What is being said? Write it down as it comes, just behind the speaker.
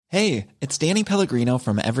Hey, it's Danny Pellegrino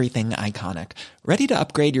from Everything Iconic. Ready to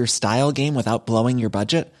upgrade your style game without blowing your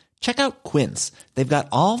budget? Check out Quince. They've got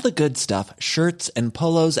all the good stuff, shirts and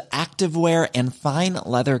polos, activewear, and fine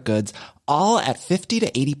leather goods, all at 50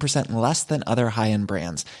 to 80% less than other high-end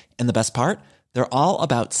brands. And the best part? They're all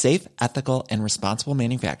about safe, ethical, and responsible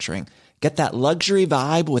manufacturing. Get that luxury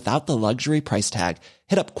vibe without the luxury price tag.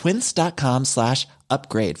 Hit up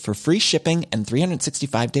quince.com/upgrade for free shipping and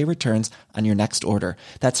 365-day returns on your next order.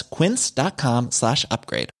 That's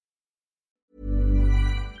quince.com/upgrade.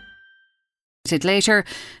 Later,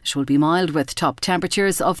 it will be mild with top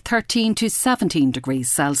temperatures of 13 to 17 degrees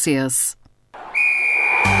Celsius.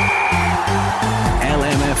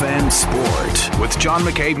 LMFM Sport with John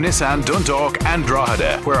McCabe Nissan Dundalk and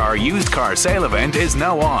Drogheda, where our used car sale event is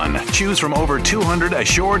now on. Choose from over 200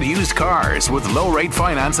 assured used cars with low rate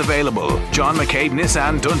finance available. John McCabe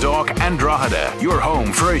Nissan Dundalk and Drogheda, your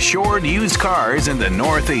home for assured used cars in the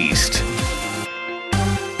Northeast.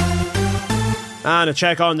 And a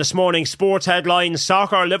check on this morning's sports headlines.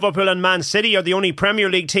 Soccer, Liverpool and Man City are the only Premier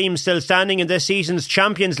League teams still standing in this season's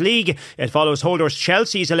Champions League. It follows holders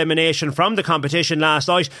Chelsea's elimination from the competition last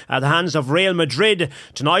night at the hands of Real Madrid.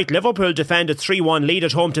 Tonight, Liverpool defend a 3-1 lead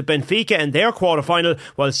at home to Benfica in their quarter-final,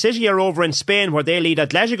 while City are over in Spain where they lead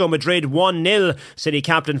Atletico Madrid 1-0. City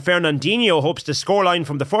captain Fernandinho hopes the scoreline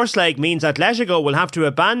from the first leg means Atletico will have to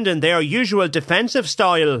abandon their usual defensive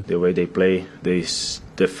style. The way they play, they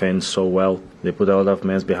defend so well. They put a lot of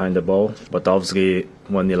men behind the ball, but obviously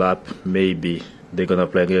 1-0 up, maybe they're going to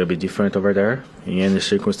play a little bit different over there. In any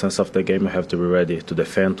circumstance of the game, you have to be ready to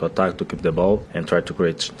defend, to attack, to keep the ball and try to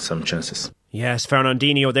create some chances. Yes,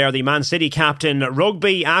 Fernandinho there, the Man City captain.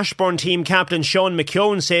 Rugby, Ashbourne team captain Sean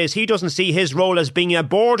McKeown says he doesn't see his role as being a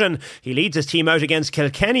burden. He leads his team out against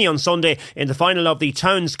Kilkenny on Sunday in the final of the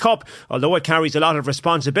Towns Cup. Although it carries a lot of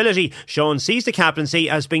responsibility, Sean sees the captaincy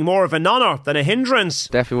as being more of an honour than a hindrance.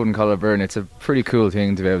 Definitely wouldn't call it a burden. It's a pretty cool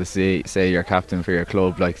thing to be able to say you're captain for your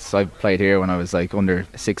club. Like, so I played here when I was like under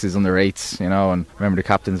 6s, under 8s, you know, and remember the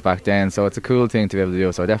captains back then. So it's a cool thing to be able to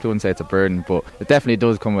do. So I definitely wouldn't say it's a burden, but it definitely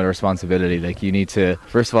does come with a responsibility. Like, you need to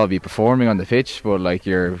first of all be performing on the pitch, but like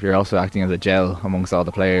you're also acting as a gel amongst all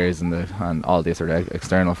the players and all the sort of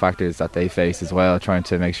external factors that they face as well, trying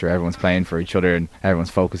to make sure everyone's playing for each other and everyone's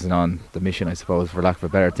focusing on the mission, I suppose, for lack of a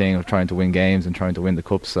better thing, of trying to win games and trying to win the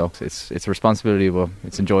cups. So it's a responsibility, but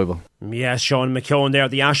it's enjoyable. Yes, Sean McKeown there,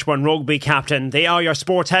 the Ashbourne rugby captain. They are your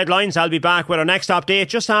sports headlines. I'll be back with our next update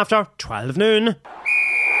just after 12 noon.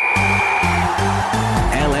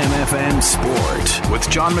 LMFM Sport with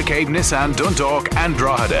John McCabe Nissan Dundalk and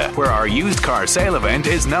Drogheda, where our used car sale event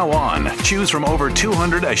is now on. Choose from over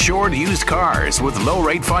 200 assured used cars with low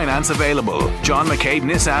rate finance available. John McCabe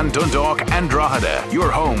Nissan Dundalk and Drogheda, your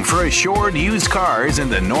home for assured used cars in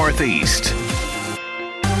the Northeast.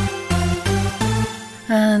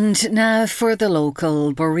 And now for the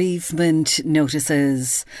local bereavement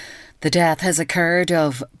notices. The death has occurred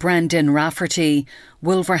of Brendan Rafferty,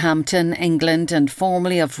 Wolverhampton, England, and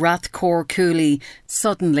formerly of Rathcore Cooley,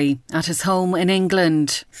 suddenly at his home in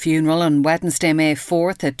England. Funeral on Wednesday, May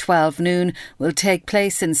 4th at 12 noon will take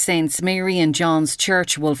place in Saints Mary and John's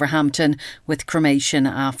Church, Wolverhampton, with cremation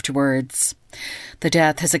afterwards. The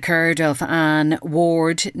death has occurred of Anne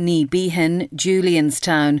Ward, Ní Behan,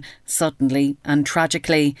 Julianstown, suddenly and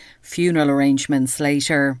tragically. Funeral arrangements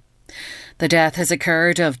later. The death has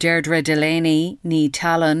occurred of Deirdre Delaney, Ní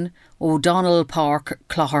Talon, O'Donnell Park,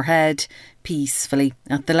 Clogherhead, peacefully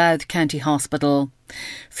at the Louth County Hospital.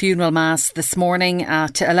 Funeral Mass this morning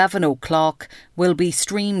at 11 o'clock will be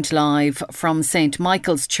streamed live from St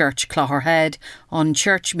Michael's Church, Clogherhead on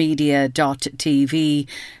churchmedia.tv.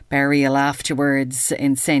 Burial afterwards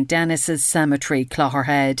in St Dennis's Cemetery,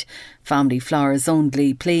 Clogherhead. Family flowers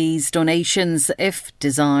only, please. Donations, if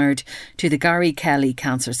desired, to the Gary Kelly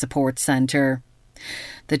Cancer Support Centre.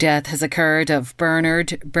 The death has occurred of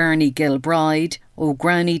Bernard Bernie Gilbride,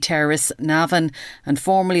 O'Grownie Terrace, Navan, and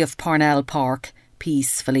formerly of Parnell Park,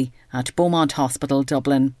 peacefully at Beaumont Hospital,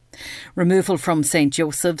 Dublin. Removal from St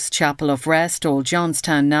Joseph's Chapel of Rest, Old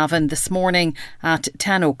Johnstown, Navan, this morning at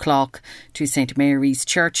 10 o'clock to St Mary's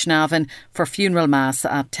Church, Navan, for funeral mass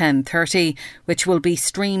at 10:30, which will be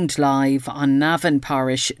streamed live on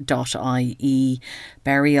navanparish.ie.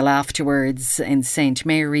 Burial afterwards in St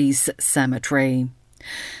Mary's Cemetery.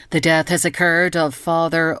 The death has occurred of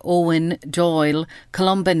Father Owen Doyle,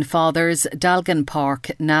 Columban Fathers, Dalgan Park,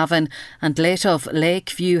 Navan, and late of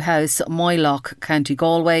Lakeview House, Moylock, County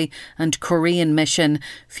Galway, and Korean Mission.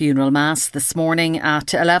 Funeral Mass this morning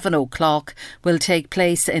at 11 o'clock will take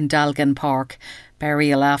place in Dalgan Park.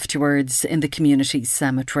 Burial afterwards in the community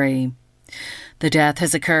cemetery. The death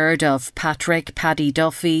has occurred of Patrick Paddy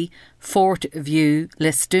Duffy, Fort View,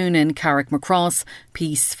 Listoonin, Carrickmacross,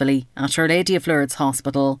 peacefully at Our Lady of Lourdes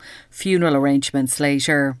Hospital. Funeral arrangements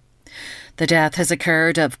later. The death has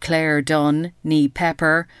occurred of Claire Dunn, née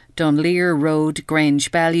Pepper, Dunleer Road,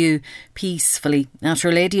 Grange Bellew, peacefully at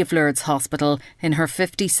Our Lady of Lourdes Hospital in her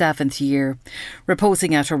 57th year,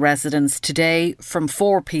 reposing at her residence today from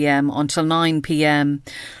 4 p.m. until 9 p.m.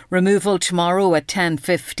 Removal tomorrow at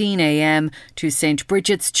 10:15 a.m. to St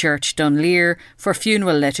Bridget's Church, Dunleer, for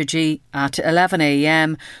funeral liturgy at 11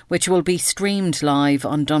 a.m, which will be streamed live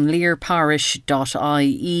on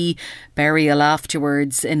dunleerparish.ie. Burial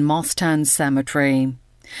afterwards in Mosstown Cemetery.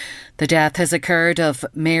 The death has occurred of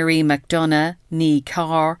Mary McDonough, née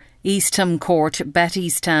Carr, Eastham Court,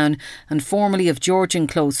 Bettystown, and formerly of Georgian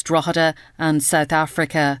Close, Drogheda and South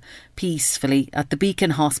Africa, peacefully at the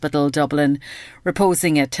Beacon Hospital, Dublin,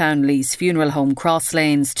 reposing at Townley's Funeral Home, Cross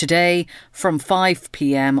Lanes today from 5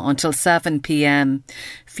 p.m. until 7 p.m.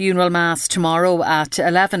 Funeral Mass tomorrow at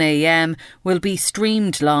 11 a.m. will be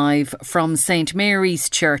streamed live from St Mary's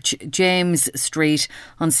Church, James Street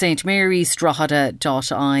on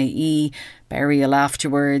stmarysdrogheda.ie. Burial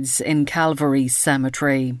afterwards in Calvary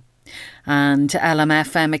Cemetery. And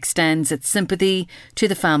LMFM extends its sympathy to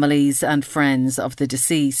the families and friends of the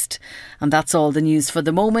deceased. And that's all the news for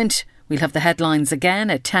the moment. We'll have the headlines again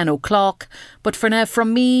at 10 o'clock. But for now,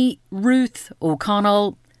 from me, Ruth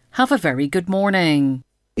O'Connell, have a very good morning.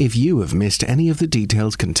 If you have missed any of the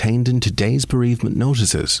details contained in today's bereavement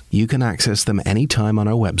notices, you can access them anytime on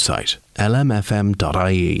our website,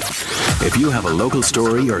 lmfm.ie. If you have a local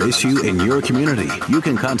story or issue in your community, you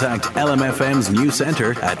can contact LMFM's News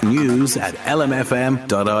Centre at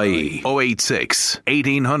news@lmfm.ie. 086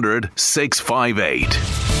 1800 658.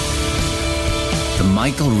 The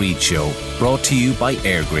Michael Reid Show, brought to you by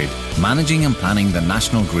EirGrid, managing and planning the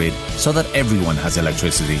national grid so that everyone has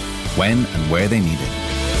electricity when and where they need it.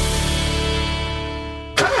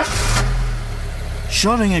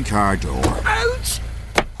 Shutting a car door. Ouch!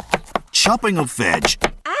 Chopping up veg.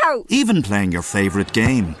 Ow! Even playing your favourite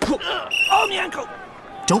game. Oh, my ankle!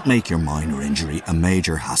 Don't make your minor injury a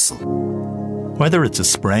major hassle. Whether it's a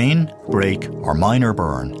sprain, break or minor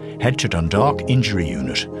burn, head to Dundalk Injury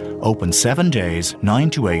Unit. Open 7 days, 9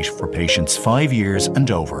 to 8 for patients 5 years and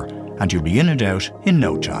over, and you'll be in and out in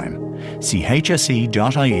no time. See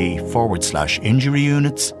hse.ie/injury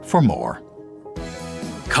units for more.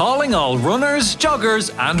 Calling all runners, joggers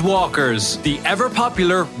and walkers. The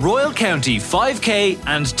ever-popular Royal County 5K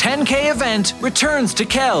and 10K event returns to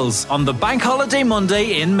Kells on the Bank Holiday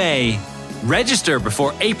Monday in May. Register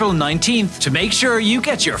before April 19th to make sure you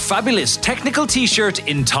get your fabulous technical t-shirt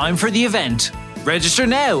in time for the event. Register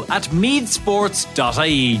now at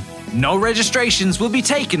meadsports.ie. No registrations will be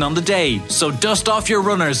taken on the day, so dust off your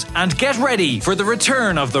runners and get ready for the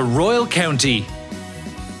return of the Royal County.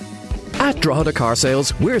 At Drogheda Car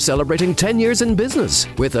Sales, we're celebrating 10 years in business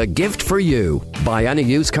with a gift for you. Buy any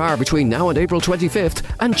used car between now and April 25th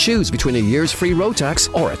and choose between a year's free road tax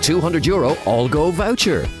or a €200 all-go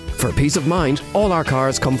voucher. For peace of mind, all our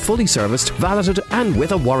cars come fully serviced, valeted and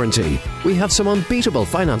with a warranty. We have some unbeatable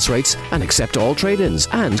finance rates and accept all trade-ins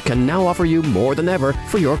and can now offer you more than ever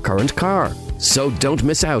for your current car. So don't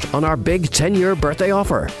miss out on our big 10-year birthday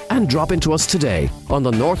offer and drop into us today on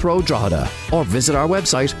the North Road, Drogheda, or visit our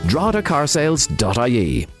website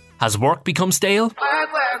droghedacarsales.ie. Has work become stale?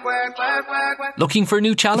 Looking for a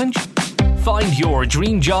new challenge? Find your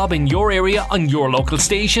dream job in your area on your local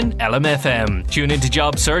station, LMFM. Tune into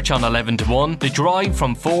Job Search on 11 to 1, The Drive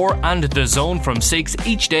from 4 and The Zone from 6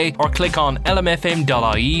 each day, or click on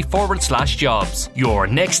lmfm.ie/jobs. Your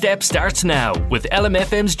next step starts now with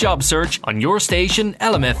LMFM's Job Search on your station,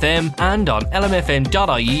 LMFM, and on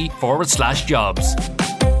lmfm.ie/jobs.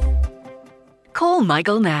 Call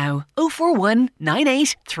Michael now. 041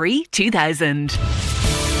 983 2000.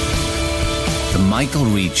 The Michael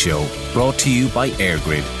Reid Show, brought to you by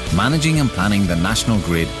EirGrid, managing and planning the national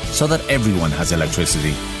grid so that everyone has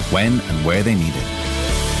electricity when and where they need it.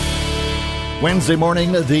 Wednesday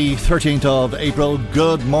morning, the 13th of April.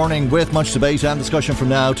 Good morning, with much debate and discussion from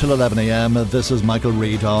now till 11 a.m. This is Michael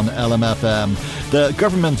Reid on LMFM. The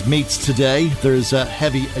government meets today. There's a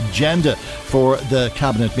heavy agenda for the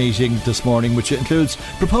Cabinet meeting this morning, which includes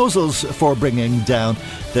proposals for bringing down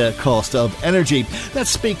the cost of energy.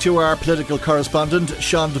 Let's speak to our political correspondent,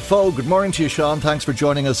 Sean Defoe. Good morning to you, Sean. Thanks for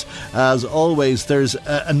joining us. As always, there's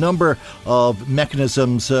a number of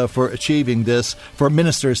mechanisms for achieving this, for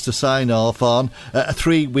ministers to sign off on. A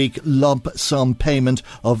 3-week lump sum payment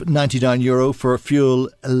of €99 for fuel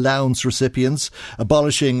allowance recipients,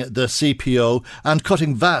 abolishing the CPO and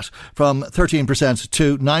cutting VAT from 13%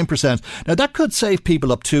 to 9%. Now, that could save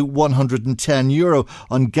people up to €110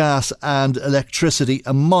 on gas and electricity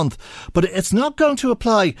a month, but it's not going to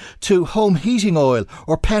apply to home heating oil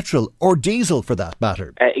or petrol or diesel for that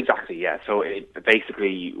matter. Exactly, yeah. So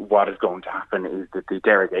basically what is going to happen is that the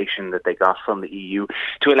derogation that they got from the EU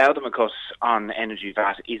to allow them a cut on energy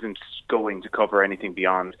VAT isn't going to cover anything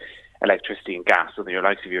beyond electricity and gas. So the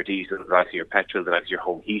likes of your diesel, the likes of your petrol, the likes of your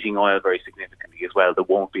home heating oil very significantly as well. There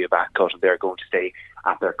won't be a VAT cut, and they're going to stay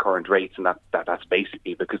at their current rates, and that's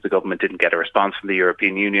basically because the government didn't get a response from the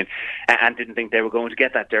European Union and didn't think they were going to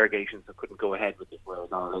get that derogation, so couldn't go ahead with it,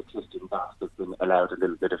 whereas on electricity and gas has been allowed a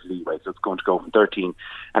little bit of leeway. So it's going to go from 13.5%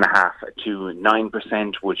 to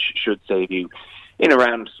 9%, which should save you in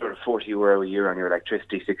around sort of €40 a year on your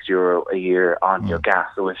electricity, €6 a year on your gas.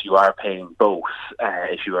 So if you are paying both,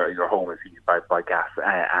 if you are your home, if you buy gas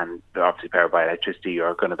and obviously powered by electricity,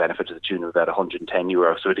 you're going to benefit to the tune of about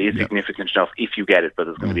 €110. So it is significant enough if you get it, but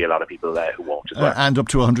there's going to be a lot of people who won't as well. And up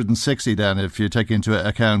to 160 then, if you take into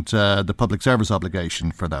account the public service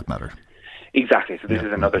obligation for that matter. Exactly. So this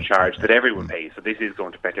is another charge that everyone pays. So this is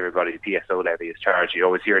going to affect everybody. The PSO levy is charged. You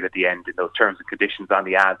always hear it at the end in those terms and conditions on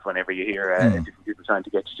the ads whenever you hear different people trying to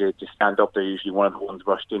get you to stand up. They're usually one of the ones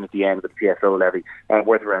rushed in at the end with the PSO levy,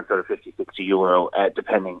 worth around sort of €50-60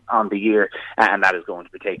 depending on the year. And that is going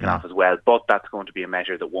to be taken off as well. But that's going to be a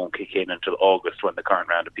measure that won't kick in until August when the current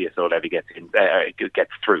round of PSO levy gets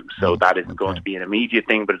through. So that isn't going to be an immediate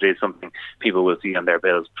thing, but it is something people will see on their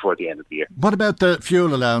bills before the end of the year. What about the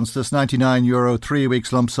fuel allowance, this €99, 3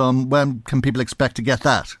 weeks lump sum? When can people expect to get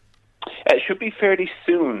that? It should be fairly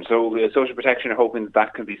soon. So Social Protection are hoping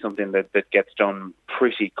that can be something that gets done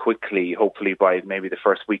pretty quickly. Hopefully by maybe the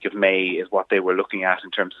first week of May is what they were looking at in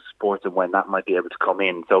terms of support and when that might be able to come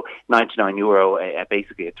in. So €99,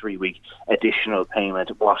 basically a 3-week additional payment.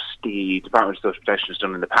 What the Department of Social Protection has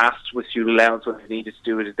done in the past with fuel allowance when they needed to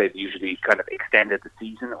do it is they've usually kind of extended the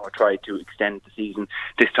season or tried to extend the season.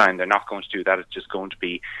 This time they're not going to do that. It's just going to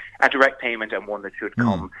be a direct payment and one that should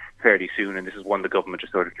come fairly soon. And this is one the government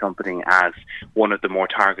is sort of accompanying as one of the more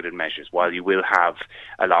targeted measures. While you will have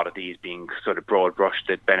a lot of these being sort of broad brushed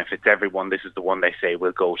that benefits everyone, this is the one they say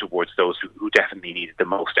will go towards those who definitely need it the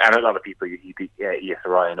most. And a lot of people,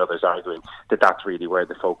 ESRI and others, arguing that that's really where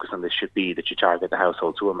the focus on this should be, that you target the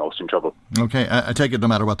households who are most in trouble. OK, I take it no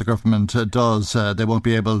matter what the government does, they won't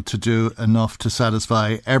be able to do enough to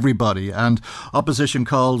satisfy everybody. And opposition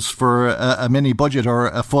calls for a mini budget or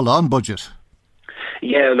a full-on budget.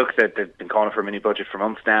 Yeah, look, they've been calling for a mini budget for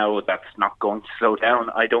months now. That's not going to slow down,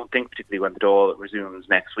 I don't think, particularly when the Dáil resumes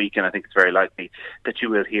next week. And I think it's very likely that you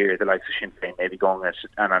will hear the likes of Sinn Féin maybe going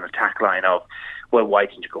on an attack line of, well, why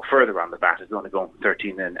didn't you go further on the VAT? It's only going from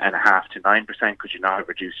 13.5% to 9%. Could you not have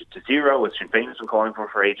reduced it to 0%, as Sinn Féin has been calling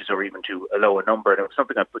for ages, or even to a lower number? And it was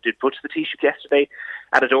something I did put to the Taoiseach yesterday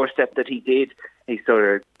at a doorstep that he did. He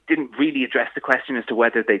sort of didn't really address the question as to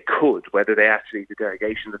whether they could, whether they actually, the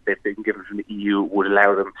derogation that they've been given from the EU would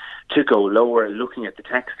allow them to go lower. Looking at the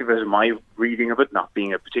text of it, my reading of it, not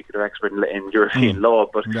being a particular expert in European law,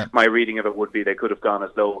 but my reading of it would be they could have gone as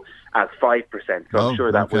low as 5%. So I'm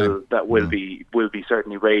sure that will be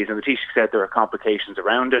certainly raised. And the Taoiseach said there are complications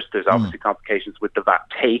around it. There's obviously complications with the VAT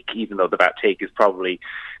take, even though the VAT take is probably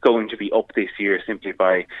going to be up this year simply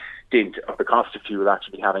by dint of the cost of fuel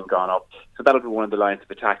actually having gone up. So that'll be one of the lines of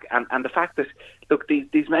attack. And the fact that, look,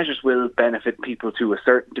 these measures will benefit people to a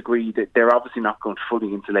certain degree. That they're obviously not going to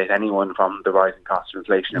fully insulate anyone from the rising cost of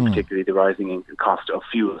inflation and particularly the rising cost of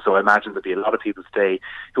fuel. So I imagine there'll be a lot of people today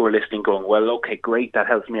who are listening going, well, okay, great, that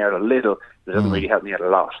helps me out a little. It doesn't really help me out a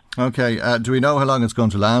lot. OK, do we know how long it's going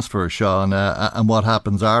to last for, Sean, and what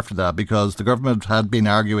happens after that? Because the government had been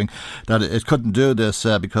arguing that it couldn't do this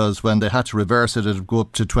because when they had to reverse it, it would go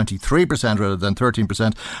up to 23% rather than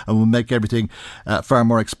 13% and would make everything far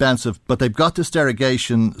more expensive. But they've got this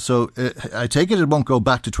derogation, so I take it won't go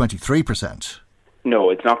back to 23%. No,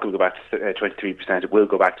 it's not going to go back to 23%. It will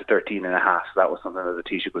go back to 13.5%. So that was something that the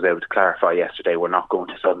Taoiseach was able to clarify yesterday. We're not going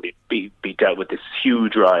to suddenly be dealt with this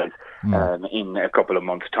huge rise in a couple of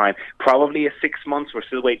months' time. Probably 6 months. We're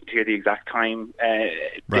still waiting to hear the exact time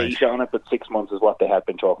date on it, but 6 months is what they have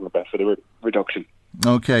been talking about for the reduction.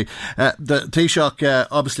 OK. The Taoiseach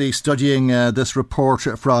obviously studying this report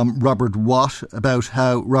from Robert Watt about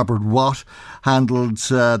how Robert Watt handled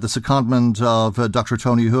the secondment of Dr.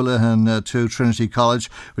 Tony Holohan to Trinity College,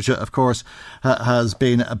 which of course has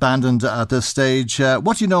been abandoned at this stage.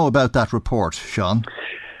 What do you know about that report, Sean?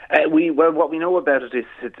 What we know about it is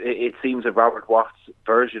it seems that Robert Watt's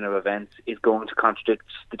version of events is going to contradict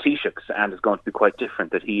the Taoiseach's and is going to be quite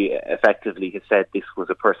different. That he effectively has said this was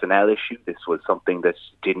a personnel issue, this was something that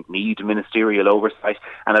didn't need ministerial oversight,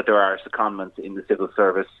 and that there are secondments in the civil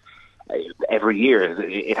service every year.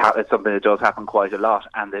 It's something that does happen quite a lot,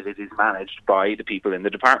 and that it is managed by the people in the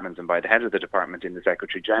department and by the head of the department in the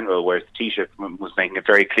Secretary-General, whereas the Taoiseach was making it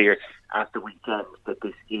very clear at the weekend that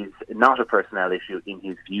this is not a personnel issue in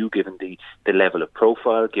his view, given the level of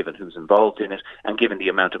profile, given who's involved in it, and given the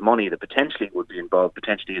amount of money that potentially would be involved,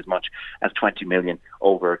 potentially as much as 20 million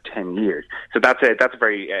over 10 years. So that's a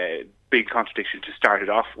very big contradiction to start it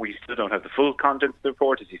off. We still don't have the full contents of the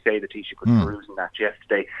report. As you say, the Taoiseach was perusing that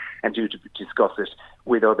yesterday and due to discuss it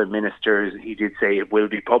with other ministers. He did say it will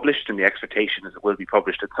be published, and the expectation is it will be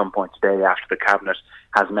published at some point today after the Cabinet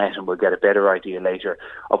has met, and we'll get a better idea later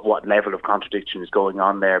of what level of contradiction is going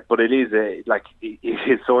on there. But it is it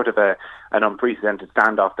is sort of an unprecedented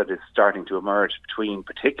standoff that is starting to emerge between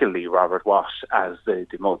particularly Robert Watt as the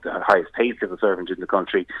most highest paid civil servant in the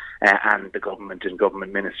country and the government and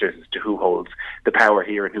government ministers as to who holds the power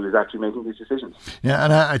here and who is actually making these decisions. Yeah,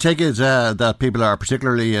 and I take it that people are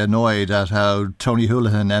particularly annoyed at how Tony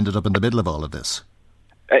Holohan ended up in the middle of all of this.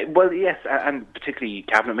 Well, yes, and particularly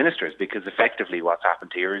cabinet ministers, because effectively what's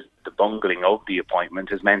happened here is the bungling of the appointment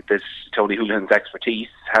has meant that Tony Holohan's expertise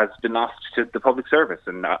has been lost to the public service,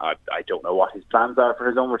 and I don't know what his plans are for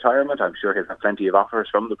his own retirement. I'm sure he'll have plenty of offers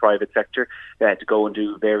from the private sector to go and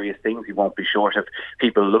do various things. He won't be short of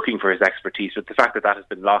people looking for his expertise, but the fact that has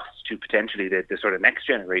been lost to potentially the sort of next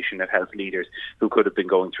generation of health leaders who could have been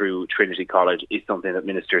going through Trinity College is something that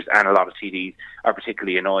ministers and a lot of TDs are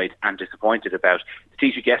particularly annoyed and disappointed about. The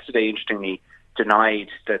Taoiseach yesterday, interestingly, denied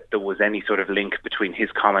that there was any sort of link between his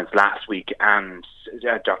comments last week and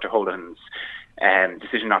Dr. Holohan's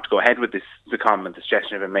decision not to go ahead with the comment. The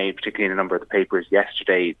suggestion had been made, particularly in a number of the papers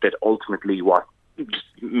yesterday, that ultimately what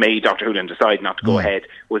made Dr. Holohan decide not to go ahead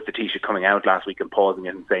was the Taoiseach coming out last week and pausing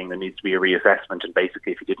it and saying there needs to be a reassessment, and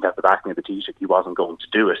basically if he didn't have the backing of the Taoiseach he wasn't going to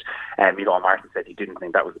do it. Micheál Martin said he didn't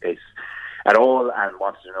think that was the case at all and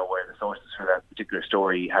wanted to know where the sources for that particular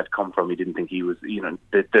story had come from. He didn't think he was,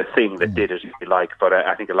 the thing that did it, if you like. But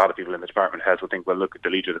I think a lot of people in the Department of Health will think, well, look, at the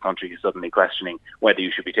leader of the country is suddenly questioning whether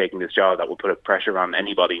you should be taking this job. That will put a pressure on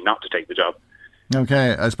anybody not to take the job.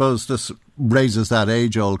 Okay, I suppose this raises that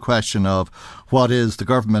age-old question of what is the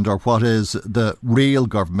government or what is the real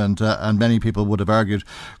government, and many people would have argued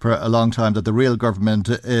for a long time that the real government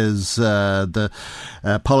is the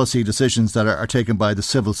policy decisions that are taken by the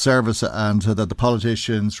civil service, and that the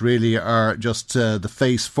politicians really are just the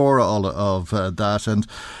face for all of that. And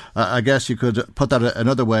I guess you could put that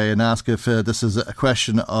another way and ask if this is a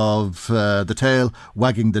question of the tail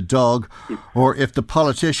wagging the dog, or if the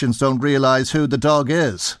politicians don't realise who the dog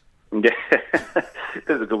is. Yeah,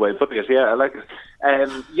 that's a good way of putting it. Yeah, I like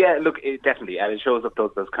it. Look, it definitely, and it shows up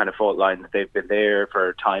those kind of fault lines. They've been there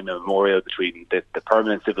for time immemorial between the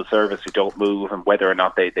permanent civil service who don't move and whether or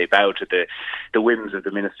not they bow to the whims of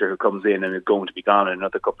the minister who comes in and is going to be gone in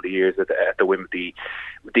another couple of years at the whim of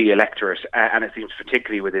the electorate. And it seems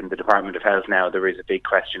particularly within the Department of Health now there is a big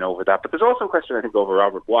question over that. But there's also a question, I think, over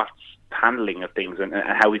Robert Watt's handling of things and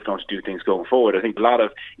how he's going to do things going forward. I think a lot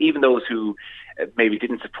of, even those who maybe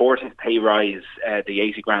didn't support his pay rise, the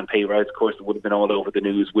 80 grand pay rise, of course, it would have been all over the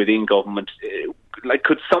news within government,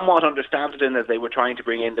 could somewhat understand it in as they were trying to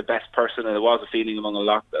bring in the best person, and there was a feeling among a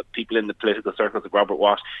lot of people in the political circles that Robert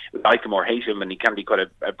Watt, like him or hate him, and he can be quite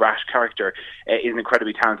a brash character, is an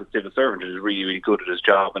incredibly talented civil servant who is really, really good at his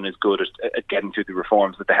job and is good at getting through the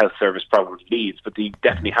reforms that the health service probably needs, but he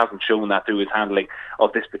definitely hasn't shown that through his handling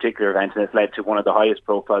of this particular event, and it's led to one of the highest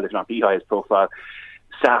profile, if not the highest profile,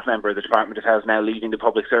 staff member of the Department of Health now leaving the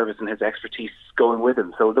public service, and his expertise going with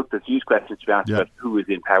him. So look, there's huge questions to be asked about who is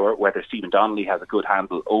in power, whether Stephen Donnelly has a good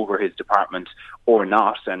handle over his department or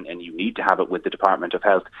not, and you need to have it with the Department of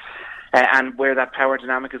Health. And where that power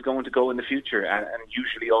dynamic is going to go in the future. And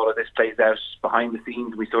usually all of this plays out behind the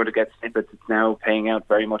scenes. We sort of get snippets. It's now paying out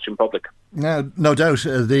very much in public. Now, no doubt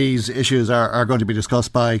these issues are going to be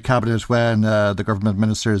discussed by Cabinet when the government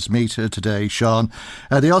ministers meet today, Sean.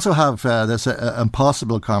 They also have this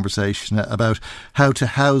impossible conversation about how to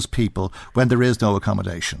house people when there is no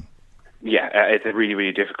accommodation. Yeah, it's a really,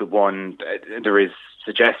 really difficult one. There is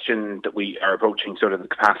suggestion that we are approaching sort of the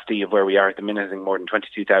capacity of where we are at the minute. I think more than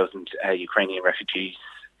 22,000 Ukrainian refugees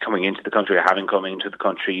coming into the country or having come into the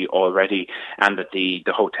country already, and that the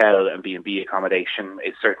hotel and B&B accommodation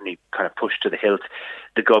is certainly kind of pushed to the hilt.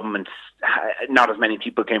 The government, not as many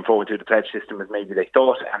people came forward to the pledge system as maybe they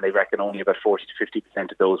thought, and they reckon only about 40 to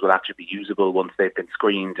 50% of those will actually be usable once they've been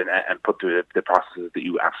screened and put through the processes that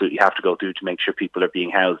you absolutely have to go through to make sure people are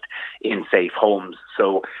being housed in safe homes.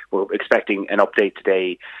 So we're expecting an update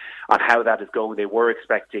today on how that is going. They were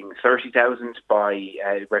expecting 30,000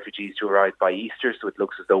 refugees to arrive by Easter, so it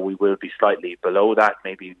looks as though we will be slightly below that,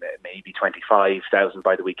 maybe 25,000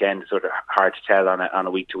 by the weekend. Sort of hard to tell on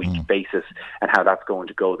a week-to-week basis and how that's going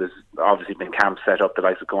to go. There's obviously been camps set up, the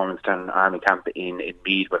likes of Gormanstown Army Camp in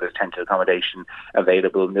Meath, where there's tented accommodation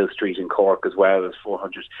available, Mill Street in Cork as well. There's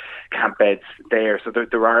 400 camp beds there. So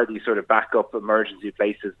there are these sort of backup emergency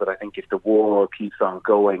places, but I think if the war keeps on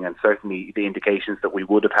going, and certainly the indications that we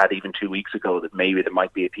would have had even 2 weeks ago that maybe there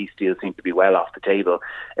might be a peace deal seem to be well off the table,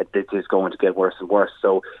 it is going to get worse and worse.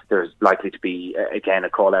 So there's likely to be, again, a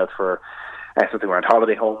call out for something around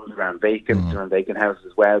holiday homes, around vacant houses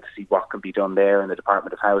as well, to see what can be done there. And the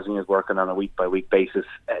Department of Housing is working on a week-by-week basis.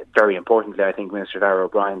 Very importantly, I think Minister Darragh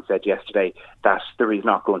O'Brien said yesterday that there is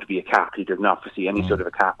not going to be a cap. He does not foresee any sort of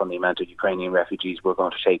a cap on the amount of Ukrainian refugees we're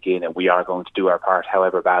going to take in, and we are going to do our part,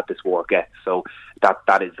 however bad this war gets. So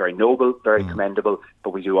that is very noble, very commendable,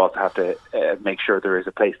 but we do also have to make sure there is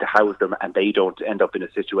a place to house them and they don't end up in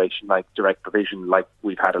a situation like direct provision, like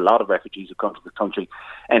we've had a lot of refugees who come to this country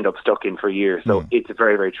end up stuck in for years. So it's a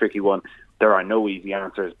very, very tricky one. There are no easy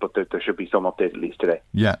answers, but there should be some update at least today.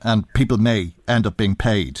 Yeah, and people may end up being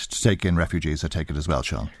paid to take in refugees, I take it as well,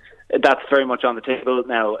 Sean. That's very much on the table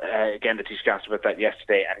now. Again, the Taoiseach asked about that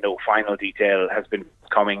yesterday, and no final detail has been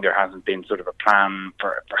coming. There hasn't been sort of a plan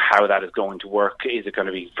for how that is going to work. Is it going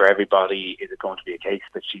to be for everybody? Is it going to be a case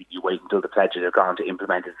that you wait until the pledges are gone to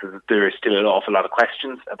implement it? So there is still an awful lot of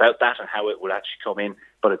questions about that and how it will actually come in,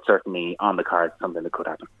 but it's certainly on the cards, something that could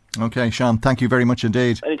happen. OK, Sean, thank you very much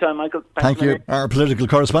indeed. Anytime, Michael. Thank you. Our political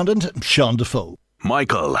correspondent, Sean Defoe.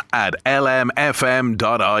 Michael at lmfm.ie.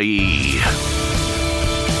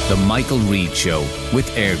 The Michael Reid Show with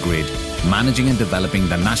EirGrid, managing and developing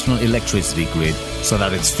the national electricity grid so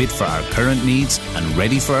that it's fit for our current needs and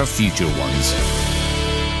ready for our future ones.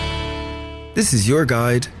 This is your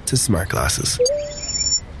guide to smart glasses.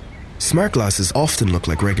 Smart glasses often look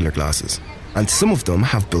like regular glasses, and some of them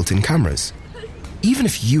have built-in cameras. Even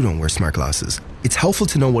if you don't wear smart glasses, it's helpful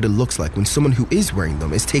to know what it looks like when someone who is wearing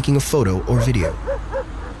them is taking a photo or video.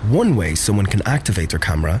 One way someone can activate their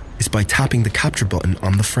camera is by tapping the capture button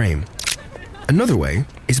on the frame. Another way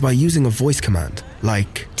is by using a voice command,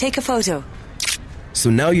 like take a photo. So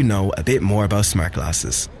now you know a bit more about smart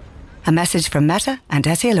glasses. A message from Meta and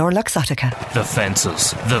EssilorLuxottica. The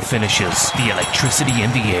fences, the finishes, the electricity in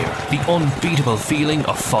the air, the unbeatable feeling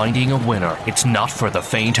of finding a winner. It's not for the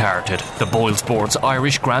faint-hearted. The Boyle Sports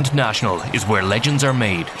Irish Grand National is where legends are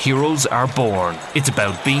made, heroes are born. It's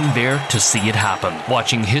about being there to see it happen,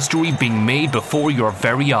 watching history being made before your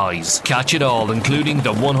very eyes. Catch it all, including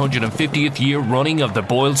the 150th year running of the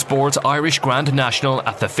Boyle Sports Irish Grand National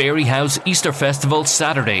at the Fairyhouse Easter Festival,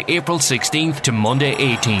 Saturday, April 16th to Monday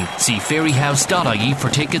 18th. See fairyhouse.ie for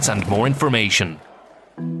tickets and more information.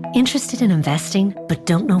 Interested in investing but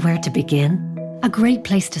don't know where to begin? A great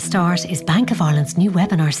place to start is Bank of Ireland's new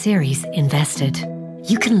webinar series, Invested.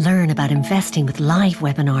 You can learn about investing with live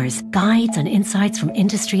webinars, guides and insights from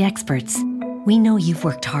industry experts. We know you've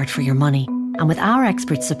worked hard for your money, and with our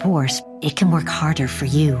expert support, it can work harder for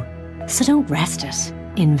you. So don't rest it,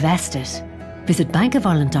 invest it. Visit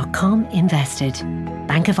bankofireland.com/invested.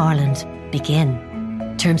 Bank of Ireland. Begin.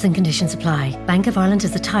 Terms and conditions apply. Bank of Ireland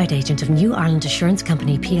is the tied agent of New Ireland Assurance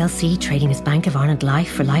Company plc, trading as Bank of Ireland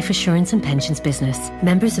Life for life assurance and pensions business.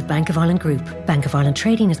 Members of Bank of Ireland Group. Bank of Ireland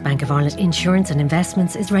trading as Bank of Ireland Insurance and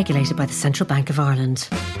Investments is regulated by the Central Bank of Ireland.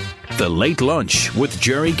 The Late Lunch with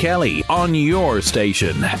Jerry Kelly on your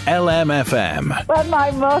station, LMFM. Well,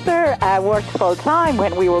 my mother worked full time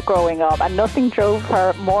when we were growing up, and nothing drove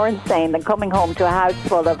her more insane than coming home to a house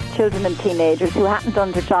full of children and teenagers who hadn't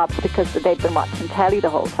done their jobs because they'd been watching telly the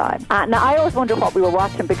whole time. Now, I always wonder what we were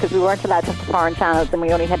watching because we weren't allowed to have the foreign channels and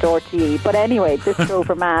we only had RTE. But anyway, this drove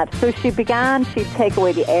her mad. So she'd take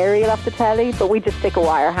away the aerial off the telly, but we'd just stick a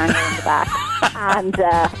wire hanger in the back and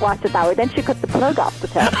watch it that way. Then she cut the plug off the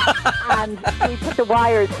telly. And we put the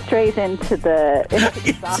wires straight into the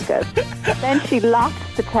socket. Then she locked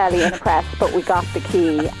the telly in a press, but we got the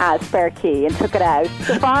key, spare key, and took it out.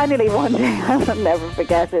 So finally one day, I will never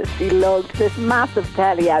forget it, she lugged this massive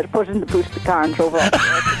telly out, put it in the boot of the car and drove off.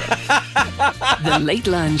 The Late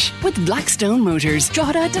Lunch with Blackstone Motors,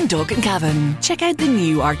 Drogheda, Dundalk and Cavan. Check out the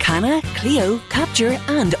new Arcana, Clio, Capture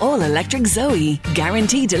and all-electric Zoe.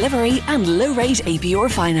 Guaranteed delivery and low-rate APR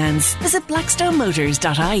finance. Visit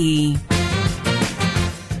blackstonemotors.ie.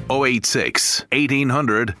 086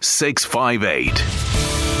 1800 658.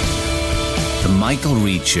 The Michael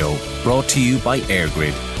Reid Show, brought to you by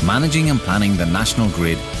EirGrid, managing and planning the national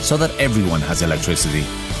grid so that everyone has electricity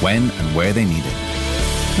when and where they need it.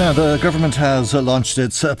 Now, the government has launched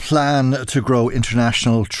its plan to grow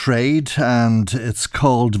international trade, and it's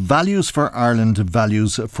called Values for Ireland,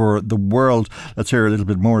 Values for the World. Let's hear a little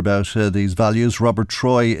bit more about these values. Robert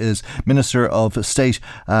Troy is Minister of State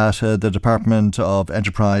at the Department of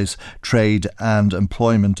Enterprise, Trade and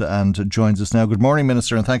Employment and joins us now. Good morning,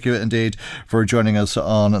 Minister, and thank you indeed for joining us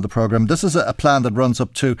on the programme. This is a plan that runs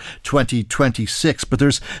up to 2026, but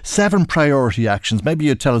there's 7 priority actions. Maybe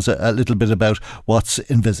you'd tell us a little bit about what's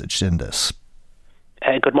envisaged in this.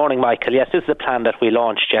 Good morning, Michael. Yes, this is a plan that we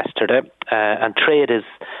launched yesterday, and trade is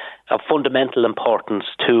of fundamental importance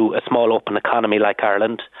to a small open economy like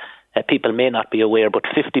Ireland. People may not be aware, but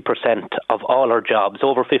 50% of all our jobs,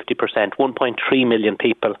 over 50%, 1.3 million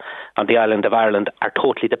people on the island of Ireland are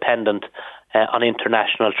totally dependent on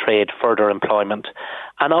international trade for their employment.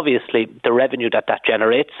 And obviously the revenue that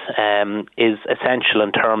generates is essential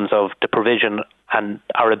in terms of the provision and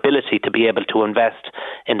our ability to be able to invest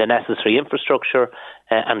in the necessary infrastructure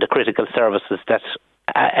and the critical services that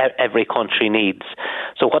every country needs.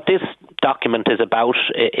 So what this document is about,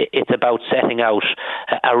 it's about setting out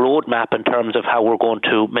a roadmap in terms of how we're going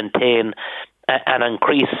to maintain and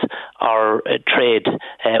increase our trade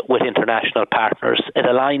with international partners. It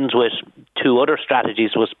aligns with 2 other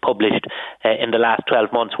strategies was published in the last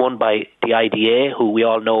 12 months, one by the IDA, who we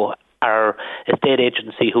all know are a state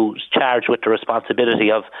agency who's charged with the responsibility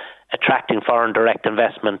of attracting foreign direct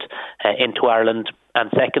investment into Ireland, and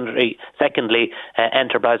secondly,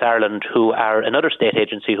 Enterprise Ireland, who are another state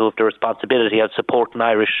agency who have the responsibility of supporting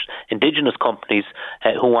Irish indigenous companies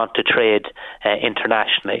who want to trade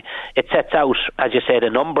internationally. It sets out, as you said, a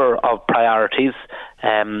number of priorities,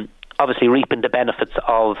 obviously reaping the benefits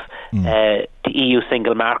of the EU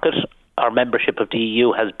single market. Our membership of the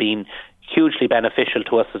EU has been hugely beneficial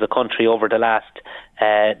to us as a country over the last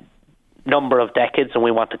number of decades, and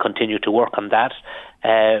we want to continue to work on that.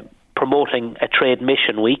 Promoting a trade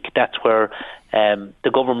mission week, that's where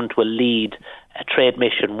the government will lead a trade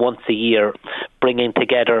mission once a year, bringing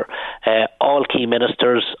together all key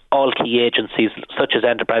ministers, all key agencies such as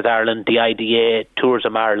Enterprise Ireland, the IDA,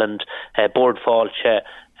 Tourism Ireland, Bord Fáilte,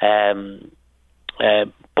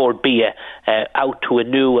 Bord Bia, out to a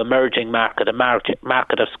new emerging market, a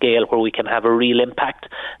market of scale where we can have a real impact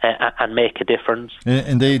and make a difference.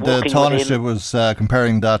 Indeed, the Taoiseach was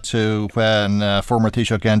comparing that to when former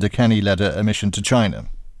Taoiseach Enda Kenny led a mission to China.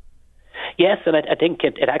 Yes, and I think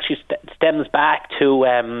it actually stems back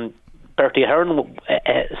to Bertie Ahern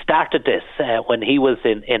started this when he was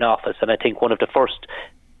in office, and I think one of the first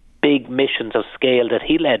big missions of scale that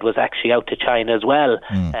he led was actually out to China as well,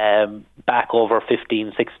 back over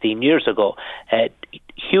 15, 16 years ago.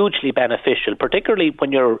 Hugely beneficial, particularly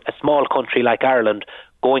when you're a small country like Ireland,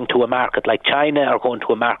 going to a market like China or going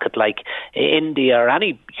to a market like India or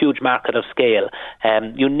any huge market of scale.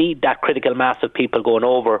 You need that critical mass of people going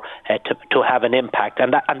over to have an impact,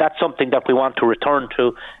 and that's something that we want to return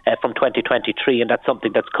to from 2023, and that's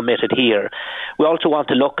something that's committed here. We also want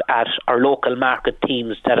to look at our local market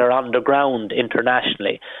teams that are on the ground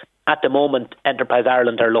internationally. At the moment, Enterprise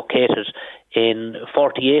Ireland are located in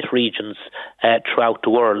 48 regions throughout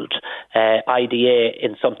the world, IDA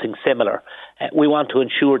in something similar. We want to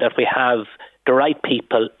ensure that we have the right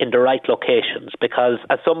people in the right locations, because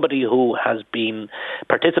as somebody who has been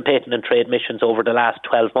participating in trade missions over the last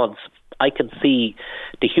 12 months, I can see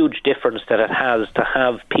the huge difference that it has to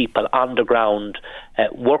have people on the ground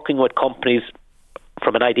working with companies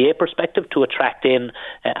from an IDA perspective to attract in,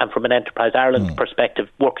 and from an Enterprise Ireland perspective,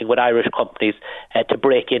 working with Irish companies to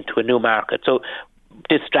break into a new market. So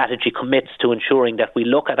this strategy commits to ensuring that we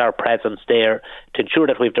look at our presence there to ensure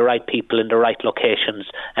that we have the right people in the right locations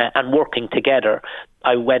and working together.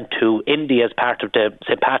 I went to India as part of the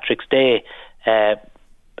St. Patrick's Day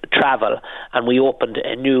travel, and we opened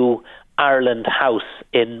a new Ireland House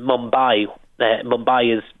in Mumbai.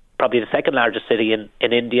 Mumbai is probably the second largest city in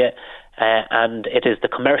India, and it is the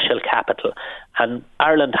commercial capital. And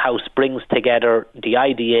Ireland House brings together the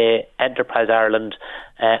IDA, Enterprise Ireland,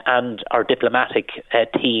 and our diplomatic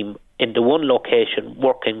team into one location,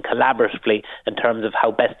 working collaboratively in terms of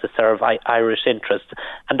how best to serve Irish interests.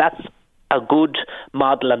 And that's a good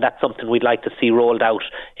model, and that's something we'd like to see rolled out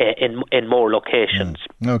in more locations.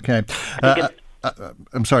 Okay.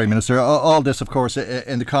 I'm sorry, Minister, all this, of course,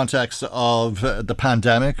 in the context of the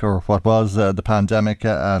pandemic, or what was the pandemic,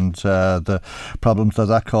 and the problems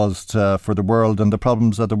that caused for the world, and the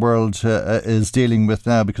problems that the world is dealing with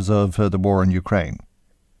now because of the war in Ukraine.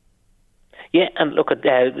 Yeah, and look at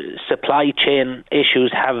supply chain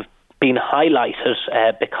issues have been highlighted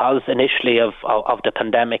because initially of the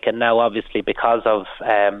pandemic, and now obviously because of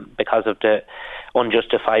the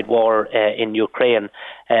unjustified war in Ukraine.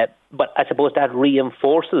 But I suppose that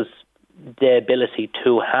reinforces the ability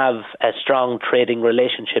to have strong trading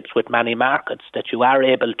relationships with many markets, that you are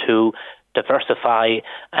able to diversify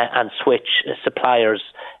and switch suppliers.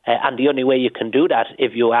 And the only way you can do that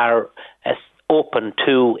if you are open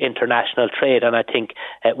to international trade. And I think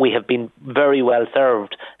we have been very well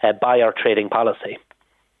served by our trading policy.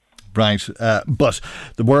 Right, but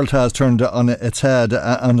the world has turned on its head,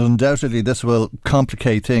 and undoubtedly this will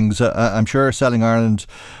complicate things. I'm sure selling Ireland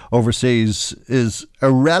overseas is a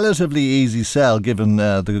relatively easy sell given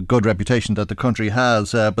the good reputation that the country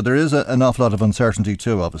has, but there is an awful lot of uncertainty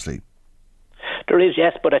too, obviously. There is,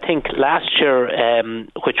 yes, but I think last year,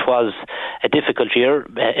 which was a difficult year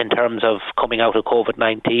in terms of coming out of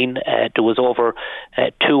COVID-19, there was over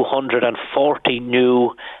 240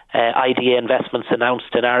 new IDA investments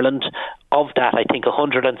announced in Ireland. Of that, I think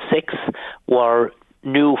 106 were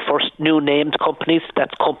new named companies.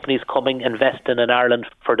 That's companies coming investing in Ireland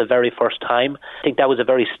for the very first time. I think that was a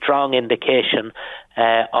very strong indication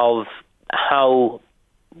of how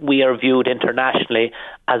we are viewed internationally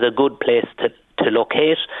as a good place to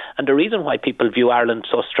locate. And the reason why people view Ireland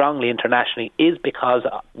so strongly internationally is because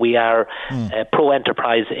we are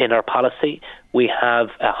pro-enterprise in our policy. We have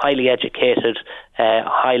a highly educated,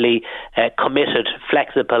 highly committed,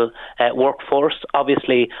 flexible workforce.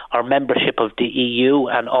 Obviously, our membership of the EU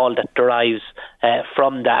and all that derives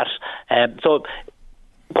from that. So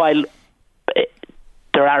while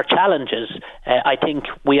there are challenges, I think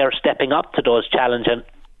we are stepping up to those challenges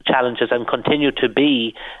and continue to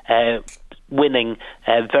be winning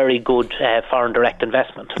very good foreign direct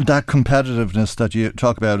investment. That competitiveness that you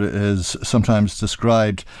talk about is sometimes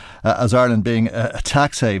described as Ireland being a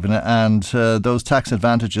tax haven, and those tax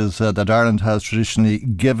advantages that Ireland has traditionally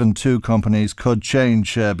given to companies could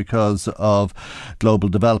change because of global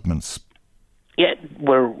developments. Yeah,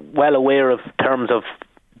 we're well aware of terms of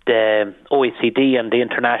the OECD and the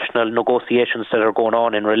international negotiations that are going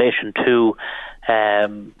on in relation to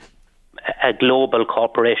a global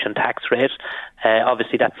corporation tax rate.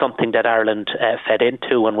 Obviously, that's something that Ireland fed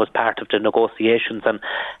into and was part of the negotiations and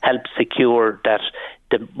helped secure that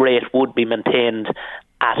the rate would be maintained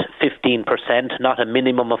at 15%, not a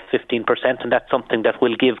minimum of 15%, and that's something that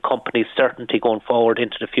will give companies certainty going forward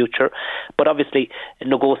into the future. But obviously,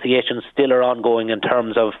 negotiations still are ongoing in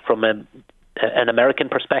terms of, from an American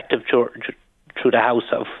perspective, through the House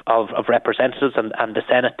of Representatives and the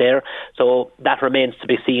Senate there. So that remains to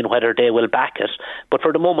be seen whether they will back it. But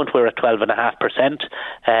for the moment, we're at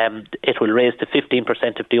 12.5%. It will raise to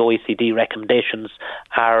 15% if the OECD recommendations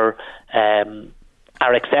are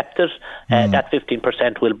accepted. That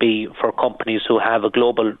 15% will be for companies who have a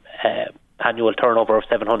global annual turnover of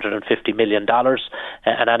 $750 million,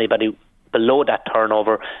 and anybody below that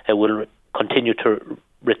turnover will continue to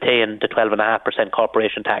retain the 12.5%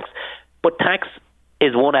 corporation tax. But tax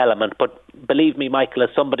is one element. But believe me, Michael, as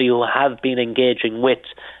somebody who has been engaging with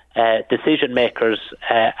decision makers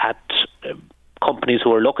at companies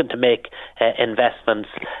who are looking to make investments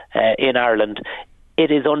in Ireland,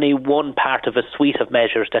 it is only one part of a suite of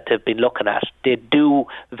measures that they've been looking at. They do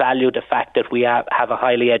value the fact that we have a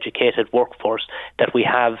highly educated workforce, that we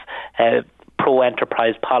have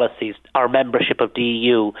pro-enterprise policies, our membership of the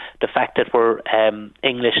EU, the fact that we're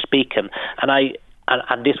English-speaking.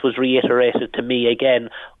 And this was reiterated to me again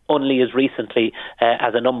only as recently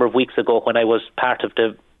as a number of weeks ago when I was part of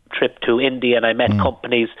the trip to India, and I met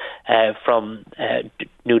companies from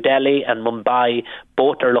New Delhi and Mumbai.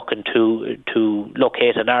 Both are looking to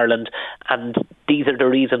locate in Ireland, and these are the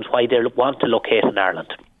reasons why they want to locate in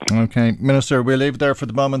Ireland. OK, Minister, we'll leave it there for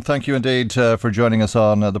the moment. Thank you indeed for joining us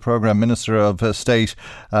on the programme. Minister of State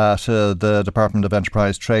at the Department of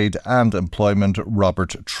Enterprise, Trade and Employment,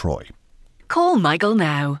 Robert Troy. Call Michael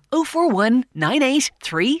now. 041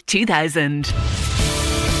 983 2000.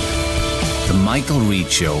 The Michael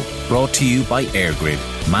Reid Show, brought to you by EirGrid,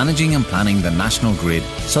 managing and planning the national grid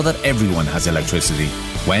so that everyone has electricity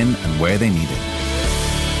when and where they need it.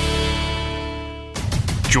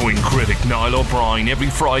 Join critic Niall O'Brien every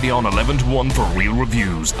Friday on 11 to 1 for Real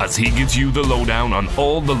Reviews as he gives you the lowdown on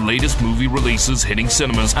all the latest movie releases hitting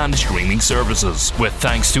cinemas and streaming services. With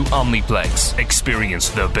thanks to Omniplex. Experience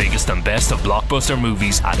the biggest and best of blockbuster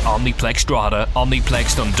movies at Omniplex Drogheda,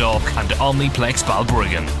 Omniplex Dundalk and Omniplex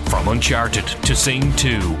Balbriggan. From Uncharted to Sing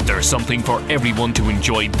 2, there's something for everyone to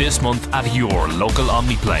enjoy this month at your local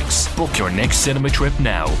Omniplex. Book your next cinema trip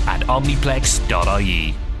now at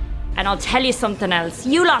omniplex.ie. And I'll tell you something else.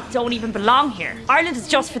 You lot don't even belong here. Ireland is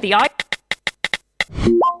just for the Irish.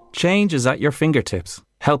 Change is at your fingertips.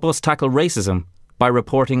 Help us tackle racism by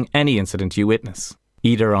reporting any incident you witness,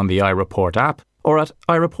 either on the iReport app or at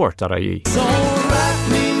ireport.ie.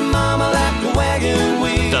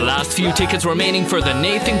 The last few tickets remaining for the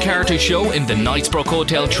Nathan Carter show in the Knightsbrook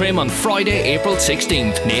Hotel Trim on Friday, April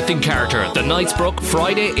 16th. Nathan Carter, the Knightsbrook,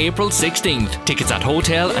 Friday, April 16th. Tickets at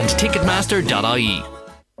hotel and ticketmaster.ie.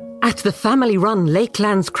 At the family-run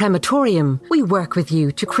Lakelands Crematorium, we work with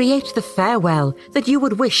you to create the farewell that you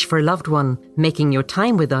would wish for a loved one, making your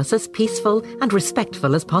time with us as peaceful and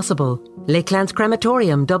respectful as possible. Lakelands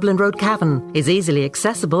Crematorium, Dublin Road, Cavan, is easily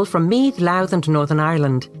accessible from Meath, Louth and Northern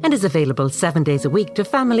Ireland and is available 7 days a week to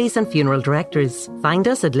families and funeral directors. Find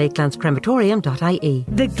us at lakelandscrematorium.ie.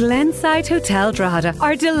 The Glenside Hotel Drogheda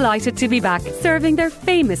are delighted to be back, serving their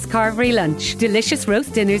famous Carvery lunch. Delicious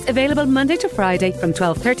roast dinners available Monday to Friday from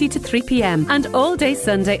 12:30 to 3 p.m. and all day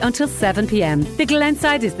Sunday until 7 p.m. The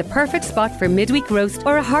Glenside is the perfect spot for midweek roast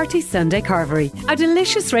or a hearty Sunday carvery. A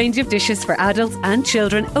delicious range of dishes for adults and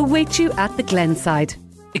children await you at the Glenside.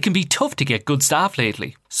 It can be tough to get good staff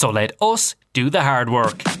lately, so let us do the hard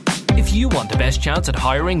work. If you want the best chance at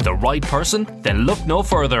hiring the right person, then look no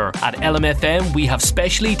further. At LMFM, we have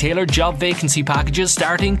specially tailored job vacancy packages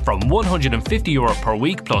starting from €150 per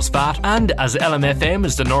week plus VAT. And as LMFM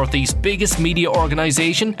is the Northeast's biggest media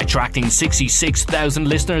organisation, attracting 66,000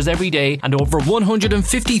 listeners every day and over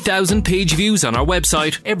 150,000 page views on our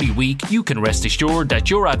website every week, you can rest assured that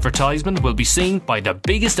your advertisement will be seen by the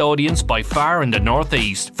biggest audience by far in the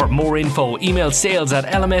Northeast. For more info, email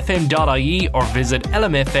sales@lmfm.ie or visit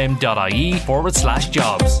lmfm.ie/jobs.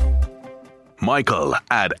 Michael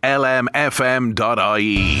at lmfm.ie.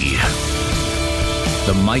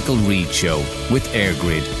 The Michael Reid Show with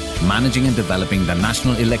EirGrid, managing and developing the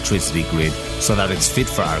national electricity grid so that it's fit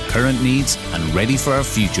for our current needs and ready for our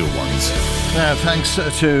future ones. Thanks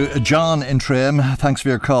to John in Trim. Thanks for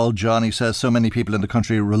your call, John. He says so many people in the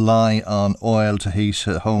country rely on oil to heat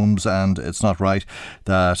homes and it's not right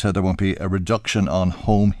that there won't be a reduction on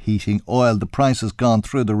home heating oil. The price has gone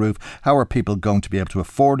through the roof. How are people going to be able to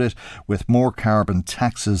afford it with more carbon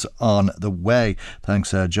taxes on the way?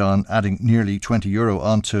 Thanks, John. Adding nearly €20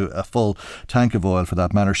 onto a full tank of oil for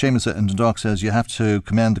that matter. Seamus in Dundalk says you have to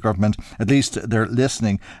commend the government. At least they're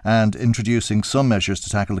listening and introducing some measures to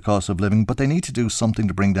tackle the cost of living, but they need to do something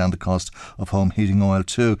to bring down the cost of home heating oil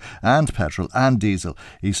too, and petrol and diesel,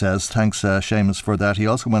 he says. Thanks, Seamus, for that. He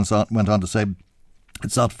also went on to say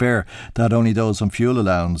it's not fair that only those on fuel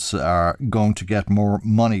allowance are going to get more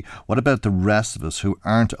money. What about the rest of us who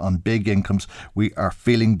aren't on big incomes? We are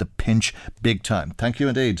feeling the pinch big time. Thank you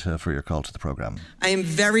indeed for your call to the programme. I am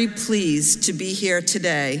very pleased to be here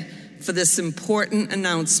today for this important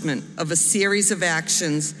announcement of a series of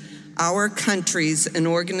actions our countries and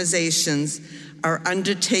organizations are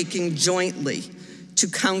undertaking jointly to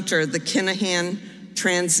counter the Kinahan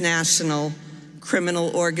Transnational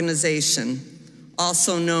Criminal Organization,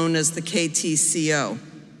 also known as the KTCO.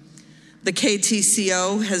 The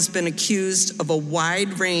KTCO has been accused of a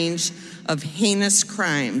wide range of heinous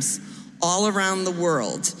crimes all around the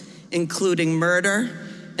world, including murder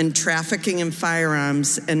and trafficking in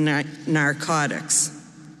firearms and narcotics.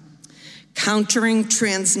 Countering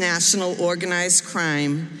transnational organized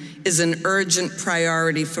crime is an urgent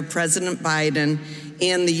priority for President Biden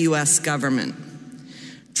and the U.S. government.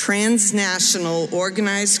 Transnational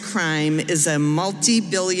organized crime is a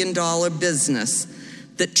multi-billion-dollar business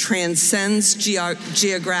that transcends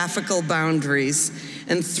geographical boundaries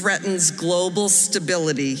and threatens global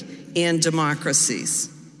stability and democracies.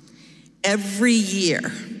 Every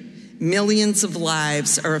year, millions of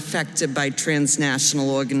lives are affected by transnational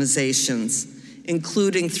organizations,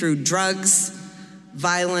 including through drugs,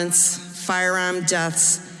 violence, firearm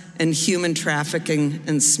deaths, and human trafficking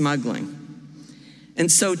and smuggling.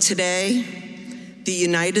 And so today, the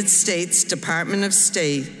United States Department of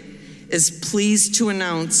State is pleased to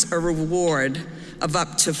announce a reward of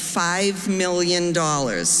up to $5 million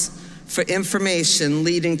for information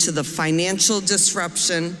leading to the financial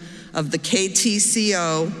disruption of the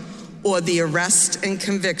KTCO or the arrest and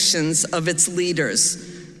convictions of its leaders,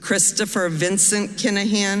 Christopher Vincent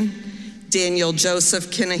Kinahan, Daniel Joseph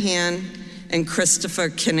Kinahan, and Christopher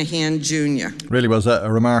Kinahan Jr. Really was a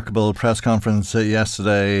remarkable press conference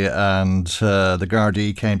yesterday, and the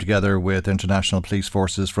Gardaí came together with international police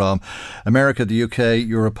forces from America, the UK,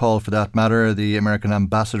 Europol for that matter, the American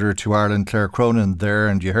ambassador to Ireland, Claire Cronin, there,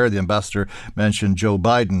 and you heard the ambassador mention Joe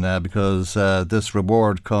Biden because this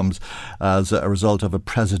reward comes as a result of a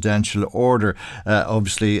presidential order.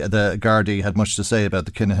 Obviously, the Gardaí had much to say about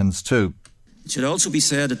the Kinahans too. It should also be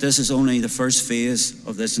said that this is only the first phase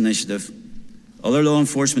of this initiative. Other law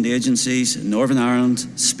enforcement agencies in Northern Ireland,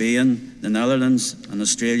 Spain, the Netherlands and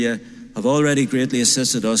Australia have already greatly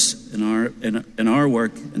assisted us in our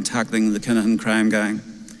work in tackling the Kinahan crime gang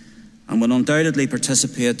and will undoubtedly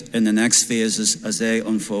participate in the next phases as they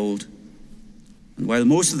unfold. And while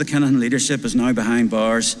most of the Kinahan leadership is now behind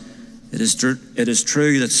bars, it is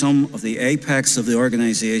true that some of the apex of the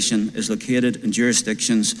organisation is located in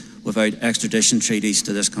jurisdictions without extradition treaties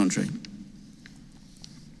to this country.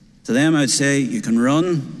 To them, I would say you can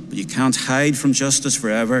run, but you can't hide from justice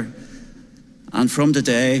forever. And from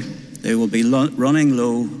today, they will be running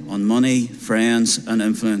low on money, friends and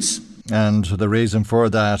influence. And the reason for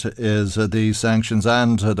that is the sanctions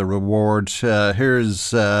and the reward.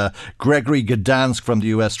 Here's Gregory Gdansk from the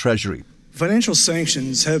US Treasury. Financial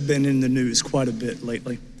sanctions have been in the news quite a bit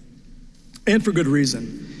lately, and for good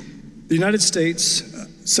reason. The United States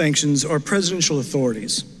sanctions are presidential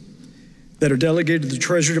authorities that are delegated to the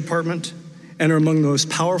Treasury Department and are among the most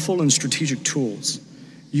powerful and strategic tools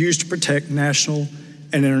used to protect national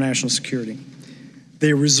and international security.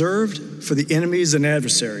 They are reserved for the enemies and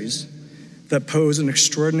adversaries that pose an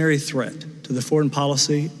extraordinary threat to the foreign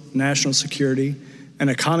policy, national security, and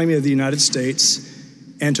economy of the United States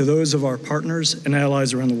and to those of our partners and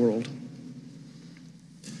allies around the world.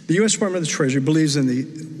 The U.S. Department of the Treasury believes in the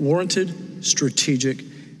warranted, strategic,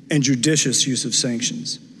 and judicious use of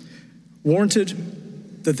sanctions.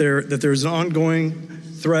 Warranted, that there is an ongoing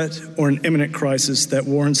threat or an imminent crisis that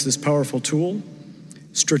warrants this powerful tool.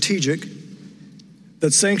 Strategic,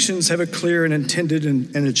 that sanctions have a clear and intended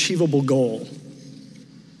and achievable goal.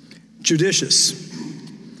 Judicious,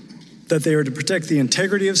 that they are to protect the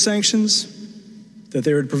integrity of sanctions, that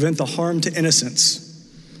they are to prevent the harm to innocence,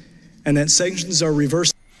 and that sanctions are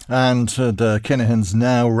reversed. And the Kinahans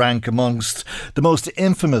now rank amongst the most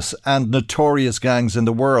infamous and notorious gangs in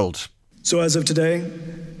the world. So as of today,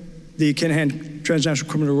 the Kinahan Transnational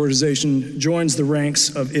Criminal Organization joins the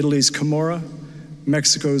ranks of Italy's Camorra,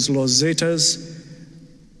 Mexico's Los Zetas,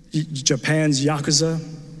 Japan's Yakuza,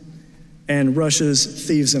 and Russia's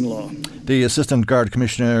thieves-in-law. The Assistant Guard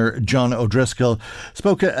Commissioner John O'Driscoll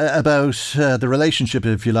spoke about the relationship,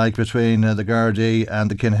 if you like, between the Gardaí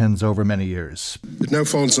and the Kinahans over many years. It now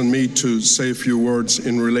falls on me to say a few words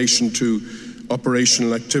in relation to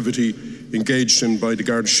operational activity engaged in by the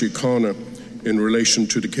Garda Síochána in relation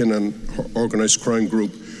to the Kinahan organised crime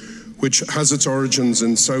group, which has its origins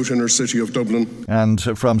in South Inner City of Dublin. And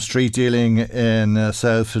from street dealing in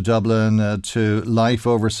South Dublin to life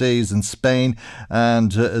overseas in Spain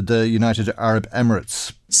and the United Arab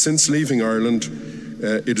Emirates. Since leaving Ireland,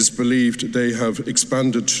 it is believed they have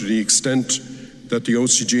expanded to the extent that the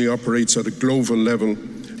OCG operates at a global level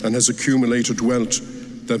and has accumulated wealth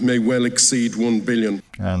that may well exceed 1 billion.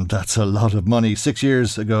 And that's a lot of money. 6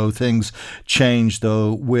 years ago, things changed,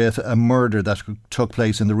 though, with a murder that took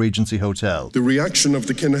place in the Regency Hotel. The reaction of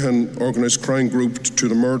the Kinahan organised crime group to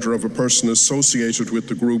the murder of a person associated with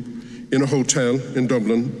the group in a hotel in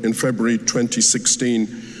Dublin in February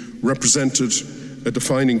 2016 represented a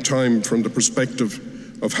defining time from the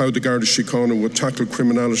perspective of how the Garda Síochána would tackle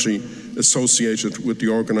criminality associated with the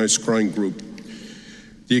organised crime group.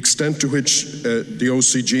 The extent to which the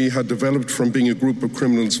OCG had developed from being a group of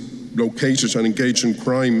criminals located and engaged in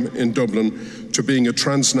crime in Dublin to being a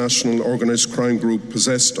transnational organised crime group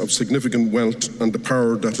possessed of significant wealth and the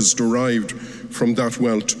power that is derived from that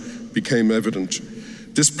wealth became evident.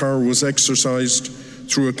 This power was exercised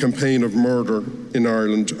through a campaign of murder in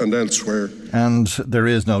Ireland and elsewhere. And there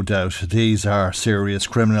is no doubt these are serious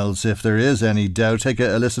criminals. If there is any doubt, take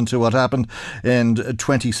a listen to what happened in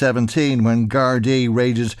 2017 when Gardaí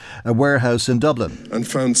raided a warehouse in Dublin. And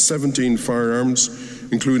found 17 firearms,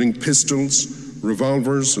 including pistols,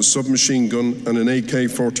 revolvers, a submachine gun and an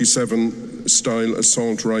AK-47 style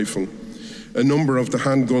assault rifle. A number of the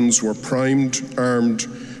handguns were primed, armed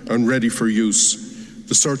and ready for use.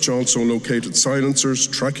 The search also located silencers,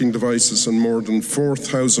 tracking devices and more than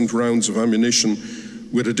 4,000 rounds of ammunition,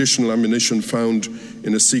 with additional ammunition found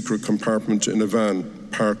in a secret compartment in a van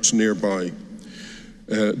parked nearby.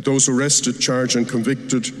 Those arrested, charged and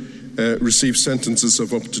convicted received sentences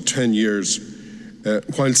of up to 10 years.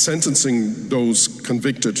 While sentencing those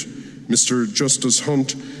convicted, Mr. Justice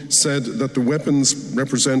Hunt, said that the weapons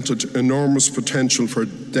represented enormous potential for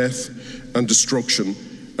death and destruction,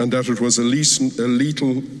 and that it was a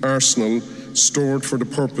lethal arsenal stored for the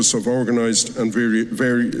purpose of organised and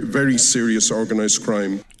very serious organised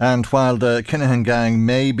crime. And while the Kinahan gang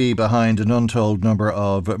may be behind an untold number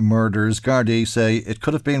of murders, Gardaí say it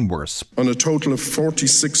could have been worse. On a total of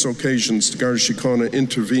 46 occasions, the Garda Síochána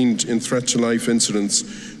intervened in threat-to-life incidents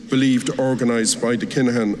believed organised by the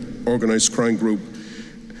Kinahan organised crime group,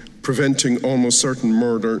 preventing almost certain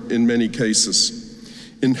murder in many cases.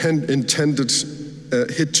 Intended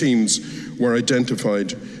hit teams were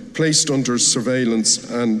identified, placed under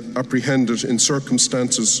surveillance and apprehended in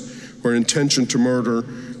circumstances where intention to murder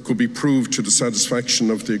could be proved to the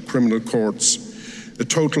satisfaction of the criminal courts. A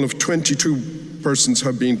total of 22 persons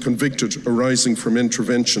have been convicted arising from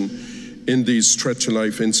intervention in these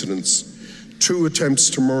threat-to-life incidents. 2 attempts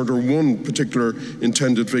to murder one particular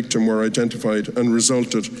intended victim were identified and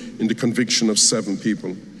resulted in the conviction of 7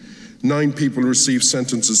 people. 9 people received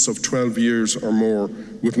sentences of 12 years or more,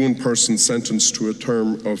 with 1 person sentenced to a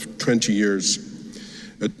term of 20 years.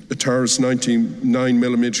 A Taurus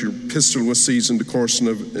 99mm pistol was seized in the course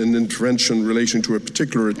of an intervention relating to a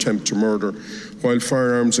particular attempt to murder, while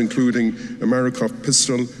firearms including a Marikov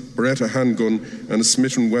pistol, Beretta handgun and a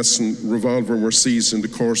Smith & Wesson revolver were seized in the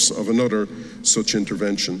course of another such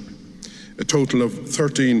intervention. A total of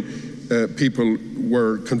 13 people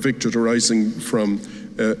were convicted arising from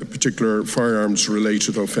particular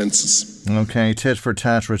firearms-related offences. OK,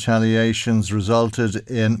 tit-for-tat retaliations resulted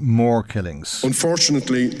in more killings.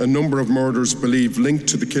 Unfortunately, a number of murders believed linked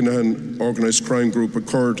to the Kinahan organised crime group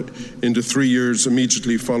occurred in the 3 years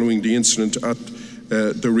immediately following the incident at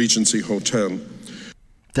the Regency Hotel.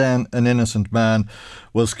 Then an innocent man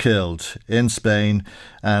was killed in Spain,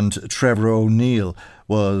 and Trevor O'Neill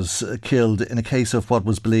was killed in a case of what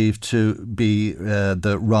was believed to be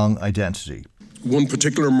the wrong identity. One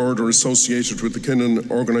particular murder associated with the Kinahan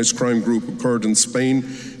organised crime group occurred in Spain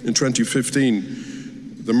in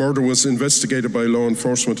 2015. The murder was investigated by law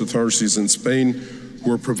enforcement authorities in Spain, who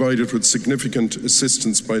were provided with significant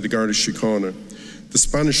assistance by the Garda Síochána. The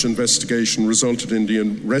Spanish investigation resulted in the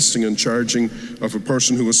arresting and charging of a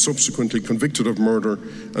person who was subsequently convicted of murder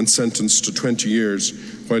and sentenced to 20 years,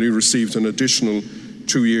 while he received an additional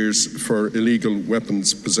 2 years for illegal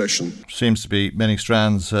weapons possession. Seems to be many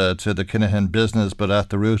strands to the Kinahan business, but at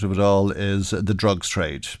the root of it all is the drugs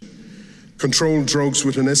trade. Controlled drugs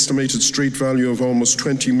with an estimated street value of almost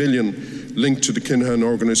 20 million linked to the Kinahan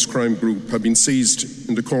organised crime group have been seized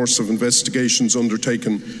in the course of investigations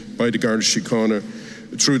undertaken by the Garda Síochána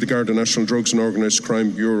through the Garda National Drugs and Organised Crime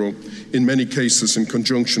Bureau, in many cases in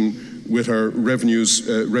conjunction with our Revenue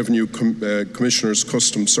Commissioner's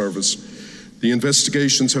Customs Service. The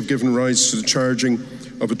investigations have given rise to the charging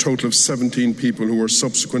of a total of 17 people who were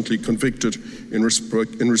subsequently convicted in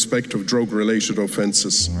respect of drug-related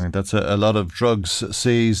offences. Right, that's a lot of drugs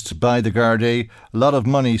seized by the Gardaí, a lot of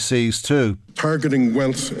money seized too. Targeting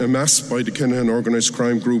wealth amassed by the Kinahan organised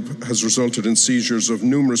crime group has resulted in seizures of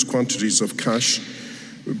numerous quantities of cash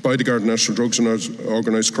by the Garda National Drugs and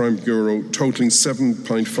Organised Crime Bureau, totalling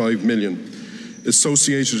 7.5 million.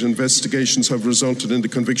 Associated investigations have resulted in the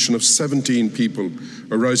conviction of 17 people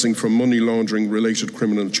arising from money laundering related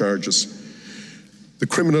criminal charges. The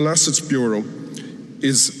Criminal Assets Bureau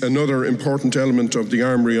is another important element of the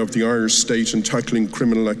armoury of the Irish state in tackling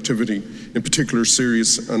criminal activity, in particular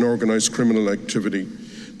serious and organised criminal activity.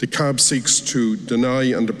 The CAB seeks to deny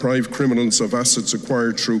and deprive criminals of assets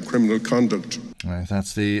acquired through criminal conduct. Right,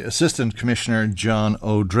 that's the Assistant Commissioner John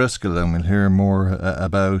O'Driscoll, and we'll hear more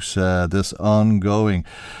about this ongoing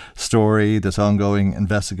story, this ongoing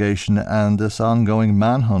investigation and this ongoing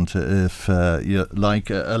manhunt, if you like,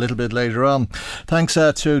 a little bit later on. Thanks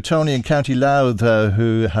to Tony in County Louth,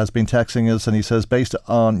 who has been texting us, and he says, based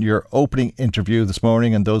on your opening interview this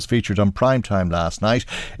morning and those featured on Primetime last night,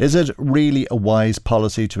 is it really a wise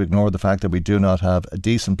policy to ignore the fact that we do not have a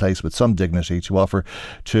decent place with some dignity to offer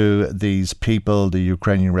to these people, the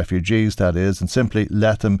Ukrainian refugees that is, and simply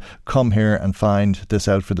let them come here and find this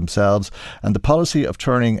out for themselves? And the policy of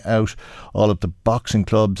turning out all of the boxing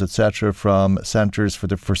clubs, etc., from centres for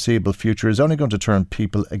the foreseeable future is only going to turn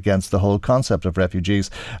people against the whole concept of refugees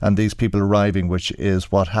and these people arriving, which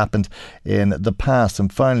is what happened in the past.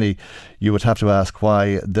 And finally, you would have to ask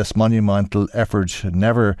why this monumental effort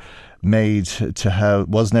never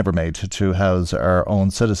was never made to house our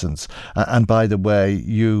own citizens. And by the way,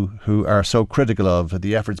 you who are so critical of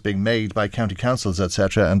the efforts being made by county councils,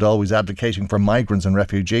 etc., and always advocating for migrants and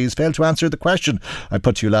refugees, failed to answer the question I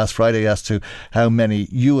put to you last Friday as to how many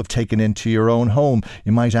you have taken into your own home.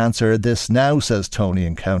 You might answer this now, says Tony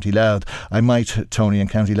in County Louth. I might, Tony in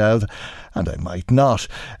County Louth, and I might not.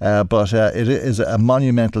 But it is a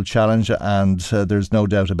monumental challenge, and there's no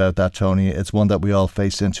doubt about that, Tony. It's one that we all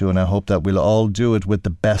face into, and I hope that we'll all do it with the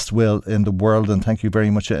best will in the world. And thank you very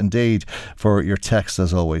much indeed for your text,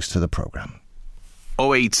 as always, to the programme.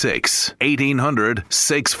 086 1800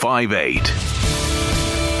 658.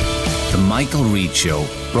 The Michael Reid Show,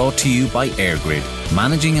 brought to you by EirGrid,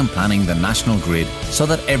 managing and planning the national grid so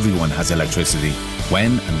that everyone has electricity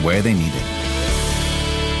when and where they need it.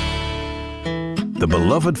 The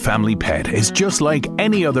beloved family pet is just like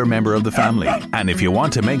any other member of the family. And if you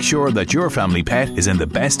want to make sure that your family pet is in the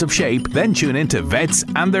best of shape, then tune in to Vets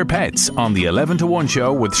and Their Pets on the 11 to 1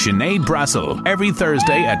 show with Sinead Brassel every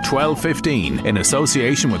Thursday at 12:15 in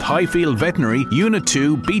association with Highfield Veterinary, Unit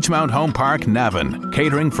 2, Beachmount Home Park, Navan,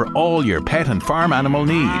 catering for all your pet and farm animal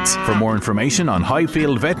needs. For more information on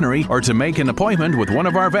Highfield Veterinary or to make an appointment with one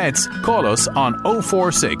of our vets, call us on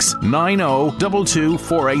 046 90 22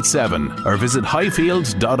 487 or visit highfields.ie.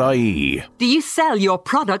 Do you sell your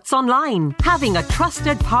products online? Having a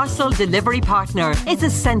trusted parcel delivery partner is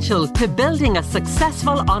essential to building a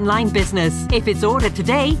successful online business. If it's ordered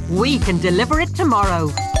today, we can deliver it tomorrow.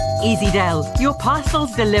 EasyDel, your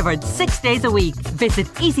parcels delivered 6 days a week. Visit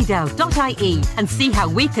easydel.ie and see how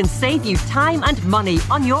we can save you time and money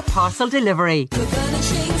on your parcel delivery.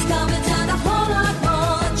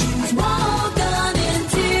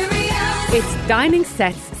 It's dining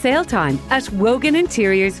sets sale time at Wogan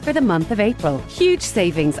Interiors for the month of April. Huge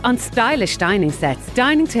savings on stylish dining sets,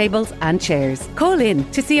 dining tables and chairs. Call in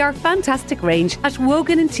to see our fantastic range at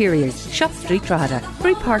Wogan Interiors, Shop Street, Drogheda.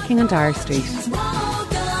 Free parking on Dyer Street.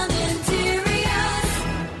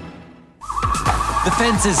 The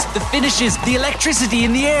fences, the finishes, the electricity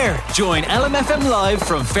in the air. Join LMFM Live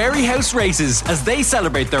from Fairy House Races as they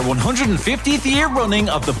celebrate their 150th year running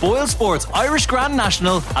of the Boyle Sports Irish Grand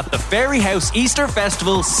National at the Fairy House Easter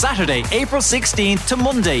Festival, Saturday, April 16th to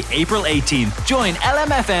Monday, April 18th. Join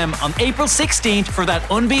LMFM on April 16th for that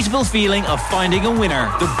unbeatable feeling of finding a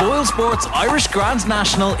winner. The Boyle Sports Irish Grand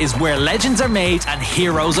National is where legends are made and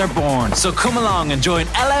heroes are born. So come along and join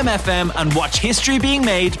LMFM and watch history being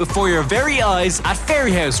made before your very eyes at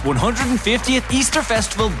Fairyhouse 150th Easter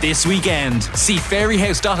Festival this weekend. See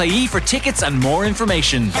fairyhouse.ie for tickets and more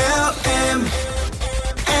information.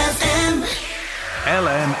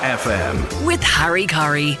 LMFM. With Harry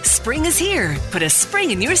Corrie. Spring is here. Put a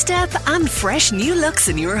spring in your step and fresh new looks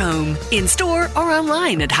in your home. In store or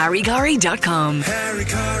online at harrycorrie.com. Harry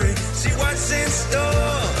Corrie, see what's in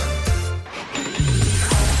store.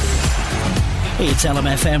 It's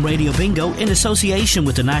LMFM Radio Bingo in association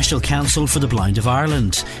with the National Council for the Blind of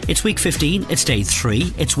Ireland. It's week 15, it's day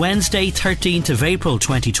 3, it's Wednesday 13th of April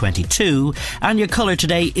 2022 and your colour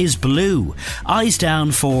today is blue. Eyes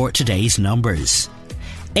down for today's numbers.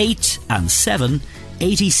 8 and 7,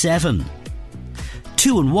 87.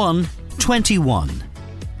 2 and 1, 21.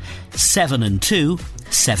 7 and 2,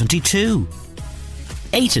 72.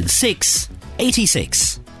 8 and 6,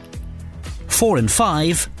 86. 4 and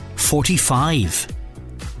 5, 45.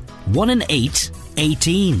 1 and 8,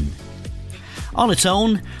 18. On its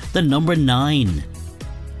own, the number 9.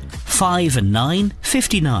 5 and 9,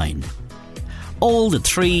 59. All the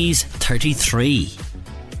 3s, 33.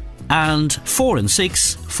 And 4 and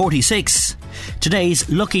 6, 46. Today's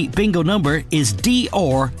lucky bingo number is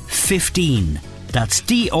DR 15. That's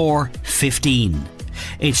DR 15.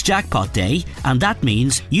 It's jackpot day, and that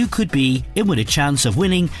means you could be in with a chance of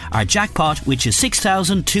winning our jackpot, which is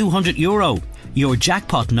 €6,200. Your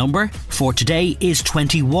jackpot number for today is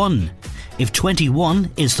 21. If 21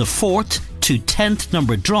 is the 4th to 10th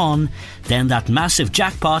number drawn, then that massive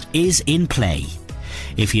jackpot is in play.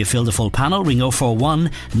 If you fill the full panel, ring 041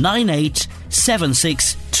 98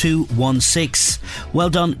 76 216. Well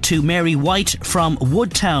done to Mary White from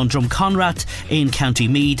Woodtown, Drumconrath in County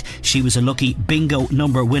Meath. She was a lucky bingo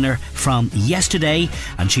number winner from yesterday,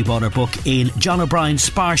 and she bought her book in John O'Brien's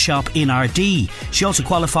Spar Shop in RD. She also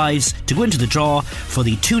qualifies to go into the draw for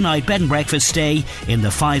the 2-night bed and breakfast stay in the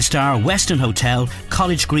 5-star Westin Hotel,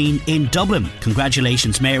 College Green in Dublin.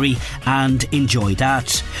 Congratulations, Mary, and enjoy that.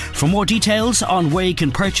 For more details on where you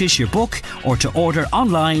can purchase your book or to order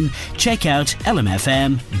online, check out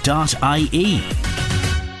lmfm.ie.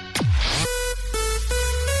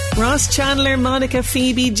 Ross, Chandler, Monica,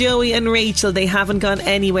 Phoebe, Joey and Rachel, they haven't gone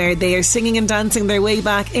anywhere. They are singing and dancing their way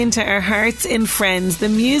back into our hearts in Friends, the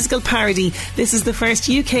musical parody. This is the first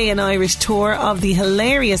UK and Irish tour of the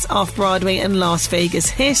hilarious off-Broadway and Las Vegas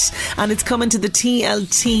hit, and it's coming to the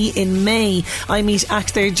TLT in May. I meet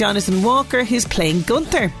actor Jonathan Walker, who's playing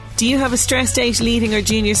Gunther. Do you have a stressed out leaving or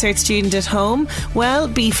junior cert student at home? Well,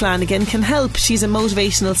 Bea Flanagan can help. She's a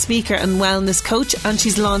motivational speaker and wellness coach, and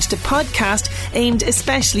she's launched a podcast aimed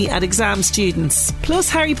especially at exam students.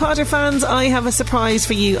 Plus, Harry Potter fans, I have a surprise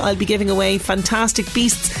for you. I'll be giving away Fantastic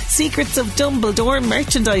Beasts, Secrets of Dumbledore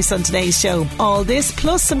merchandise on today's show. All this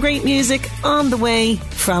plus some great music on the way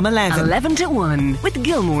from 11. 11 to 1 with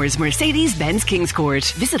Gilmore's Mercedes-Benz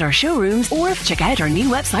Kingscourt. Visit our showrooms or check out our new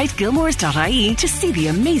website gilmores.ie to see the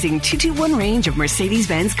amazing 221 range of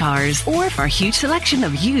Mercedes-Benz cars or our huge selection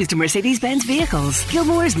of used Mercedes-Benz vehicles.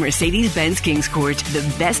 Gilmore's Mercedes-Benz Kingscourt, the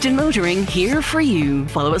best in motoring, here for you.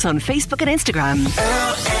 Follow us on Facebook and Instagram.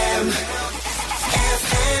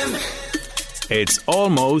 It's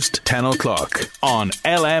almost 10 o'clock on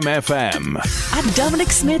LMFM. At Dominic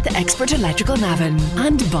Smith Expert Electrical Navan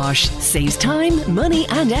and Bosch saves time, money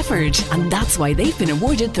and effort, and that's why they've been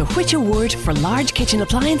awarded the Which Award for Large Kitchen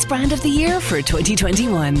Appliance Brand of the Year for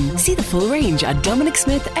 2021. See the full range at Dominic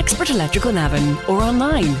Smith Expert Electrical Navan or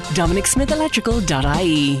online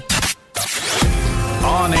dominicsmithelectrical.ie.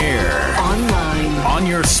 On air, online, on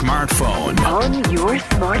your smartphone, on your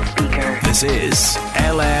smart speaker. This is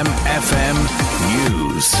LMFM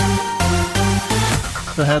News.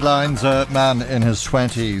 The headlines, a man in his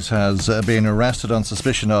 20s has been arrested on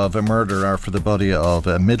suspicion of a murder after the body of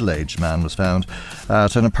a middle-aged man was found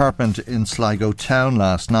at an apartment in Sligo town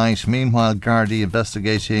last night. Meanwhile, Gardaí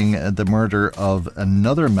investigating the murder of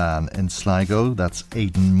another man in Sligo, that's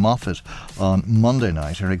Aidan Moffat, on Monday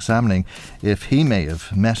night, are examining if he may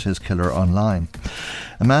have met his killer online.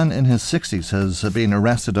 A man in his 60s has been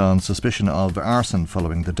arrested on suspicion of arson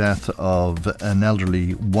following the death of an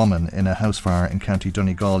elderly woman in a house fire in County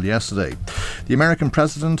Donegal yesterday. The American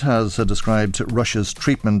president has described Russia's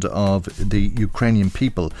treatment of the Ukrainian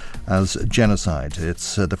people as genocide.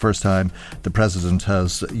 It's the first time the president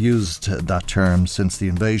has used that term since the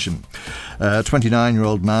invasion. A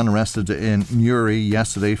 29-year-old man arrested in Newry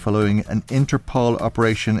yesterday following an Interpol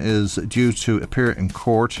operation is due to appear in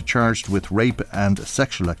court charged with rape and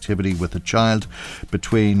sexual activity with a child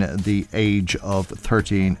between the age of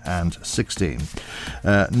 13 and 16.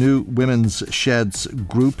 New Women's Sheds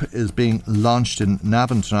group is being launched in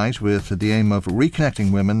Navan tonight with the aim of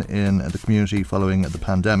reconnecting women in the community following the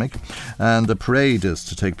pandemic, and the parade is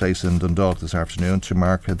to take place in Dundalk this afternoon to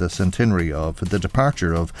mark the centenary of the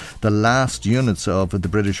departure of the last units of the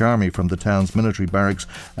British Army from the town's military barracks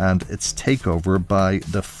and its takeover by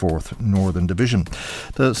the 4th Northern Division.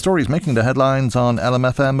 The story is making the headlines on LMFM.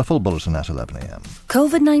 A full bulletin at 11am.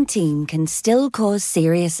 COVID-19 can still cause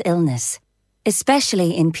serious illness,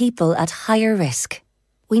 especially in people at higher risk.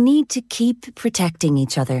 We need to keep protecting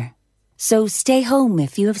each other. So stay home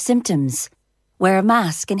if you have symptoms. Wear a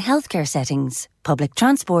mask in healthcare settings, public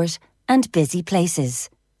transport and busy places.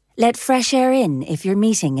 Let fresh air in if you're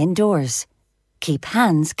meeting indoors. Keep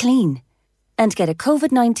hands clean. And get a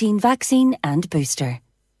COVID-19 vaccine and booster.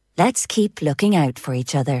 Let's keep looking out for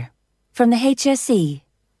each other. From the HSE,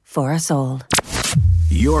 for us all.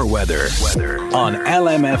 Your weather on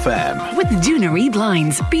LMFM. With Dunery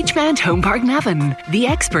Blinds, Beachmount Home Park Navan. The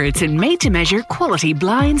experts in made-to-measure quality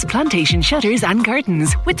blinds, plantation shutters and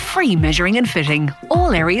curtains with free measuring and fitting.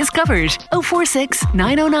 All areas covered. 046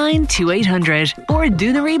 909 2800 or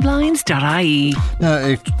duneryblinds.ie. Now,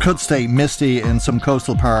 it could stay misty in some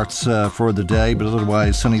coastal parts for the day, but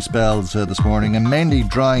otherwise sunny spells this morning and mainly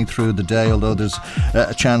drying through the day, although there's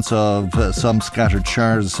a chance of some scattered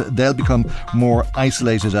showers. They'll become more isolated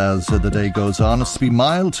as the day goes on. It's to be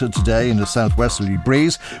mild today in the southwesterly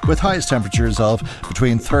breeze with highest temperatures of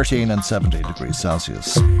between 13 and 17 degrees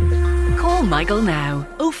Celsius. Call Michael now.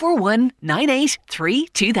 041 983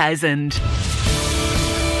 2000.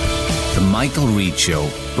 The Michael Reid Show,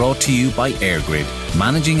 brought to you by EirGrid,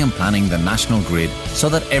 managing and planning the national grid so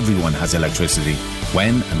that everyone has electricity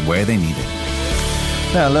when and where they need it.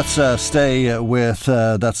 Now let's stay with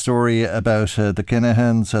that story about the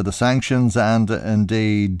Kinahans, the sanctions and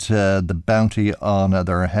indeed the bounty on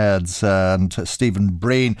their heads. And Stephen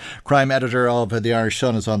Breen, crime editor of the Irish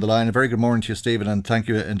Sun, is on the line. A very good morning to you, Stephen, and thank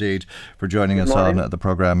you indeed for joining us on the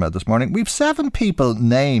programme this morning. We've 7 people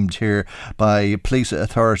named here by police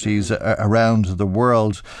authorities around the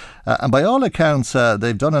world. And by all accounts,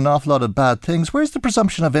 they've done an awful lot of bad things. Where's the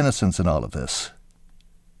presumption of innocence in all of this?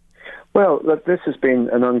 Well, look, this has been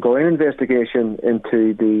an ongoing investigation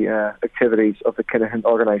into the activities of the Kinahan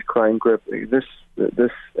organised crime group. This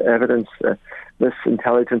evidence, this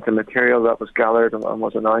intelligence and material that was gathered and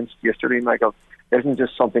was announced yesterday, Michael, isn't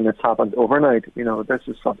just something that's happened overnight. This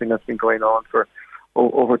is something that's been going on for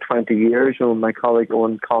over 20 years. My colleague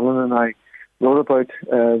Owen Conlon and I wrote about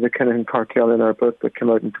the Kinahan cartel in our book that came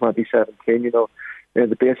out in 2017.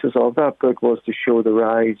 The basis of that book was to show the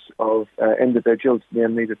rise of individuals,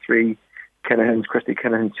 namely the three Kinahans, Christy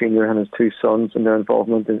Kinahan Sr. and his two sons, and their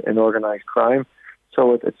involvement in organised crime.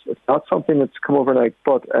 So it's not something that's come overnight,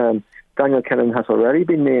 but Daniel Kinahan has already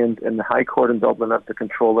been named in the High Court in Dublin as the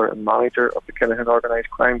controller and manager of the Kinahan organised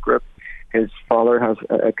crime group. His father has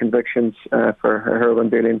convictions for heroin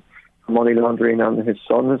dealing, money laundering, and his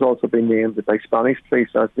son has also been named by Spanish police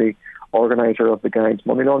as the organiser of the gang's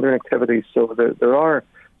money laundering activities. So there are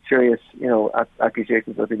serious,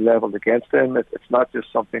 accusations that have been levelled against him. It's not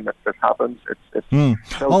just something that happens. And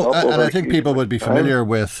I think people would be familiar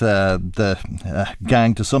with the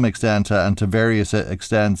gang to some extent and to various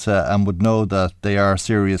extents and would know that they are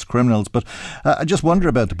serious criminals. But I just wonder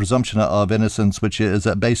about the presumption of innocence, which is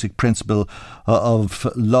a basic principle of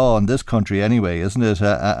law in this country anyway, isn't it?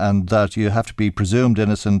 And that you have to be presumed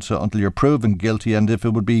innocent until you're proven guilty, and if it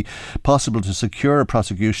would be possible to secure a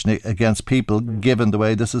prosecution against people given the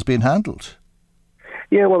way this has been handled.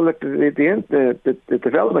 Yeah, well, look, the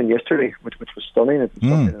development yesterday, which was stunning, it's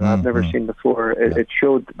something that I've never seen before. It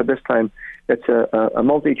showed, but this time it's a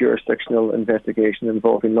multi-jurisdictional investigation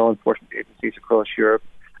involving law enforcement agencies across Europe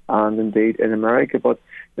and indeed in America. But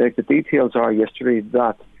the details are yesterday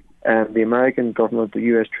that the American government, the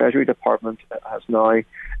U.S. Treasury Department, has now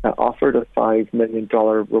offered a $5 million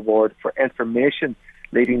reward for information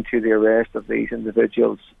leading to the arrest of these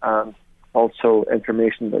individuals, and also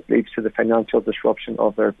information that leads to the financial disruption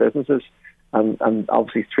of their businesses. And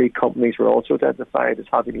obviously 3 companies were also identified as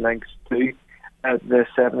having links to the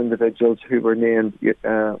 7 individuals who were named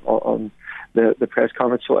on the press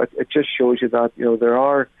conference. So it just shows you that there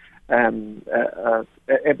are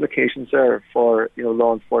implications there for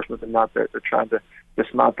law enforcement, and that they're trying to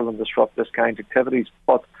dismantle and disrupt this kind of activities.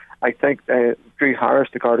 But I think Drew Harris,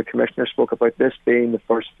 the Garda Commissioner, spoke about this being the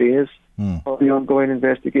first phase of the ongoing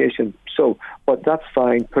investigation. So, but that's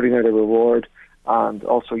fine, putting out a reward, and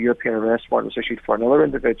also European arrest warrant was issued for another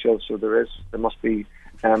individual. So there must be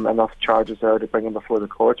enough charges there to bring him before the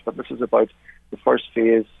courts. But this is about the first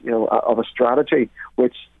phase, of a strategy,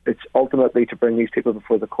 which it's ultimately to bring these people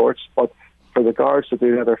before the courts. But for the guards to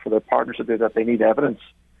do that, or for their partners to do that, they need evidence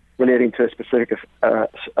relating to a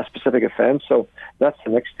specific offence. So that's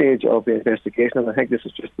the next stage of the investigation, and I think this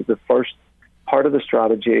is just the first part of the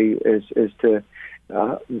strategy is to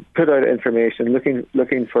put out information,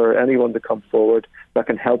 looking for anyone to come forward that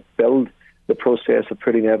can help build the process of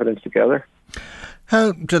putting evidence together.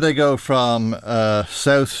 How do they go from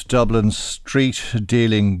South Dublin street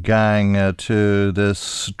dealing gang to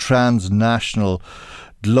this transnational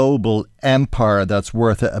global empire that's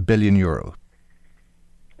worth €1 billion?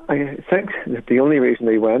 I think that the only reason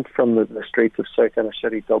they went from the streets of South Inner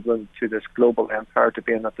City Dublin to this global empire, to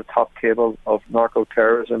being at the top table of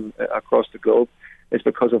narco-terrorism across the globe, is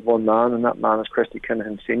because of one man, and that man is Christy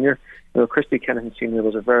Kinahan Sr. Christy Kinahan Sr.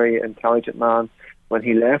 was a very intelligent man. When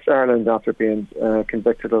he left Ireland after being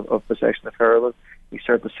convicted of possession of heroin, he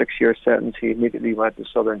served a 6-year sentence. He immediately went to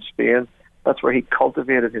southern Spain. That's where he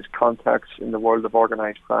cultivated his contacts in the world of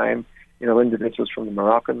organised crime. Individuals from the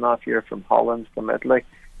Moroccan mafia, from Holland, from Italy,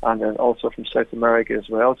 and then also from South America as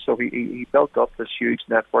well. So he built up this huge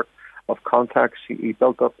network of contacts. He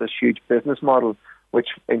built up this huge business model which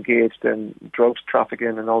engaged in drugs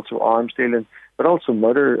trafficking and also arms dealing, but also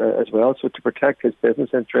murder as well. So to protect his business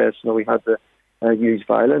interests, he had to use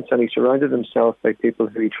violence, and he surrounded himself by people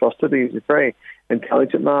who he trusted. He was a very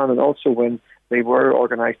intelligent man, and also when they were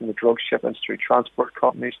organising the drug shipments through transport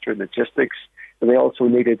companies, through logistics, they also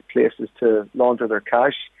needed places to launder their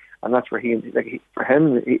cash. And that's where he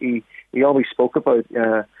always spoke about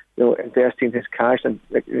investing his cash, and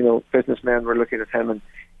businessmen were looking at him, and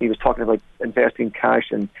he was talking about investing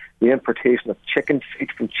cash in the importation of chicken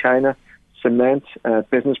feet from China, cement,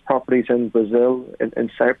 business properties in Brazil, in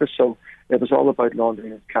Cyprus. So it was all about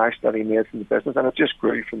laundering his cash that he made from the business, and it just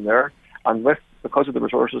grew from there. And because of the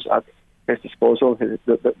resources at his disposal,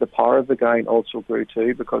 the power of the gang also grew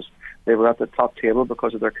too, because they were at the top table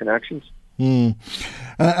because of their connections.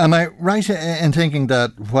 Am I right in thinking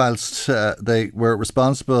that whilst they were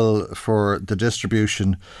responsible for the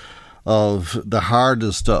distribution of the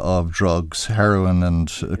hardest of drugs, heroin and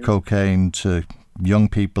cocaine, to young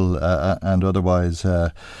people and otherwise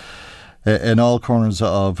in all corners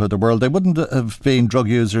of the world. They wouldn't have been drug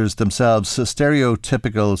users themselves,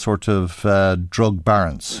 stereotypical sort of drug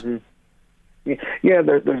barons. Mm-hmm. Yeah,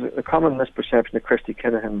 there's a common misperception that Christy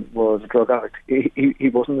Kinahan was a drug addict. He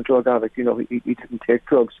wasn't a drug addict. He didn't take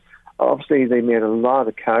drugs. Obviously, they made a lot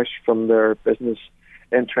of cash from their business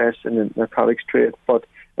interests in the narcotics trade, but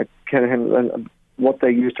Kinahan, what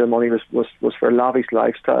they used their money was for lavish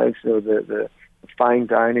lifestyles, the fine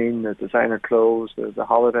dining, the designer clothes, the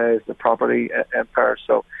holidays, the property empire.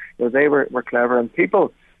 So they were clever, and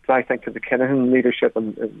people, I think, of the Kinahan leadership,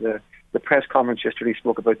 and the press conference yesterday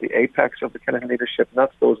spoke about the apex of the Kinahan leadership, and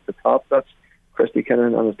that's those at the top. That's Christy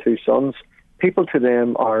Kinahan and his two sons. People to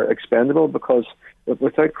them are expendable because,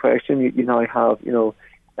 without question, you now have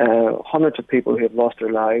hundreds of people who have lost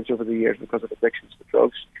their lives over the years because of addictions to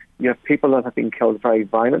drugs. You have people that have been killed very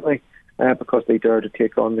violently because they dare to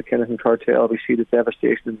take on the Kinahan cartel. We see the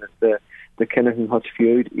devastation in the Kinahan Hutch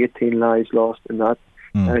feud, 18 lives lost in that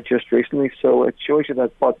just recently. So it shows you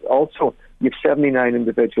that, but also you have 79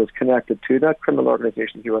 individuals connected to that criminal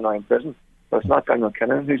organisation who are now in prison. So it's not Daniel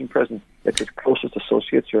Kinahan who's in prison, it's his closest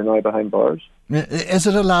associates who are now behind bars. Is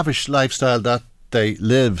it a lavish lifestyle that they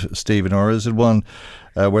live, Stephen, or is it one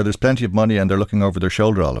where there's plenty of money and they're looking over their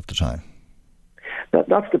shoulder all of the time?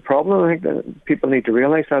 That's the problem. I think that people need to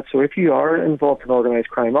realise that. So if you are involved in organised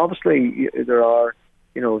crime, obviously there are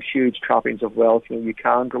huge trappings of wealth. You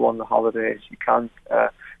can go on the holidays, you can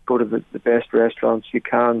go to the best restaurants, you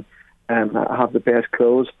can have the best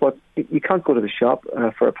clothes, but you can't go to the shop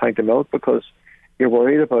for a pint of milk because you're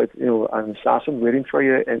worried about an assassin waiting for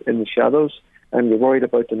you in the shadows, and you're worried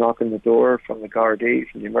about the knock on the door from the Gardaí,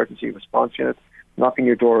 from the emergency response unit, knocking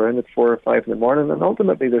your door in at 4 or 5 in the morning, and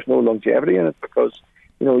ultimately there's no longevity in it because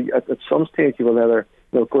at some stage you will either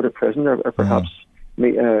go to prison or perhaps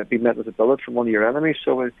be met with a bullet from one of your enemies.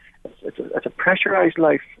 So it's a pressurised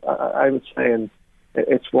life, I would say, and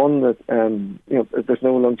it's one that there's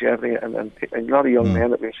no longevity, and a lot of young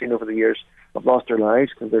men that we've seen over the years have lost their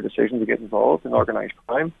lives because of their decision to get involved in organised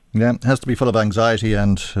crime. Yeah, it has to be full of anxiety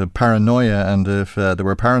and paranoia, and if they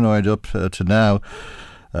were paranoid up to now,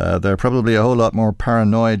 they're probably a whole lot more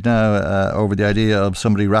paranoid now over the idea of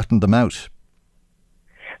somebody ratting them out.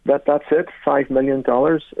 That's it. $5 million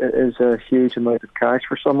is a huge amount of cash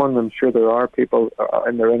for someone. I'm sure there are people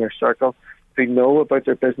in their inner circle who know about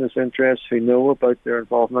their business interests, who know about their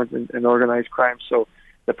involvement in organised crime. So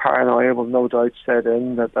the paranoia will no doubt set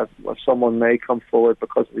in that someone may come forward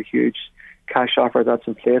because of the huge cash offer that's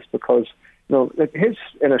in place, because his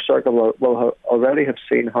inner circle will already have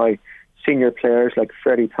seen how senior players like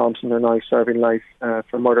Freddie Thompson are now serving life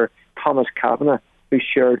for murder. Thomas Kavanagh, who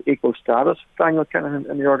shared equal status with Daniel Kinahan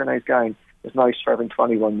in the organised gang, is now serving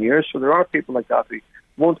 21 years. So there are people like that who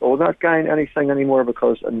won't owe that gang anything anymore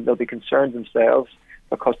and they'll be concerned themselves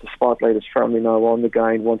because the spotlight is firmly now on the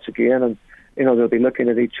gang once again, and they'll be looking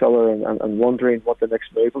at each other and wondering what the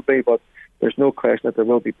next move will be. But there's no question that there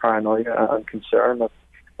will be paranoia and concern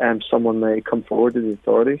that someone may come forward to the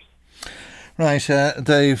authorities. Right,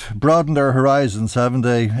 they've broadened their horizons, haven't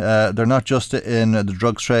they? They're not just in the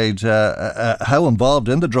drugs trade. How involved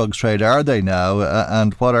in the drugs trade are they now,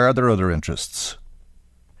 and what are their other interests?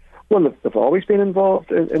 Well, they've always been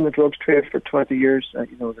involved in the drugs trade for 20 years. They're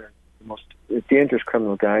the most dangerous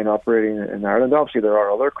criminal gang operating in Ireland. Obviously, there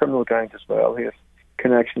are other criminal gangs as well who have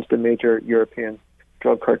connections to major European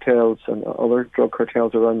drug cartels and other drug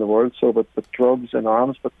cartels around the world. So, but drugs and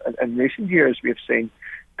arms. But in recent years, we have seen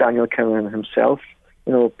Daniel Kinahan himself,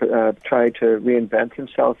 try to reinvent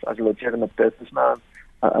himself as a legitimate businessman,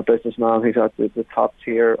 a businessman who's at the top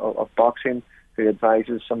tier of boxing, who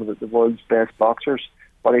advises some of the world's best boxers.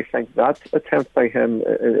 But I think that attempt by him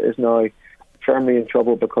is now firmly in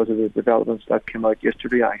trouble because of the developments that came out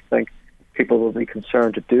yesterday. I think people will be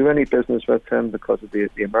concerned to do any business with him because of the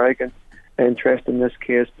American interest in this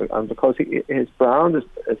case, and because his brand is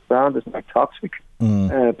now toxic,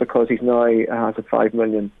 because he's now has a $5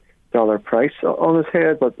 million price on his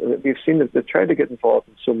head. But we've seen that they've tried to get involved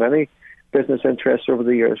in so many business interests over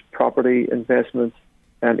the years, property investment,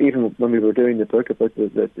 and even when we were doing the book about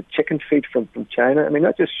the chicken feed from China. I mean,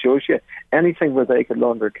 that just shows you anything where they could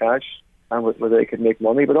launder cash and where they could make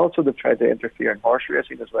money, but also they've tried to interfere in horse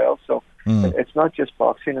racing as well. So it's not just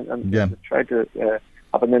boxing, and they've tried to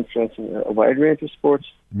have an influence in a wide range of sports.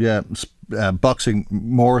 Yeah, boxing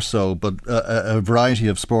more so, but a variety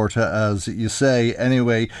of sport, as you say.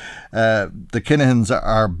 Anyway, the Kinahans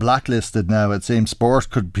are blacklisted now. It seems sport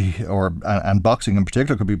could be, and boxing in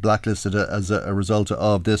particular, could be blacklisted as a result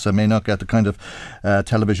of this. I may not get the kind of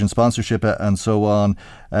television sponsorship and so on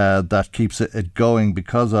that keeps it going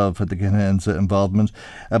because of the Kinahans' involvement.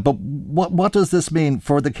 But what does this mean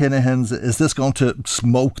for the Kinahans? Is this going to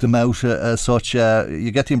smoke them out as such?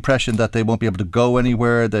 You get the impression that they won't be able to go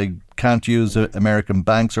anywhere. They can't use American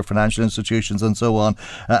banks or financial institutions and so on,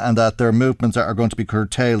 and that their movements are going to be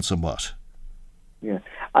curtailed somewhat. Yeah,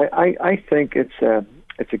 I think it's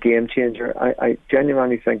a game changer. I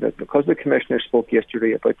genuinely think that because the Commissioner spoke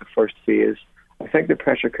yesterday about the first phase, I think the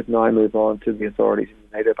pressure could now move on to the authorities in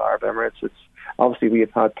the United Arab Emirates. It's obviously we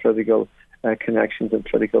have had political connections and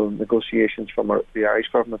political negotiations from the Irish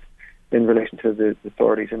government in relation to the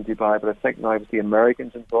authorities in Dubai, but I think now with the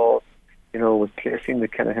Americans involved, with placing the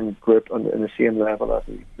Kinahan group on the same level as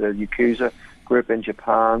the Yakuza group in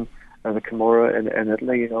Japan and the Camorra in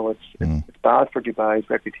Italy, it's bad for Dubai's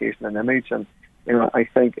reputation and image. And I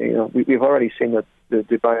think we've already seen that the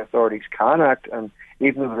Dubai authorities can act, and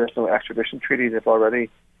even though there's no extradition treaty, they've already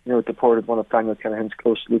deported one of Daniel Kinahan's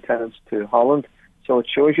close lieutenants to Holland. So it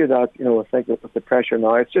shows you that I think that with the pressure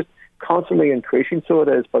now, it's just constantly increasing. So it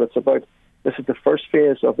is, but this is the first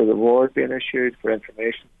phase of the reward being issued for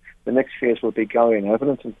information. The next phase will be gathering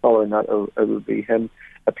evidence, and following that, it will be him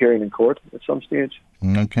appearing in court at some stage.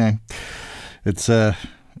 Okay. It's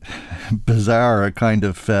bizarre, kind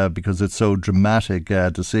of, because it's so dramatic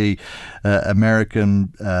to see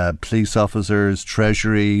American police officers,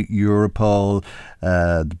 Treasury, Europol,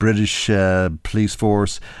 the British police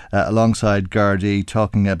force, alongside Gardaí,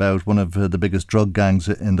 talking about one of the biggest drug gangs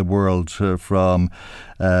in the world from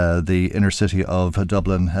the inner city of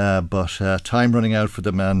Dublin. But time running out for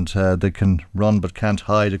them, and they can run but can't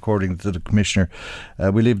hide, according to the Commissioner.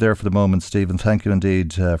 We leave there for the moment. Stephen, thank you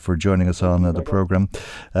indeed for joining us on the programme.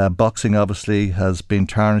 Boxing obviously has been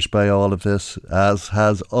tarnished by all of this, as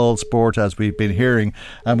has all sport, as we've been hearing,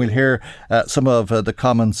 and we'll hear some of the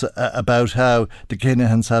comments about how the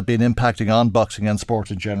Kinahans have been impacting on boxing and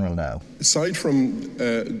sport in general now. Aside from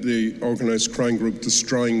the organised crime group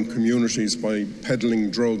destroying communities by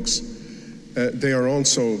peddling drugs, they are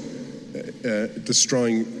also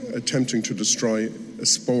attempting to destroy a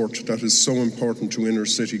sport that is so important to inner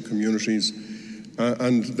city communities,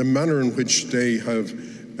 and the manner in which they have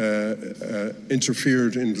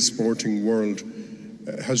interfered in the sporting world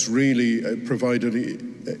has really provided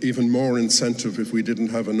even more incentive, if we didn't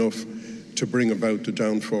have enough, to bring about the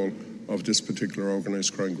downfall of this particular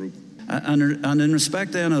organised crime group. And in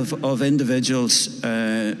respect then of individuals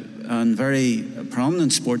and very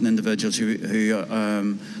prominent sporting individuals who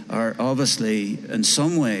are obviously in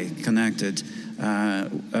some way connected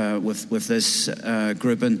with this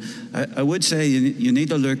group, and I would say you need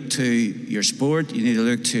to look to your sport, you need to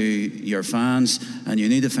look to your fans, and you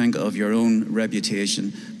need to think of your own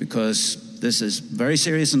reputation, because this is a very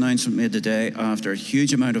serious announcement made today after a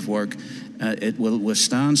huge amount of work. It will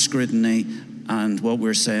withstand scrutiny, and what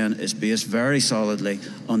we're saying is based very solidly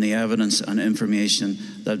on the evidence and information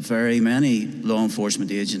that very many law enforcement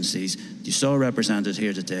agencies you saw represented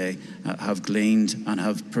here today have gleaned and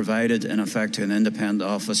have provided, in effect, to an independent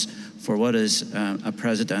office for what is a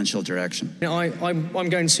presidential direction. I'm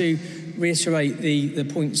going to reiterate the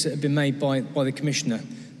points that have been made by the Commissioner,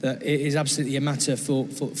 that it is absolutely a matter for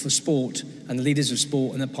sport and the leaders of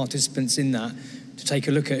sport and the participants in that to take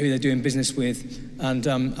a look at who they're doing business with and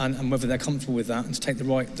whether they're comfortable with that, and to take the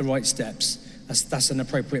right steps. That's an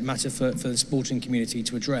appropriate matter for the sporting community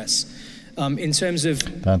to address. In terms of...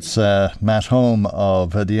 That's Matt Home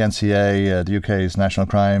of the NCA, the UK's National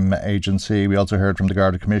Crime Agency. We also heard from the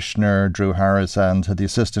Garda Commissioner, Drew Harris, and the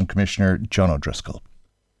Assistant Commissioner, John O'Driscoll.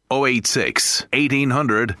 086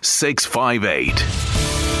 1800 658.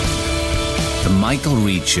 The Michael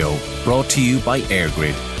Reid Show, brought to you by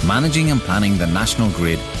EirGrid, managing and planning the national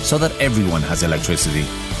grid so that everyone has electricity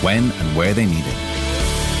when and where they need it.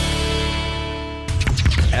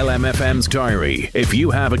 LMFM's diary. If you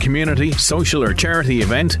have a community, social or charity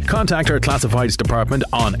event, contact our classifieds department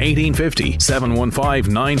on 1850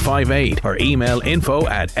 715 958 or email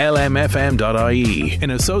info@lmfm.ie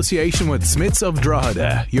in association with Smiths of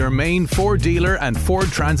Drogheda, your main Ford dealer and Ford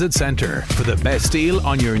Transit Centre. For the best deal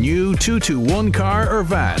on your new 221 car or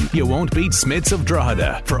van, you won't beat Smiths of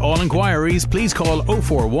Drogheda. For all inquiries, please call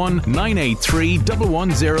 041 983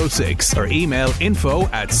 1106 or email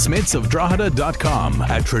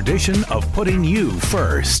info@smithsofdrogheda.com. A tradition of putting you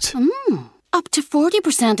first. Up to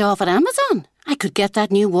 40% off at Amazon. I could get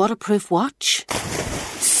that new waterproof watch.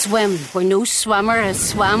 Swim where no swimmer has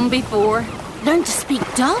swam before. Learn to speak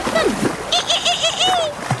dolphin.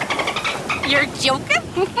 You're joking?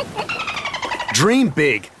 Dream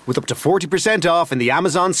big with up to 40% off in the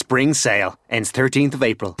Amazon Spring Sale. Ends 13th of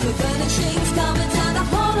April.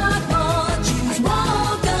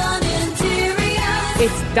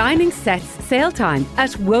 It's dining sets sale time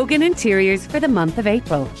at Wogan Interiors for the month of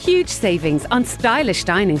April. Huge savings on stylish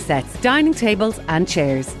dining sets, dining tables and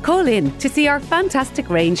chairs. Call in to see our fantastic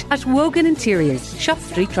range at Wogan Interiors, Shop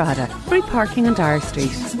Street, Drogheda. Free parking on Dyer Street.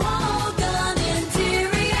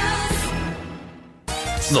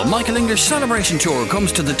 The Michael English Celebration Tour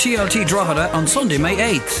comes to the TLT Drogheda on Sunday, May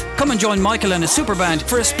 8th. Come and join Michael and his super band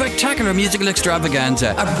for a spectacular musical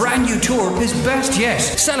extravaganza. A brand new tour, his best yet.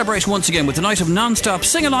 Celebrate once again with a night of non-stop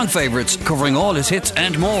sing-along favourites, covering all his hits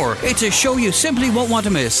and more. It's a show you simply won't want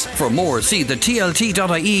to miss. For more, see the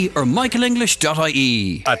TLT.ie or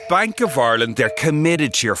michaelenglish.ie. At Bank of Ireland, they're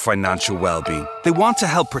committed to your financial well-being. They want to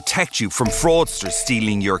help protect you from fraudsters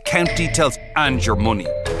stealing your account details and your money.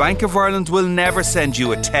 Bank of Ireland will never send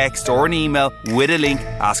you a text or an email with a link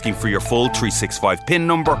asking for your full 365 PIN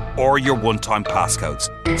number or your one-time passcodes.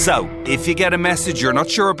 So, if you get a message you're not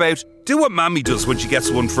sure about, do what Mammy does when she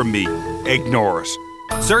gets one from me. Ignore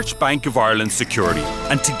it. Search Bank of Ireland Security,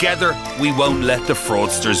 and together we won't let the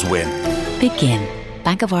fraudsters win. Begin.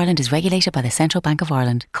 Bank of Ireland is regulated by the Central Bank of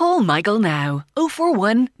Ireland. Call Michael now.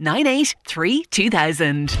 041 983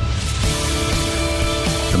 2000.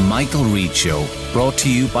 The Michael Reid Show, brought to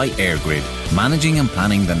you by EirGrid, managing and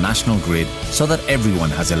planning the national grid so that everyone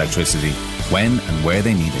has electricity when and where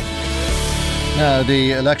they need it. Now,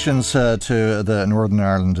 the elections to the Northern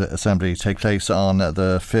Ireland Assembly take place on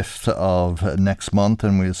the 5th of next month,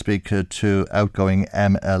 and we'll speak to outgoing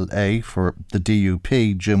MLA for the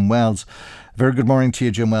DUP, Jim Wells. Very good morning to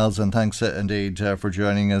you, Jim Wells, and thanks indeed for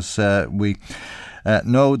joining us. We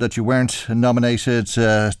know that you weren't nominated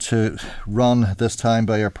to run this time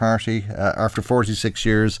by your party. After 46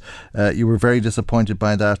 years, you were very disappointed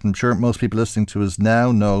by that. I'm sure most people listening to us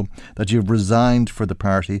now know that you've resigned for the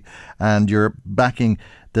party and you're backing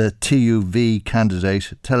the TUV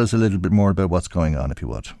candidate. Tell us a little bit more about what's going on, if you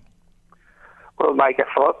would. Well, Mike,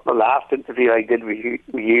 I thought the last interview I did with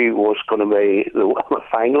you was going to be the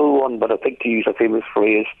final one, but I think, to use a famous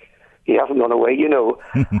phrase, he hasn't gone away, you know.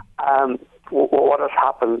 What has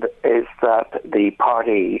happened is that the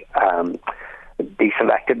party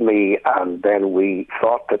deselected me, and then we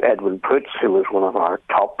thought that Edwin Poots, who was one of our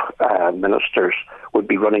top ministers, would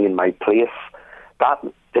be running in my place. That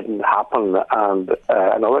didn't happen, and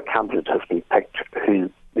another candidate has been picked who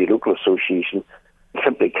the local association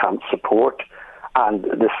simply can't support. And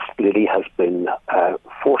this lady has been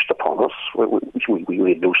forced upon us, which we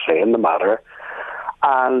had no say in the matter.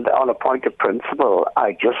 And on a point of principle,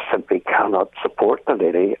 I just simply cannot support the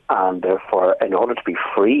lady, and therefore, in order to be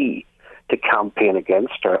free to campaign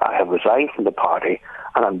against her, I have resigned from the party,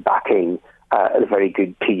 and I'm backing a very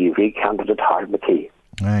good TUV candidate, Howard McKee.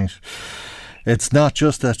 Right. It's not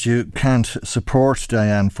just that you can't support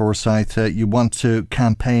Diane Forsyth, you want to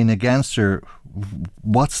campaign against her.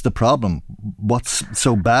 What's the problem? What's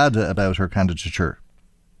so bad about her candidature?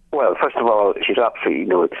 Well, first of all, she's absolutely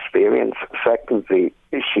no experience. Secondly,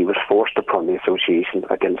 she was forced upon the association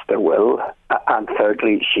against their will. And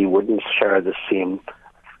thirdly, she wouldn't share the same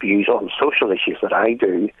views on social issues that I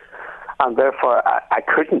do. And therefore, I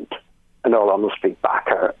couldn't, in all honesty, back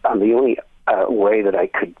her. And the only way that I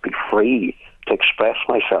could be free to express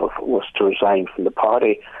myself was to resign from the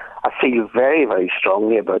party. I feel very, very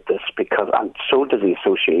strongly about this because, and so does the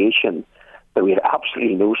association, that we had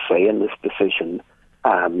absolutely no say in this decision.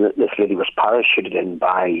 This lady was parachuted in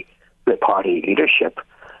by the party leadership,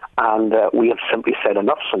 and we have simply said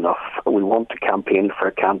enough's enough. We want to campaign for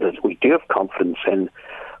a candidate we do have confidence in.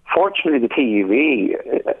 Fortunately, the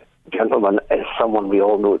TUV gentleman is someone we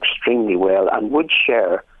all know extremely well and would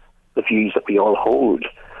share the views that we all hold.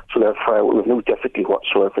 So therefore, we have no difficulty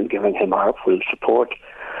whatsoever in giving him our full support.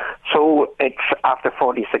 So it's after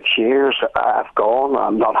 46 years, I've gone.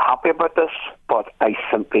 I'm not happy about this, but I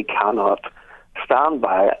simply cannot stand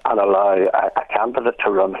by and allow a candidate to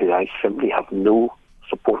run who I simply have no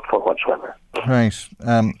support for whatsoever. Right.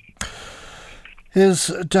 Is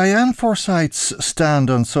Diane Forsyth's stand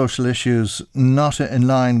on social issues not in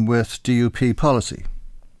line with DUP policy?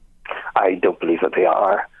 I don't believe that they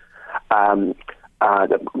are.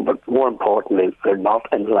 But more importantly, they're not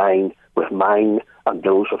in line with mine and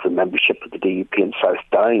those of the membership of the DUP in South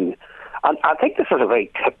Down. And I think this is a very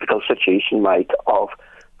typical situation, Mike, of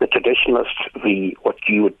the traditionalists v. what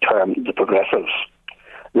you would term the progressives.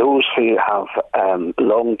 Those who have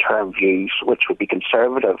long-term views which would be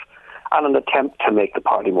conservative and an attempt to make the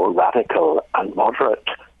party more radical and moderate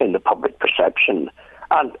in the public perception.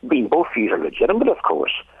 And being both views are legitimate, of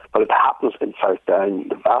course, but it happens in South Down,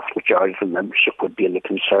 the vast majority of the membership would be in the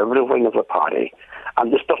conservative wing of the party.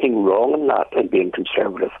 And there's nothing wrong in that, in being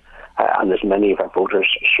conservative. And as many of our voters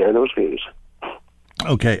share those views.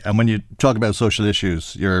 Okay, and when you talk about social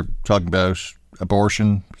issues, you're talking about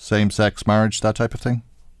abortion, same-sex marriage, that type of thing?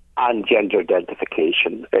 And gender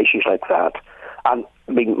identification, issues like that. And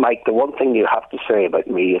I mean, Mike, the one thing you have to say about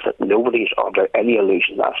me is that nobody's under any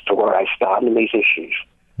illusion as to where I stand in these issues.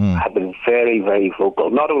 I have been very, very vocal,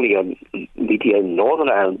 not only on media in Northern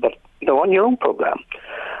Ireland, but on your own programme.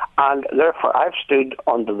 And therefore, I've stood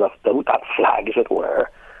under that flag, as it were,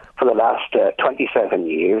 for the last 27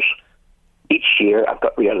 years. Each year, I've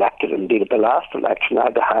got re-elected. Indeed, at the last election, I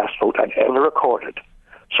had the highest vote I'd ever recorded.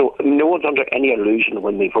 So no one's under any illusion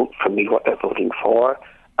when they vote for me what they're voting for.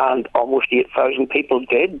 And almost 8,000 people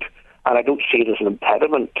did. And I don't see it as an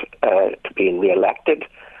impediment to being re-elected.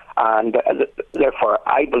 And therefore,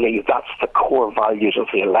 I believe that's the core values of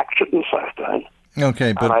the electorate in Southdown.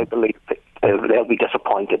 Okay, but and I believe that they'll be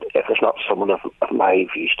disappointed if there's not someone of my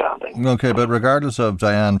view standing. Okay, but regardless of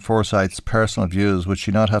Diane Forsyth's personal views, would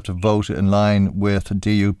she not have to vote in line with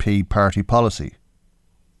DUP party policy?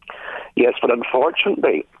 Yes, but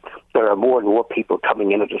unfortunately, there are more and more people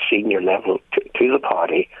coming in at a senior level to the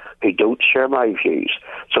party who don't share my views.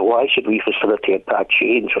 So why should we facilitate that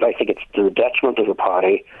change? But I think it's to the detriment of the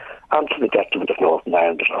party and to the detriment of Northern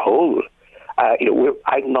Ireland as a whole.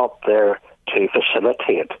 I'm not there to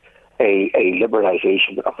facilitate a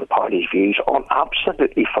liberalisation of the party's views on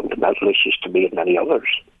absolutely fundamental issues to me and many others.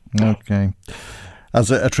 Okay.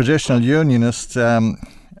 As a traditional unionist,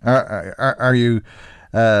 are you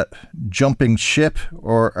jumping ship,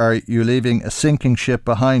 or are you leaving a sinking ship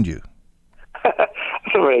behind you?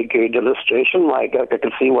 That's a very good illustration, Mike. I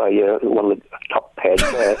can see why you're one of the top paid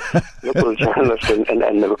local journalists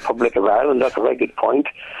in the Republic of Ireland. That's a very good point.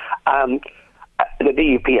 The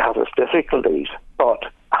DUP has its difficulties, but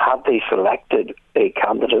had they selected a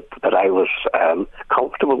candidate that I was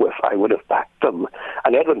comfortable with, I would have backed them.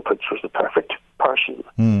 And Edwin Poots was the perfect person.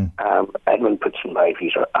 Edwin Poots and my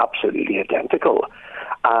views are absolutely identical.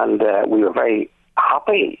 And we were very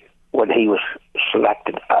happy when he was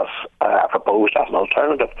selected as proposed as an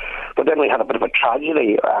alternative. But then we had a bit of a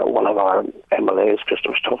tragedy. One of our MLAs,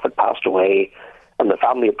 Christopher Stufford, passed away, and the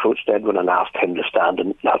family approached Edwin and asked him to stand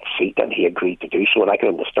in that seat, and he agreed to do so, and I can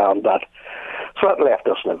understand that. So that left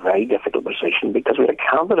us in a very difficult position because we had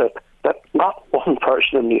a candidate that not one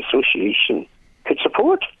person in the association could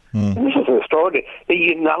support. And this is an extraordinary. They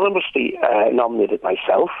unanimously nominated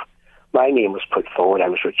myself. My name was put forward. I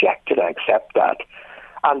was rejected. I accept that.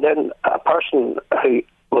 And then a person who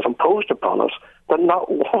was imposed upon us, but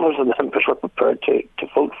not one of the members were prepared to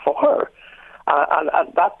vote for her.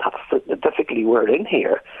 And that's the difficulty we're in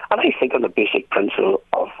here. And I think on the basic principle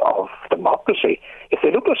of democracy, if the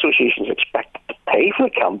local associations expect to pay for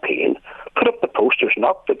the campaign, put up the posters,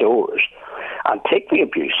 knock the doors, and take the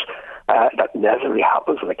abuse that necessarily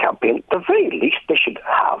happens in the campaign, at the very least they should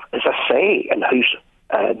have is a say in who's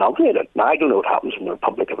nominated. Now, I don't know what happens in the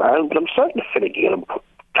Republic of Ireland, but I'm certain if Fine Gael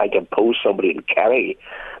tried to impose somebody in Kerry,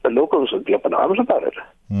 the locals would be up in arms about it.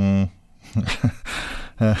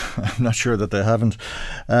 I'm not sure that they haven't.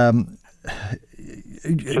 So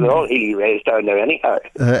they're all Healy raised down there anyhow.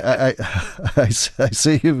 I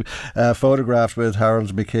see you photographed with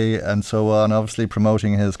Harold McKee and so on, obviously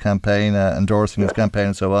promoting his campaign, endorsing his campaign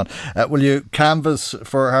and so on. Will you canvass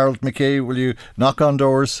for Harold McKee? Will you knock on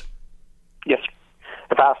doors? Yes.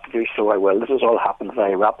 If asked to do so, I will. This has all happened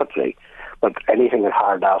very rapidly. But anything that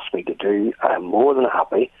Harold asks me to do, I'm more than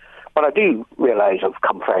happy. But I do realise I've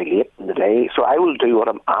come very late in the day, so I will do what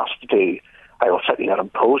I'm asked to do. I will certainly not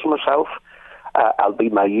impose myself. I'll be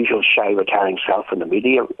my usual shy, retiring self in the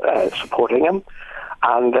media, supporting him,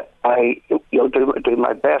 and I'll do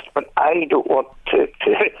my best. But I don't want to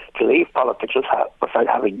leave politics without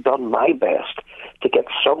having done my best to get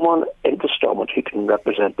someone into Stormont who can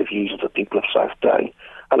represent the views of the people of Southdown,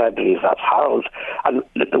 and I believe that's Harold. And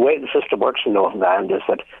the way the system works in Northern Ireland is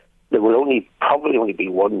that there will probably only be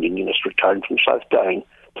one unionist returned from Southdown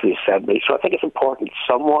to the Assembly. So I think it's important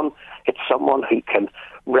it's someone who can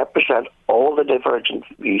represent all the divergent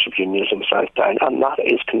views of unionism in Southdown, and that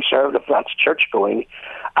is conservative, that's church-going,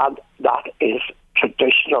 and that is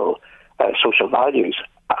traditional social values.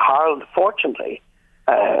 Harold, fortunately,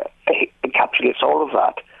 encapsulates all of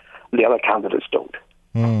that. The other candidates don't.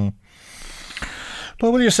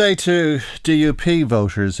 What will you say to DUP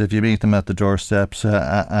voters if you meet them at the doorsteps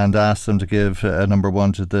and ask them to give number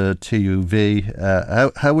one to the TUV?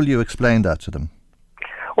 How will you explain that to them?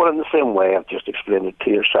 Well, in the same way I've just explained it to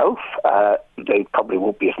yourself. They probably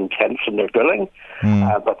won't be as intense in their drilling,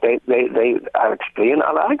 but they I'll explain.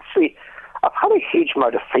 And actually, I've had a huge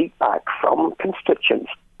amount of feedback from constituents,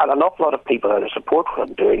 and an awful lot of people who support what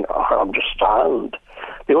I'm doing or understand.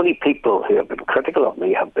 The only people who have been critical of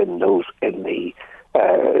me have been those in the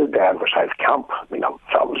Denver South camp. I mean,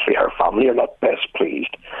 obviously her family are not best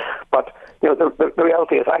pleased, but the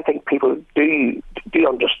reality is, I think people do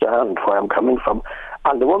understand where I'm coming from.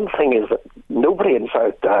 And the one thing is that nobody in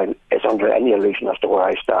Southdown is under any illusion as to where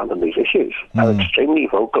I stand on these issues. I'm extremely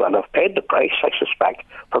vocal, and I've paid the price, I suspect,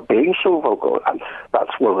 for being so vocal, and that's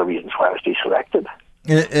one of the reasons why I was deselected.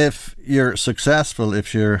 If you're successful,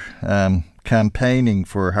 if you're campaigning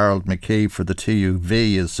for Harold McKee for the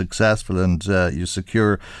TUV is successful and you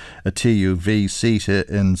secure a TUV seat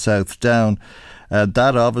in Southdown,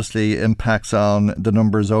 that obviously impacts on the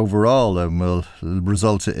numbers overall and will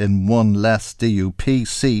result in one less DUP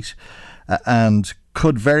seat and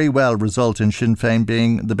could very well result in Sinn Féin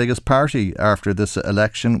being the biggest party after this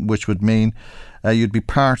election, which would mean you'd be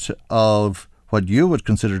part of what you would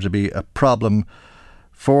consider to be a problem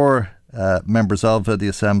for members of the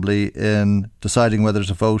Assembly in deciding whether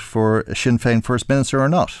to vote for a Sinn Féin First Minister or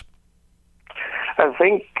not. I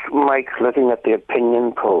think, Mike, looking at the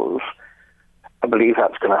opinion polls, I believe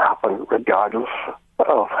that's going to happen regardless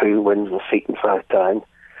of who wins the seat in Southdown.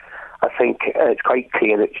 I think it's quite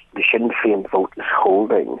clear that the Sinn Féin vote is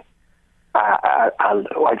holding. And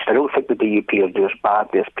whilst I don't think the DUP will do as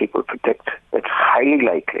badly as people predict, it's highly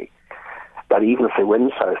likely that even if they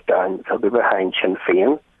win Southdown, they'll be behind Sinn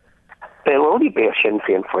Féin. There will only be a Sinn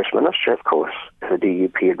Féin First Minister, of course, if the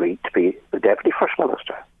DUP agreed to be the Deputy First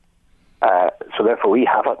Minister. So therefore we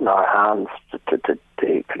have it in our hands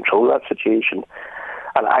to control that situation.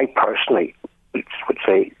 And I personally would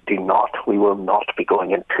say we will not be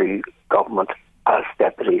going into government as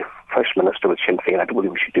Deputy First Minister with Sinn Féin. I don't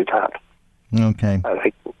believe we should do that. Okay. I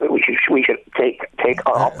think we should take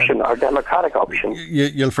our option, our democratic option.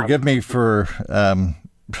 You'll forgive me for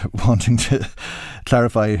wanting to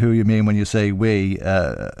clarify who you mean when you say we.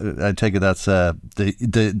 I take it that's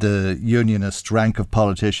the unionist rank of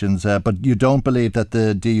politicians, but you don't believe that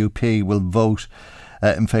the DUP will vote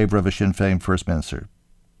in favour of a Sinn Féin First Minister?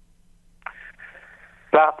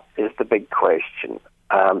 That is the big question.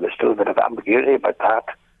 There's still a bit of ambiguity about that.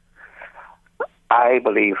 I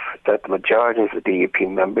believe that the majority of the DUP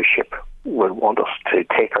membership will want us to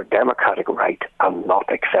take our democratic right and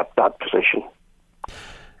not accept that position.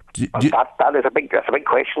 That is a big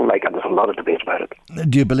question, Mike, and there's a lot of debate about it.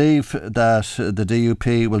 Do you believe that the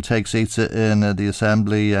DUP will take seats in the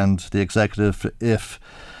Assembly and the Executive if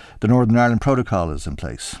the Northern Ireland Protocol is in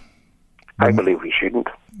place? I believe we shouldn't.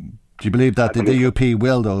 Do you believe that the DUP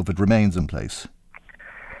will, though, if it remains in place?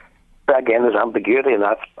 Again, there's ambiguity, and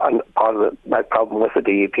that's part of my problem with the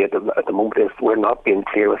DUP at the moment is we're not being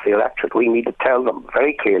clear with the electorate. We need to tell them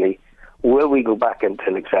very clearly, will we go back into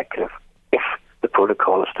an executive if the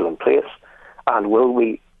protocol is still in place, and will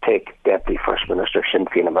we take Deputy First Minister Sinn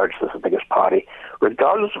Féin emerges as the biggest party?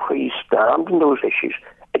 Regardless of where you stand in those issues,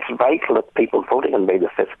 it's vital that people voting on May the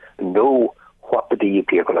 5th know what the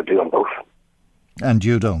DUP are going to do on both. And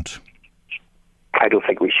you don't? I don't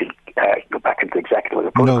think we should go back into executive with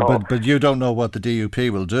a protocol. No, but you don't know what the DUP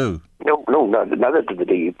will do. No, neither did the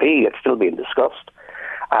DUP. It's still being discussed.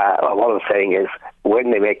 What I'm saying is,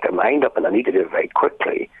 when they make their mind up, and they need to do it very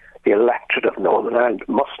quickly, the electorate of Northern Ireland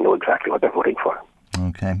must know exactly what they're voting for.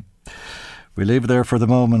 Okay. We leave it there for the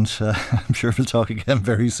moment. I'm sure we'll talk again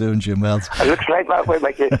very soon, Jim Wells. It looks like that way,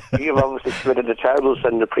 Mike. You've obviously committed a terrible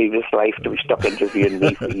sin in the previous life to be stuck interviewing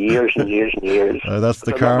me for years and years and years. That's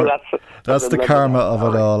the karma. That's the karma of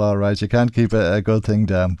it all right. You can't keep a good thing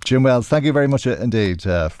down. Jim Wells, thank you very much indeed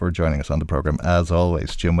for joining us on the programme. As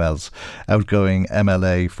always, Jim Wells, outgoing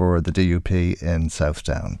MLA for the DUP in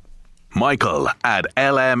Southdown. Michael at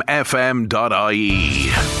lmfm.ie.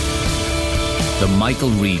 The Michael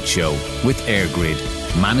Reid Show with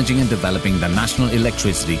EirGrid, managing and developing the national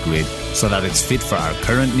electricity grid so that it's fit for our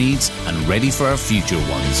current needs and ready for our future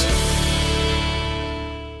ones.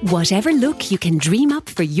 Whatever look you can dream up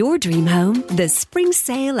for your dream home, the spring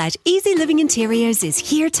sale at Easy Living Interiors is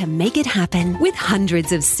here to make it happen. With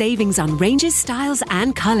hundreds of savings on ranges, styles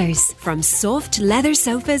and colours. From soft leather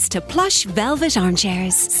sofas to plush velvet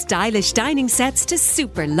armchairs. Stylish dining sets to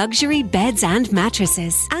super luxury beds and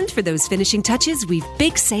mattresses. And for those finishing touches, we've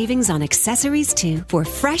big savings on accessories too. For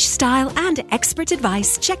fresh style and expert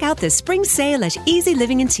advice, check out the spring sale at Easy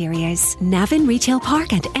Living Interiors. Navan Retail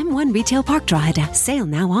Park and M1 Retail Park Drogheda. Sale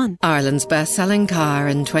now on. Ireland's best-selling car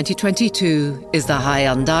in 2022 is the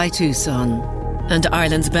Hyundai Tucson. And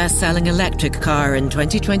Ireland's best-selling electric car in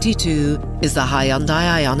 2022 is the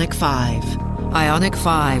Hyundai Ioniq 5. Ioniq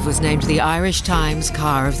 5 was named the Irish Times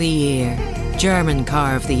Car of the Year, German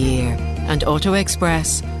Car of the Year, and Auto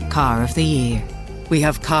Express Car of the Year. We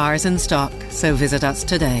have cars in stock, so visit us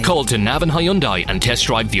today. Call to Navan Hyundai and test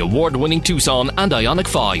drive the award-winning Tucson and Ioniq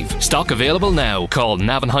 5. Stock available now. Call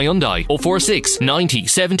Navan Hyundai 046 90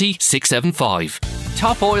 70 675.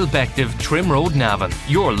 Top Oil Bective, Trim Road, Navan.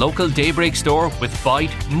 Your local daybreak store with Bite,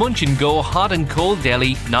 Munch and Go hot and cold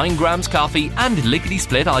deli, 9 grams coffee and lickety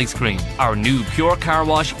split ice cream. Our new Pure Car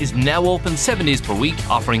Wash is now open 7 days per week,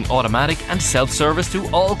 offering automatic and self-service to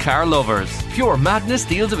all car lovers. Pure Madness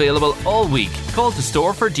deals available all week. Call to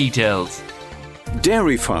store for details.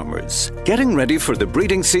 Dairy farmers, getting ready for the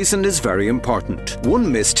breeding season is very important.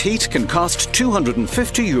 One missed heat can cost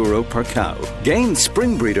 €250 per cow. Gain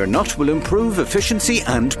Spring Breeder Nut will improve efficiency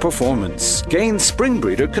and performance. Gain Spring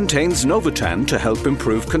Breeder contains Novotan to help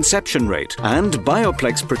improve conception rate and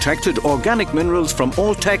Bioplex protected organic minerals from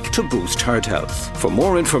Alltech to boost heart health. For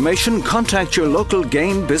more information, contact your local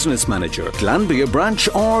Gain business manager, Glanbia branch,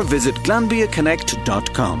 or visit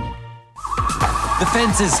glanbiaconnect.com. The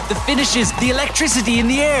fences, the finishes, the electricity in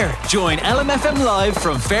the air. Join LMFM Live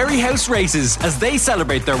from Fairy House Races as they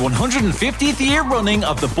celebrate their 150th year running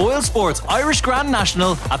of the Boyle Sports Irish Grand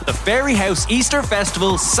National at the Fairy House Easter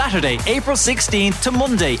Festival, Saturday, April 16th to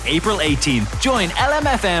Monday, April 18th. Join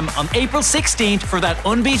LMFM on April 16th for that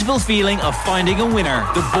unbeatable feeling of finding a winner.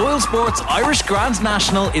 The Boyle Sports Irish Grand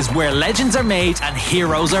National is where legends are made and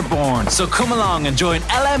heroes are born. So come along and join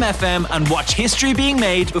LMFM and watch history being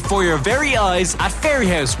made before your very eyes at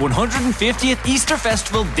Fairyhouse 150th Easter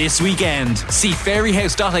Festival this weekend. See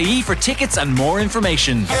fairyhouse.ie for tickets and more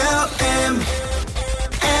information.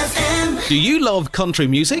 Do you love country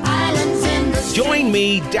music? Join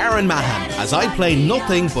me, Darren Mahan, as I play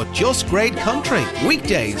nothing but just great country.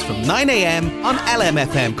 Weekdays from 9 a.m. on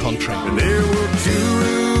LMFM Country. There were 2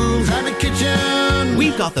 rooms and a kitchen.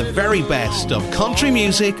 We've got the very best of country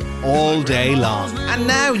music all day long. And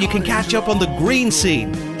now you can catch up on the Green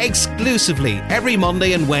Scene exclusively every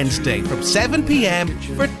Monday and Wednesday from 7 p.m.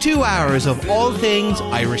 for 2 hours of all things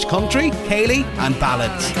Irish country, Cayley and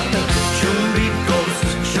ballads.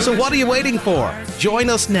 So what are you waiting for? Join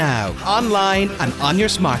us now, online and on your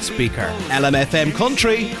smart speaker. LMFM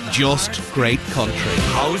Country, just great country.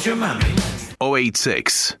 How's your mammy?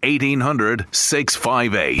 086 1800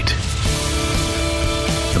 658.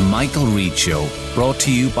 The Michael Reid Show, brought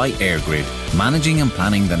to you by EirGrid, managing and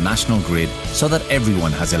planning the national grid so that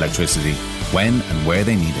everyone has electricity when and where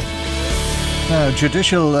they need it.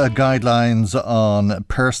 Judicial guidelines on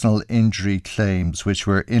personal injury claims, which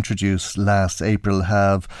were introduced last April,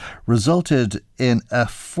 have resulted in a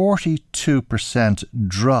 42%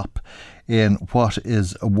 drop in what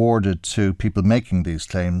is awarded to people making these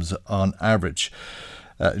claims on average.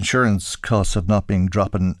 Insurance costs have not been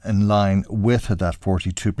dropping in line with that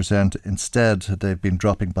 42%. Instead, they've been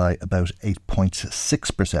dropping by about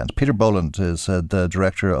 8.6%. Peter Boland is the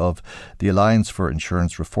Director of the Alliance for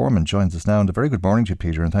Insurance Reform and joins us now. And a very good morning to you,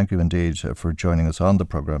 Peter, and thank you indeed for joining us on the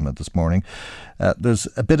programme this morning. There's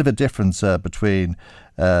a bit of a difference between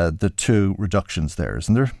the two reductions there,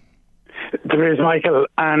 isn't there? There is, Michael,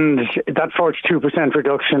 and that 42%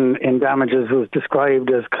 reduction in damages was described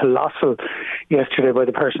as colossal yesterday by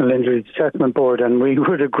the Personal Injury Assessment Board, and we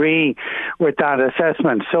would agree with that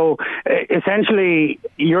assessment. So essentially,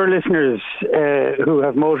 your listeners who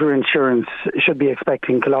have motor insurance should be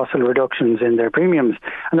expecting colossal reductions in their premiums,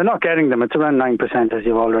 and they're not getting them. It's around 9%, as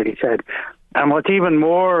you've already said. And what's even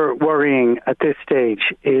more worrying at this stage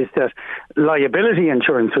is that liability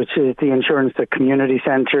insurance, which is the insurance that community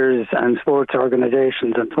centres and sports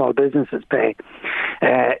organisations and small businesses pay,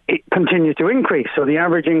 it continues to increase. So the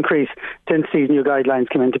average increase since these new guidelines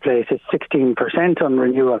came into place is 16% on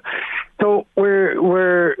renewal. So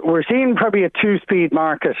we're seeing probably a 2-speed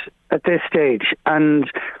market at this stage, and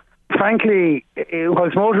frankly,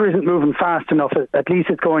 whilst motor isn't moving fast enough, at least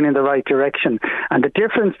it's going in the right direction. And the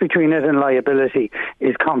difference between it and liability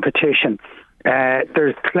is competition.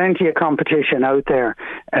 There's plenty of competition out there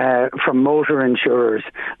from motor insurers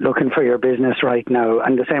looking for your business right now,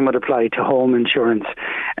 and the same would apply to home insurance.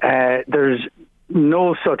 There's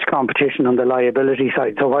no such competition on the liability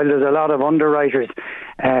side. So while there's a lot of underwriters,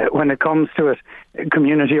 when it comes to it,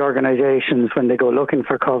 community organisations, when they go looking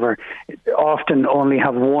for cover, often only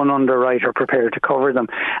have one underwriter prepared to cover them.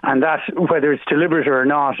 And that, whether it's deliberate or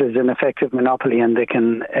not, is an effective monopoly, and they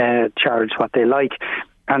can charge what they like.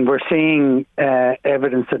 And we're seeing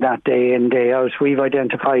evidence of that day in, day out. We've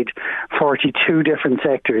identified 42 different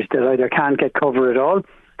sectors that either can't get cover at all,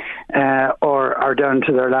 or are down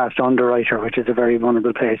to their last underwriter, which is a very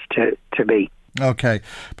vulnerable place to be. Okay,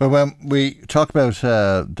 but when we talk about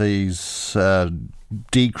these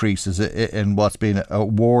decreases in what's been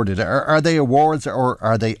awarded, are they awards or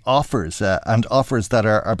are they offers, and offers that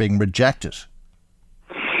are being rejected?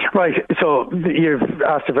 Right, so you've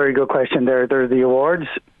asked a very good question there. There are the awards,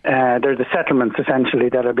 they're the settlements essentially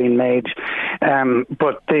that are being made,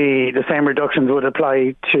 but the same reductions would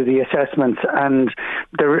apply to the assessments, and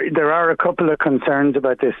there are a couple of concerns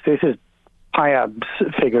about this. This is PIAB's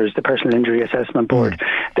figures, the Personal Injury Assessment Board.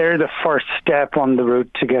 They're the first step on the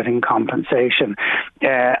route to getting compensation.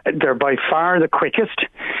 They're by far the quickest,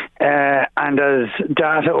 and as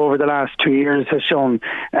data over the last 2 years has shown,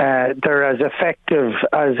 they're as effective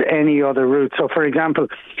as any other route. So, for example,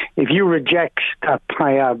 if you reject that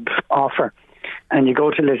PIAB offer and you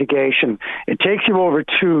go to litigation, it takes you over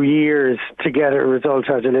 2 years to get a result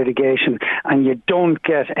out of litigation, and you don't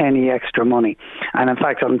get any extra money. And in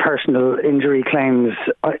fact, on personal injury claims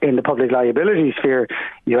in the public liability sphere,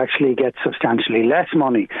 you actually get substantially less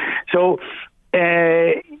money. So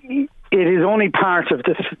it is only part of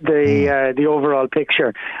the overall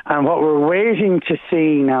picture, and what we're waiting to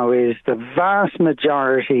see now is the vast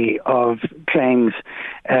majority of claims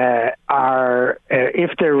are,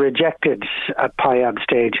 if they're rejected at PIAB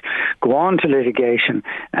stage, go on to litigation,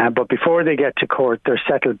 but before they get to court, they're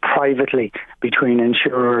settled privately between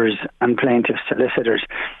insurers and plaintiff solicitors.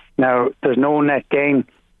 Now, there's no net gain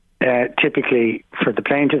typically for the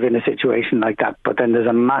plaintiff in a situation like that, but then there's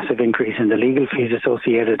a massive increase in the legal fees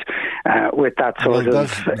associated with that sort of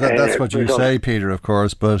that's what you result. say, Peter, of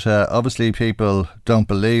course, but obviously people don't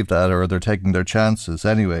believe that, or they're taking their chances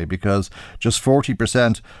anyway, because just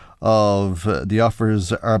 40% of the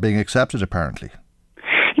offers are being accepted apparently.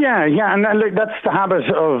 Yeah, and look, that's the habit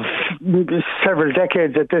of several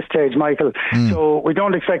decades at this stage, Michael. So we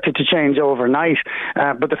don't expect it to change overnight,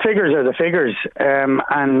 but the figures are the figures.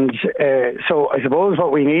 So I suppose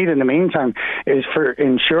what we need in the meantime is for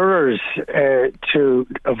insurers to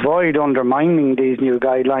avoid undermining these new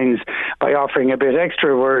guidelines by offering a bit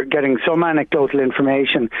extra. We're getting some anecdotal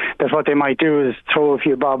information that what they might do is throw a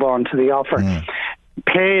few bob onto the offer,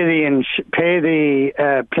 pay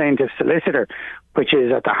the plaintiff solicitor, which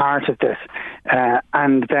is at the heart of this,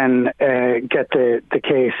 and then get the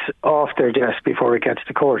case off their desk before it gets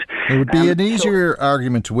to court. It would be an easier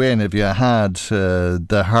argument to win if you had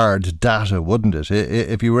the hard data, wouldn't it?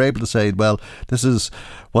 If you were able to say, well, this is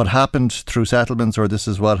what happened through settlements, or this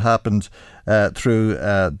is what happened through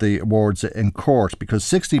the awards in court, because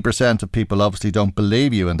 60% of people obviously don't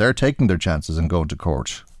believe you, and they're taking their chances and going to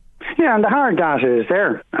court. Yeah, and the hard data is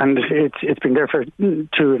there, and it's been there for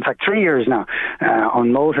 3 years now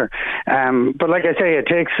on motor. But like I say, it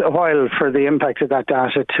takes a while for the impact of that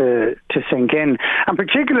data to sink in, and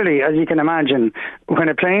particularly, as you can imagine, when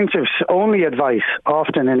a plaintiff's only advice,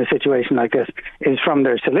 often in a situation like this, is from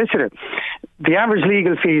their solicitor. The average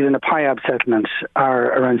legal fees in a PIAB settlement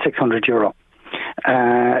are around €600.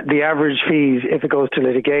 The average fees, if it goes to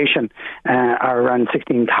litigation, are around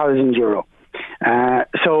 €16,000.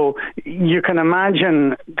 So you can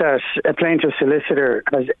imagine that a plaintiff solicitor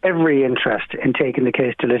has every interest in taking the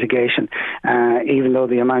case to litigation, even though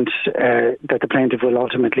the amount that the plaintiff will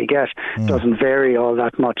ultimately get doesn't vary all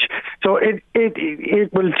that much. So it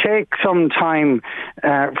will take some time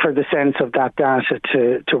for the sense of that data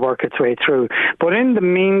to work its way through. But in the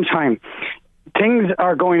meantime, things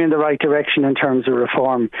are going in the right direction in terms of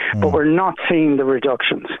reform, but we're not seeing the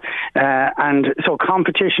reductions. And so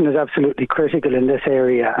competition is absolutely critical in this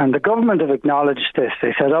area. And the government have acknowledged this.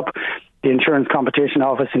 They set up the Insurance Competition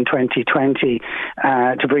Office in 2020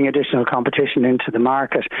 to bring additional competition into the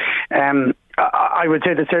market. I would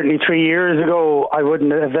say that certainly 3 years ago I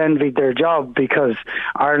wouldn't have envied their job, because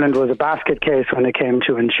Ireland was a basket case when it came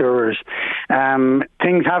to insurers.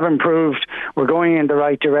 Things have improved. We're going in the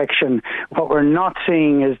right direction. What we're not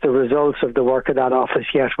seeing is the results of the work of that office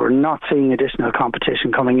yet. We're not seeing additional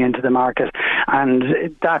competition coming into the market,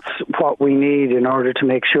 and that's what we need in order to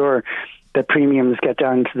make sure that premiums get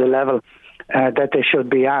down to the level that they should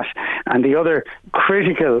be at. And the other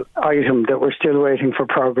critical item that we're still waiting for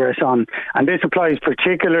progress on, and this applies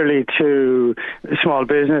particularly to small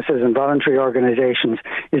businesses and voluntary organisations,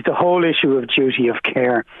 is the whole issue of duty of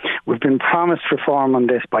care. We've been promised reform on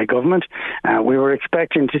this by government. We were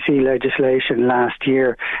expecting to see legislation last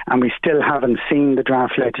year, and we still haven't seen the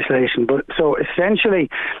draft legislation. But so essentially,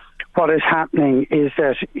 what is happening is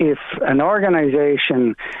that if an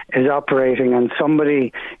organisation is operating and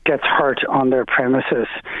somebody gets hurt on their premises,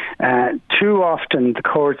 too often the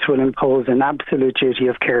courts will impose an absolute duty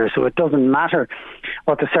of care. So it doesn't matter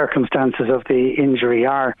what the circumstances of the injury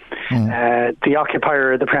are. The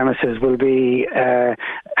occupier of the premises will be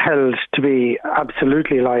held to be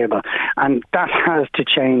absolutely liable. And that has to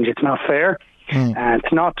change. It's not fair.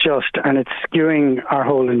 It's not just, and it's skewing our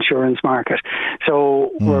whole insurance market.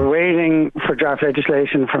 So we're waiting for draft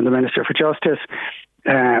legislation from the Minister for Justice.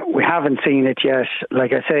 We haven't seen it yet.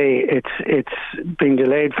 Like I say, it's been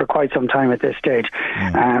delayed for quite some time at this stage.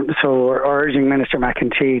 So we're urging Minister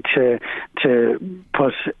McEntee to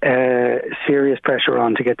put serious pressure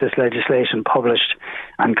on to get this legislation published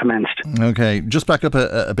and commenced. Okay, just back up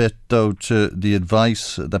a bit though to the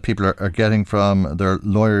advice that people are getting from their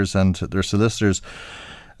lawyers and their solicitors.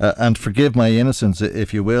 And forgive my innocence,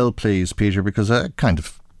 if you will, please, Peter, because I kind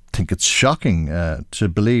of think it's shocking to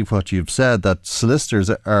believe what you've said, that solicitors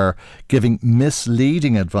are giving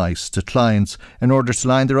misleading advice to clients in order to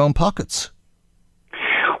line their own pockets.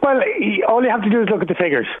 Well, all you have to do is look at the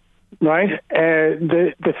figures, right?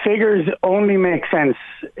 The figures only make sense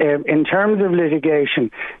in terms of litigation.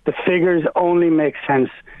 The figures only make sense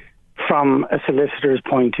from a solicitor's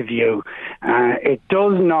point of view. It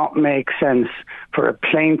does not make sense for a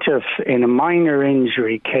plaintiff in a minor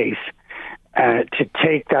injury case to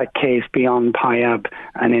take that case beyond PIAB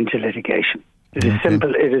and into litigation. It is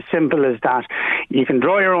simple. It is simple as that. You can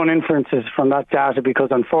draw your own inferences from that data, because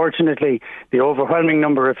unfortunately the overwhelming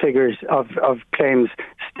number of figures of claims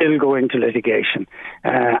still go into litigation,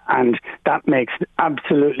 and that makes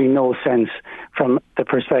absolutely no sense from the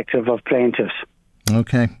perspective of plaintiffs.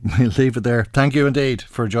 Okay, we'll leave it there. Thank you indeed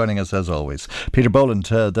for joining us as always. Peter Boland,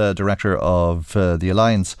 the Director of the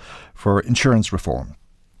Alliance for Insurance Reform.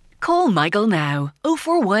 Call Michael now.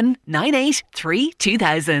 041 983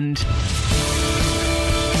 2000.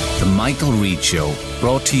 The Michael Reid Show,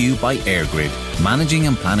 brought to you by EirGrid, managing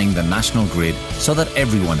and planning the national grid so that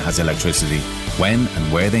everyone has electricity when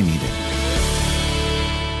and where they need it.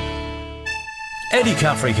 Eddie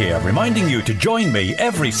Caffrey here, reminding you to join me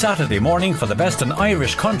every Saturday morning for the best in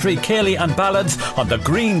Irish country, Céilí and ballads on the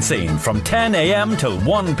Green Scene from 10 a.m. till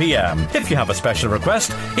 1 p.m. If you have a special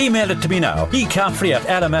request, email it to me now,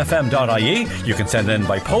 ecaffrey@lmfm.ie. You can send it in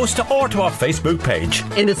by post or to our Facebook page.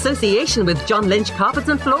 In association with John Lynch Carpets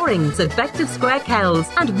and Floorings, Effective Square Kells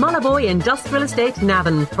and Mullaboy Industrial Estate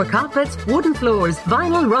Navan for carpets, wooden floors,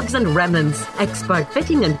 vinyl rugs and remnants. Expert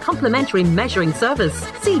fitting and complimentary measuring service.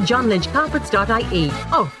 See johnlynchcarpets.ie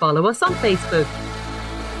or follow us on Facebook.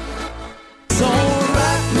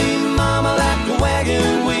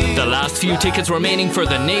 The last few tickets remaining for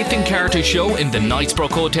the Nathan Carter Show in the Knightsbrook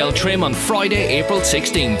Hotel Trim on Friday, April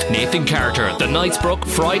 16th. Nathan Carter, the Knightsbrook,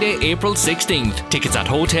 Friday, April 16th. Tickets at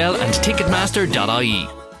hotel and ticketmaster.ie.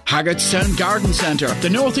 Haggardstown Garden Centre, the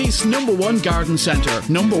Northeast's #1 garden centre.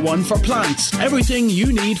 #1 for plants. Everything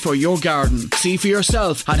you need for your garden. See for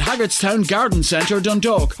yourself at Haggardstown Garden Centre,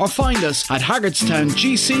 Dundalk, or find us at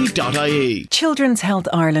haggardstowngc.ie. Children's Health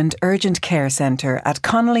Ireland Urgent Care Centre at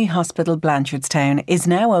Connolly Hospital, Blanchardstown is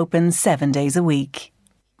now open 7 days a week.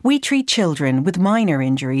 We treat children with minor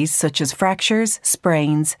injuries such as fractures,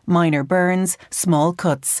 sprains, minor burns, small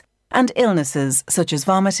cuts, and illnesses such as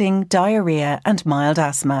vomiting, diarrhoea and mild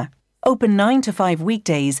asthma. Open 9 to 5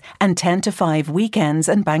 weekdays and 10 to 5 weekends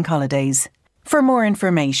and bank holidays. For more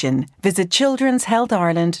information, visit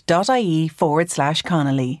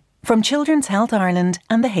children'shealthireland.ie/Connolly. From Children's Health Ireland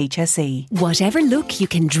and the HSE. Whatever look you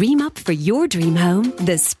can dream up for your dream home,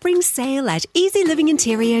 the spring sale at Easy Living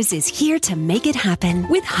Interiors is here to make it happen.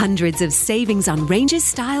 With hundreds of savings on ranges,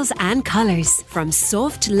 styles and colours. From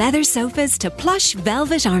soft leather sofas to plush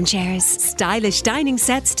velvet armchairs. Stylish dining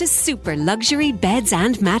sets to super luxury beds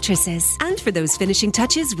and mattresses. And for those finishing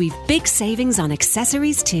touches, we've big savings on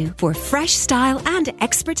accessories too. For fresh style and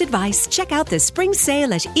expert advice, check out the spring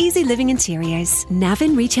sale at Easy Living Interiors.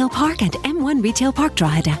 Navan Retail Park and M1 Retail Park,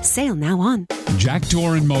 Drogheda. Sale now on. Jack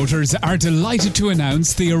Doran Motors are delighted to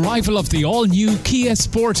announce the arrival of the all-new Kia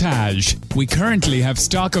Sportage. We currently have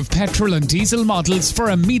stock of petrol and diesel models for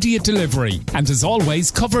immediate delivery, and as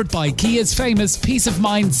always covered by Kia's famous Peace of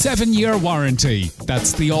Mind 7-year warranty.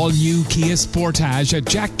 That's the all-new Kia Sportage at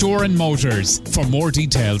Jack Doran Motors. For more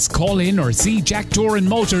details, call in or see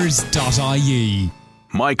jackdoranmotors.ie.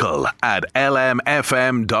 Michael at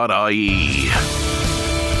lmfm.ie.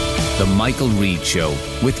 The Michael Reid Show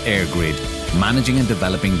with EirGrid, managing and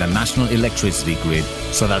developing the national electricity grid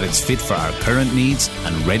so that it's fit for our current needs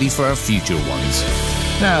and ready for our future ones.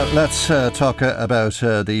 Now, let's talk about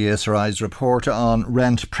the ESRI's report on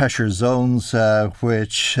rent pressure zones,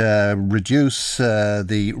 which reduce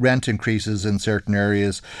the rent increases in certain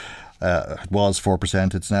areas. It was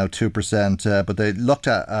 4%, it's now 2%, but they looked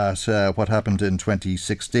at what happened in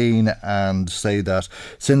 2016 and say that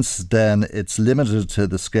since then it's limited to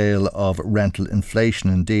the scale of rental inflation.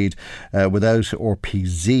 Indeed, without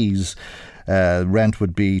RPZs, rent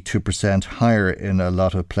would be 2% higher in a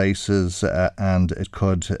lot of places, and it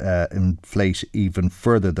could inflate even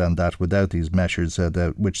further than that without these measures,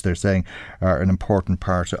 which they're saying are an important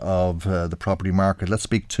part of the property market. Let's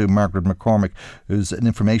speak to Margaret McCormick, who's an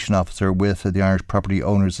information officer with the Irish Property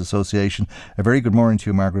Owners Association. A very good morning to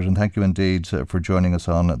you, Margaret, and thank you indeed for joining us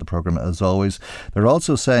on the programme as always. They're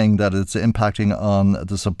also saying that it's impacting on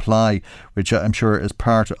the supply, which I'm sure is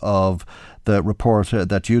part of the report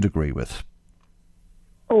that you'd agree with.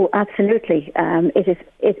 Oh, absolutely.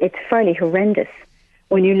 It's fairly horrendous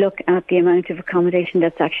when you look at the amount of accommodation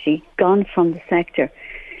that's actually gone from the sector.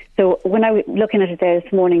 So when I was looking at it there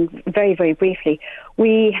this morning, very, very briefly,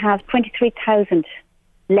 we have 23,000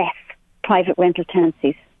 less private rental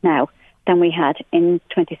tenancies now than we had in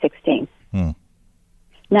 2016.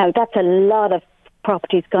 Now, that's a lot of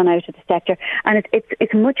properties gone out of the sector, and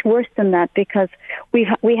it's much worse than that, because we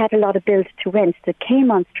had a lot of build to rent that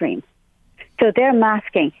came on stream. So they're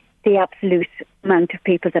masking the absolute amount of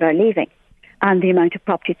people that are leaving and the amount of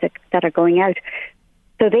properties that are going out.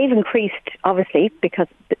 So they've increased, obviously, because,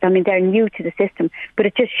 they're new to the system, but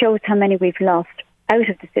it just shows how many we've lost out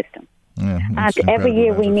of the system. Yeah, and every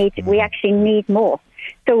year we actually need more.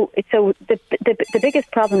 So the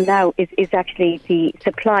biggest problem now is actually the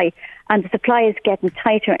supply, and the supply is getting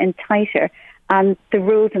tighter and tighter, and the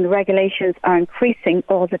rules and the regulations are increasing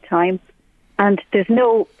all the time, and there's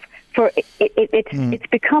no it's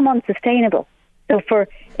become unsustainable. So for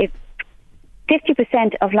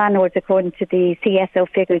 50% of landlords, according to the CSO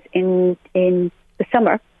figures in the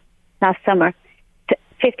last summer,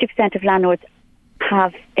 50% of landlords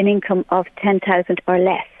have an income of 10,000 or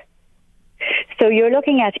less. So you're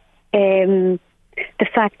looking at the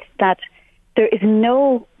fact that there is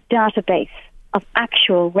no database of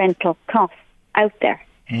actual rental costs out there.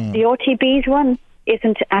 The RTB's one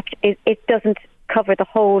it doesn't cover the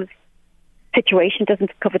whole situation,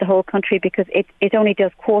 doesn't cover the whole country, because it only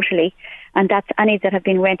does quarterly, and that's any that have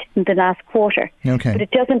been rented in the last quarter. Okay. But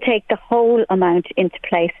it doesn't take the whole amount into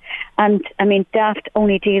place. And DAFT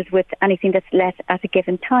only deals with anything that's let at a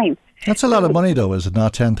given time. That's a lot of money, though, is it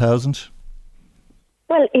not? 10,000?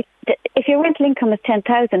 Well, if your rental income is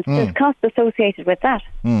 10,000, there's costs associated with that.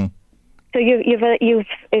 So you've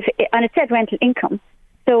and it said rental income.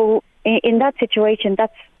 So in that situation,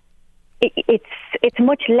 it's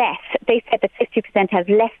much less. They said that 50% has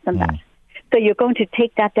less than that. So you're going to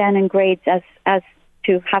take that down in grades as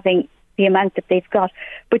to having the amount that they've got.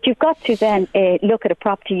 But you've got to then look at a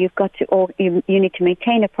property. You've got to, or you need to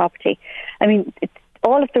maintain a property.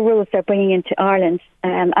 All of the rules they're bringing into Ireland,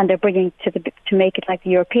 and they're bringing to make it like the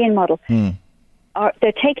European model. They've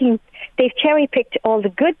cherry picked all the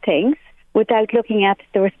good things without looking at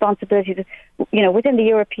the responsibilities. Within the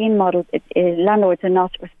European model, landlords are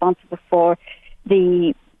not responsible for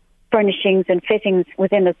the furnishings and fittings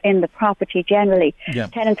in the property generally. Yeah.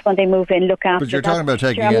 Tenants, when they move in, look after. But you're talking about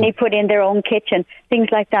taking Germany put in their own kitchen, things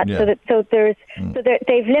like that. Yeah. So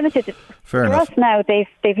they've limited it. Fair enough. For us now,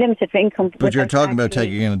 they've limited income. But you're talking about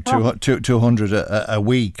taking in 200 a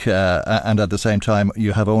week, and at the same time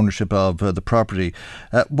you have ownership of the property.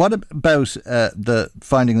 What about the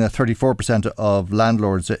finding that 34% of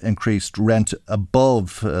landlords increased rent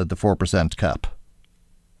above the 4% cap?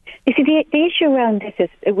 You see, the issue around this is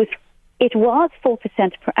it was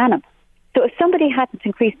 4% per annum. So if somebody hadn't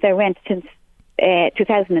increased their rent since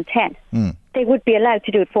 2010, they would be allowed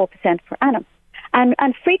to do it 4% per annum.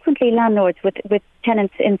 And frequently landlords with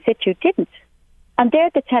tenants in situ didn't. And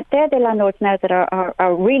they're the landlords now that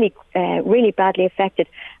are really really badly affected,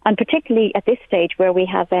 and particularly at this stage where we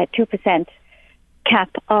have a 2%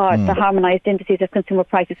 cap or the harmonised indices of consumer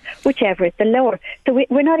prices, whichever is the lower. So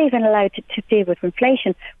we're not even allowed to deal with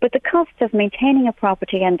inflation. But the cost of maintaining a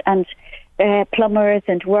property and plumbers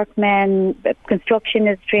and workmen, construction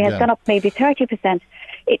industry has gone up maybe 30%.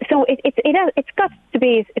 It's got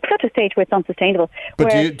to a stage where it's unsustainable.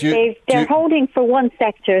 But where they're holding for one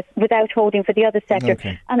sector without holding for the other sector,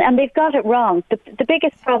 and they've got it wrong. The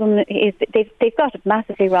biggest problem is that they've got it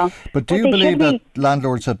massively wrong. But do you believe that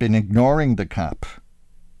landlords have been ignoring the cap?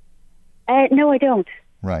 No, I don't.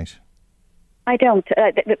 Right. I don't.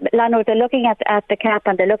 Landlords are looking at the cap,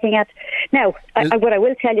 and they're looking at now. What I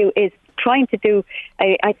will tell you is trying to do.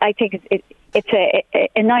 I think it's a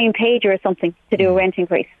 9-pager or something to do a rent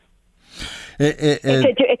increase.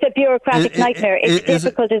 It's a bureaucratic nightmare. It's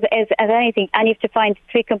difficult as anything, and you have to find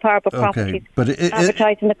 3 comparable properties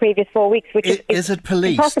advertised in the previous 4 weeks, which is it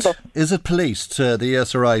policed? Impossible. Is it policed? The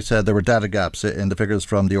ESRI said there were data gaps in the figures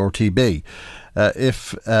from the RTB.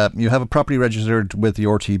 If you have a property registered with the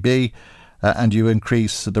RTB and you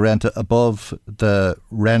increase the rent above the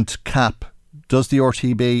rent cap, Does the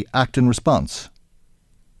RTB act in response?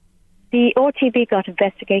 The RTB got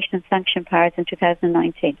investigation and sanction powers in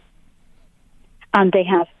 2019, and they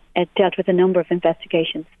have dealt with a number of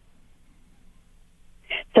investigations.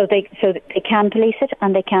 So they can police it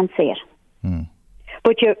and they can see it.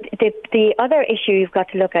 But the other issue you've got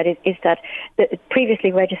to look at is that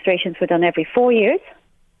previously registrations were done every 4 years.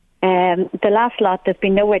 The last lot, there's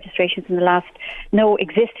been no existing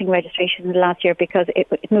registrations in the last year because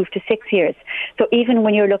it moved to 6 years. So even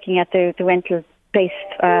when you're looking at the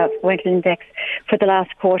rental-based rental index for the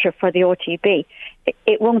last quarter for the RTB,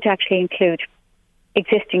 it won't actually include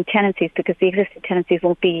existing tenancies because the existing tenancies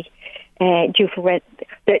won't be due for rent.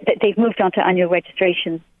 They've moved on to annual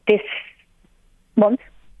registration this month,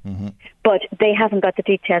 but they haven't got the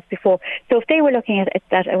details before. So if they were looking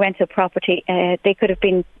at a rental property, it could have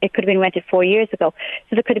been rented 4 years ago.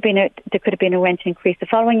 So there could have been a rent increase the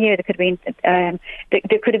following year. There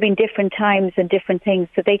could have been different times and different things.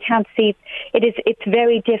 So they can't see. It's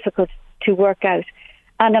very difficult to work out.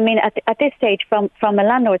 And I mean, at this stage, from a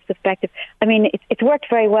landlord's perspective, I mean, it's worked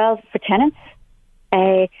very well for tenants,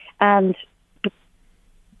 and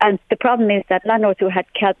the problem is that landlords who had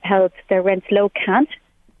held their rents low can't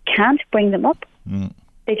bring them up.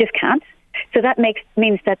 They just can't. So that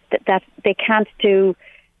means that they can't do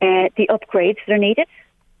the upgrades that are needed.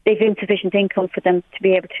 They've insufficient income for them to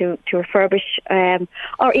be able to refurbish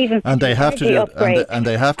or even and they have to do upgrades. And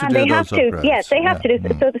they have to do those upgrades. Yes, they have to do.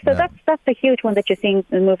 So that's a huge one that you're seeing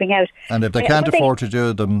moving out. And if they can't afford to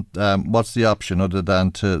do them, what's the option other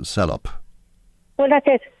than to sell up? Well, that's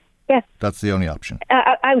it. Yeah, that's the only option.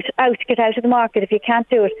 Get out of the market if you can't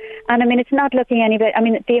do it. And I mean, it's not looking any better. I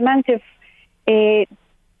mean, the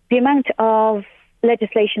amount of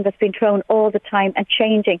legislation that's been thrown all the time and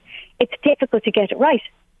changing, it's difficult to get it right.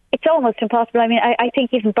 It's almost impossible. I mean, I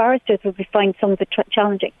think even barristers would find some of it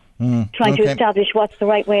challenging, trying to establish what's the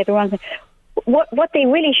right way or the wrong way. What they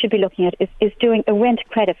really should be looking at is doing a rent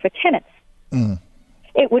credit for tenants.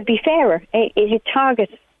 It would be fairer. It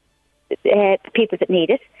targets people that need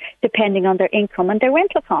it, depending on their income and their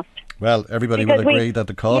rental cost. Well, everybody will agree that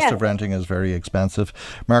the cost of renting is very expensive.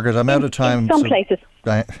 Margaret, I'm out of time. In some places.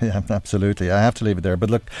 Yeah, absolutely. I have to leave it there. But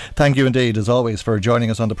look, thank you indeed, as always, for joining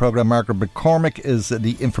us on the programme. Margaret McCormick is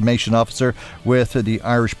the Information Officer with the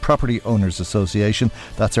Irish Property Owners Association.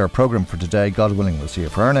 That's our programme for today. God willing, we'll see you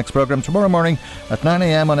for our next programme tomorrow morning at 9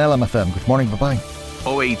 a.m. on LMFM. Good morning. Bye-bye.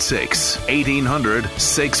 086 1800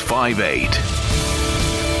 658.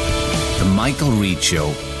 The Michael Reid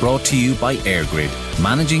Show, brought to you by EirGrid,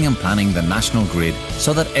 managing and planning the national grid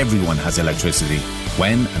so that everyone has electricity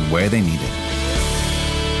when and where they need it.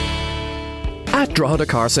 At Drogheda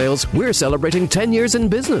Car Sales, we're celebrating 10 years in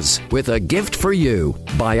business with a gift for you.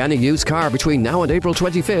 Buy any used car between now and April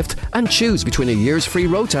 25th and choose between a year's free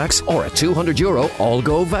road tax or a €200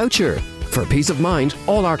 all-go voucher. For peace of mind,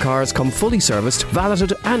 all our cars come fully serviced,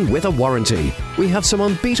 valeted and with a warranty. We have some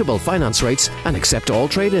unbeatable finance rates and accept all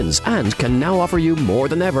trade-ins and can now offer you more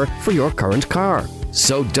than ever for your current car.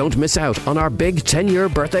 So don't miss out on our big 10-year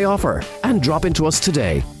birthday offer and drop into us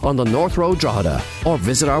today on the North Road Drogheda or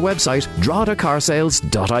visit our website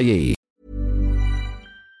droghedacarsales.ie.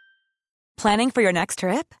 Planning for your next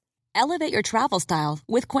trip? Elevate your travel style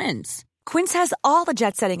with Quince. Quince has all the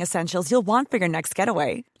jet-setting essentials you'll want for your next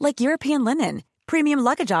getaway, like European linen, premium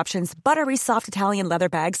luggage options, buttery soft Italian leather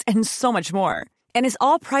bags, and so much more. And is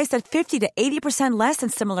all priced at 50 to 80% less than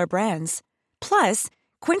similar brands. Plus,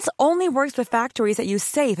 Quince only works with factories that use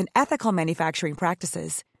safe and ethical manufacturing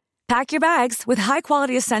practices. Pack your bags with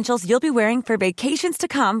high-quality essentials you'll be wearing for vacations to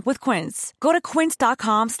come with Quince. Go to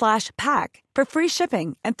quince.com/pack for free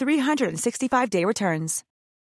shipping and 365-day returns.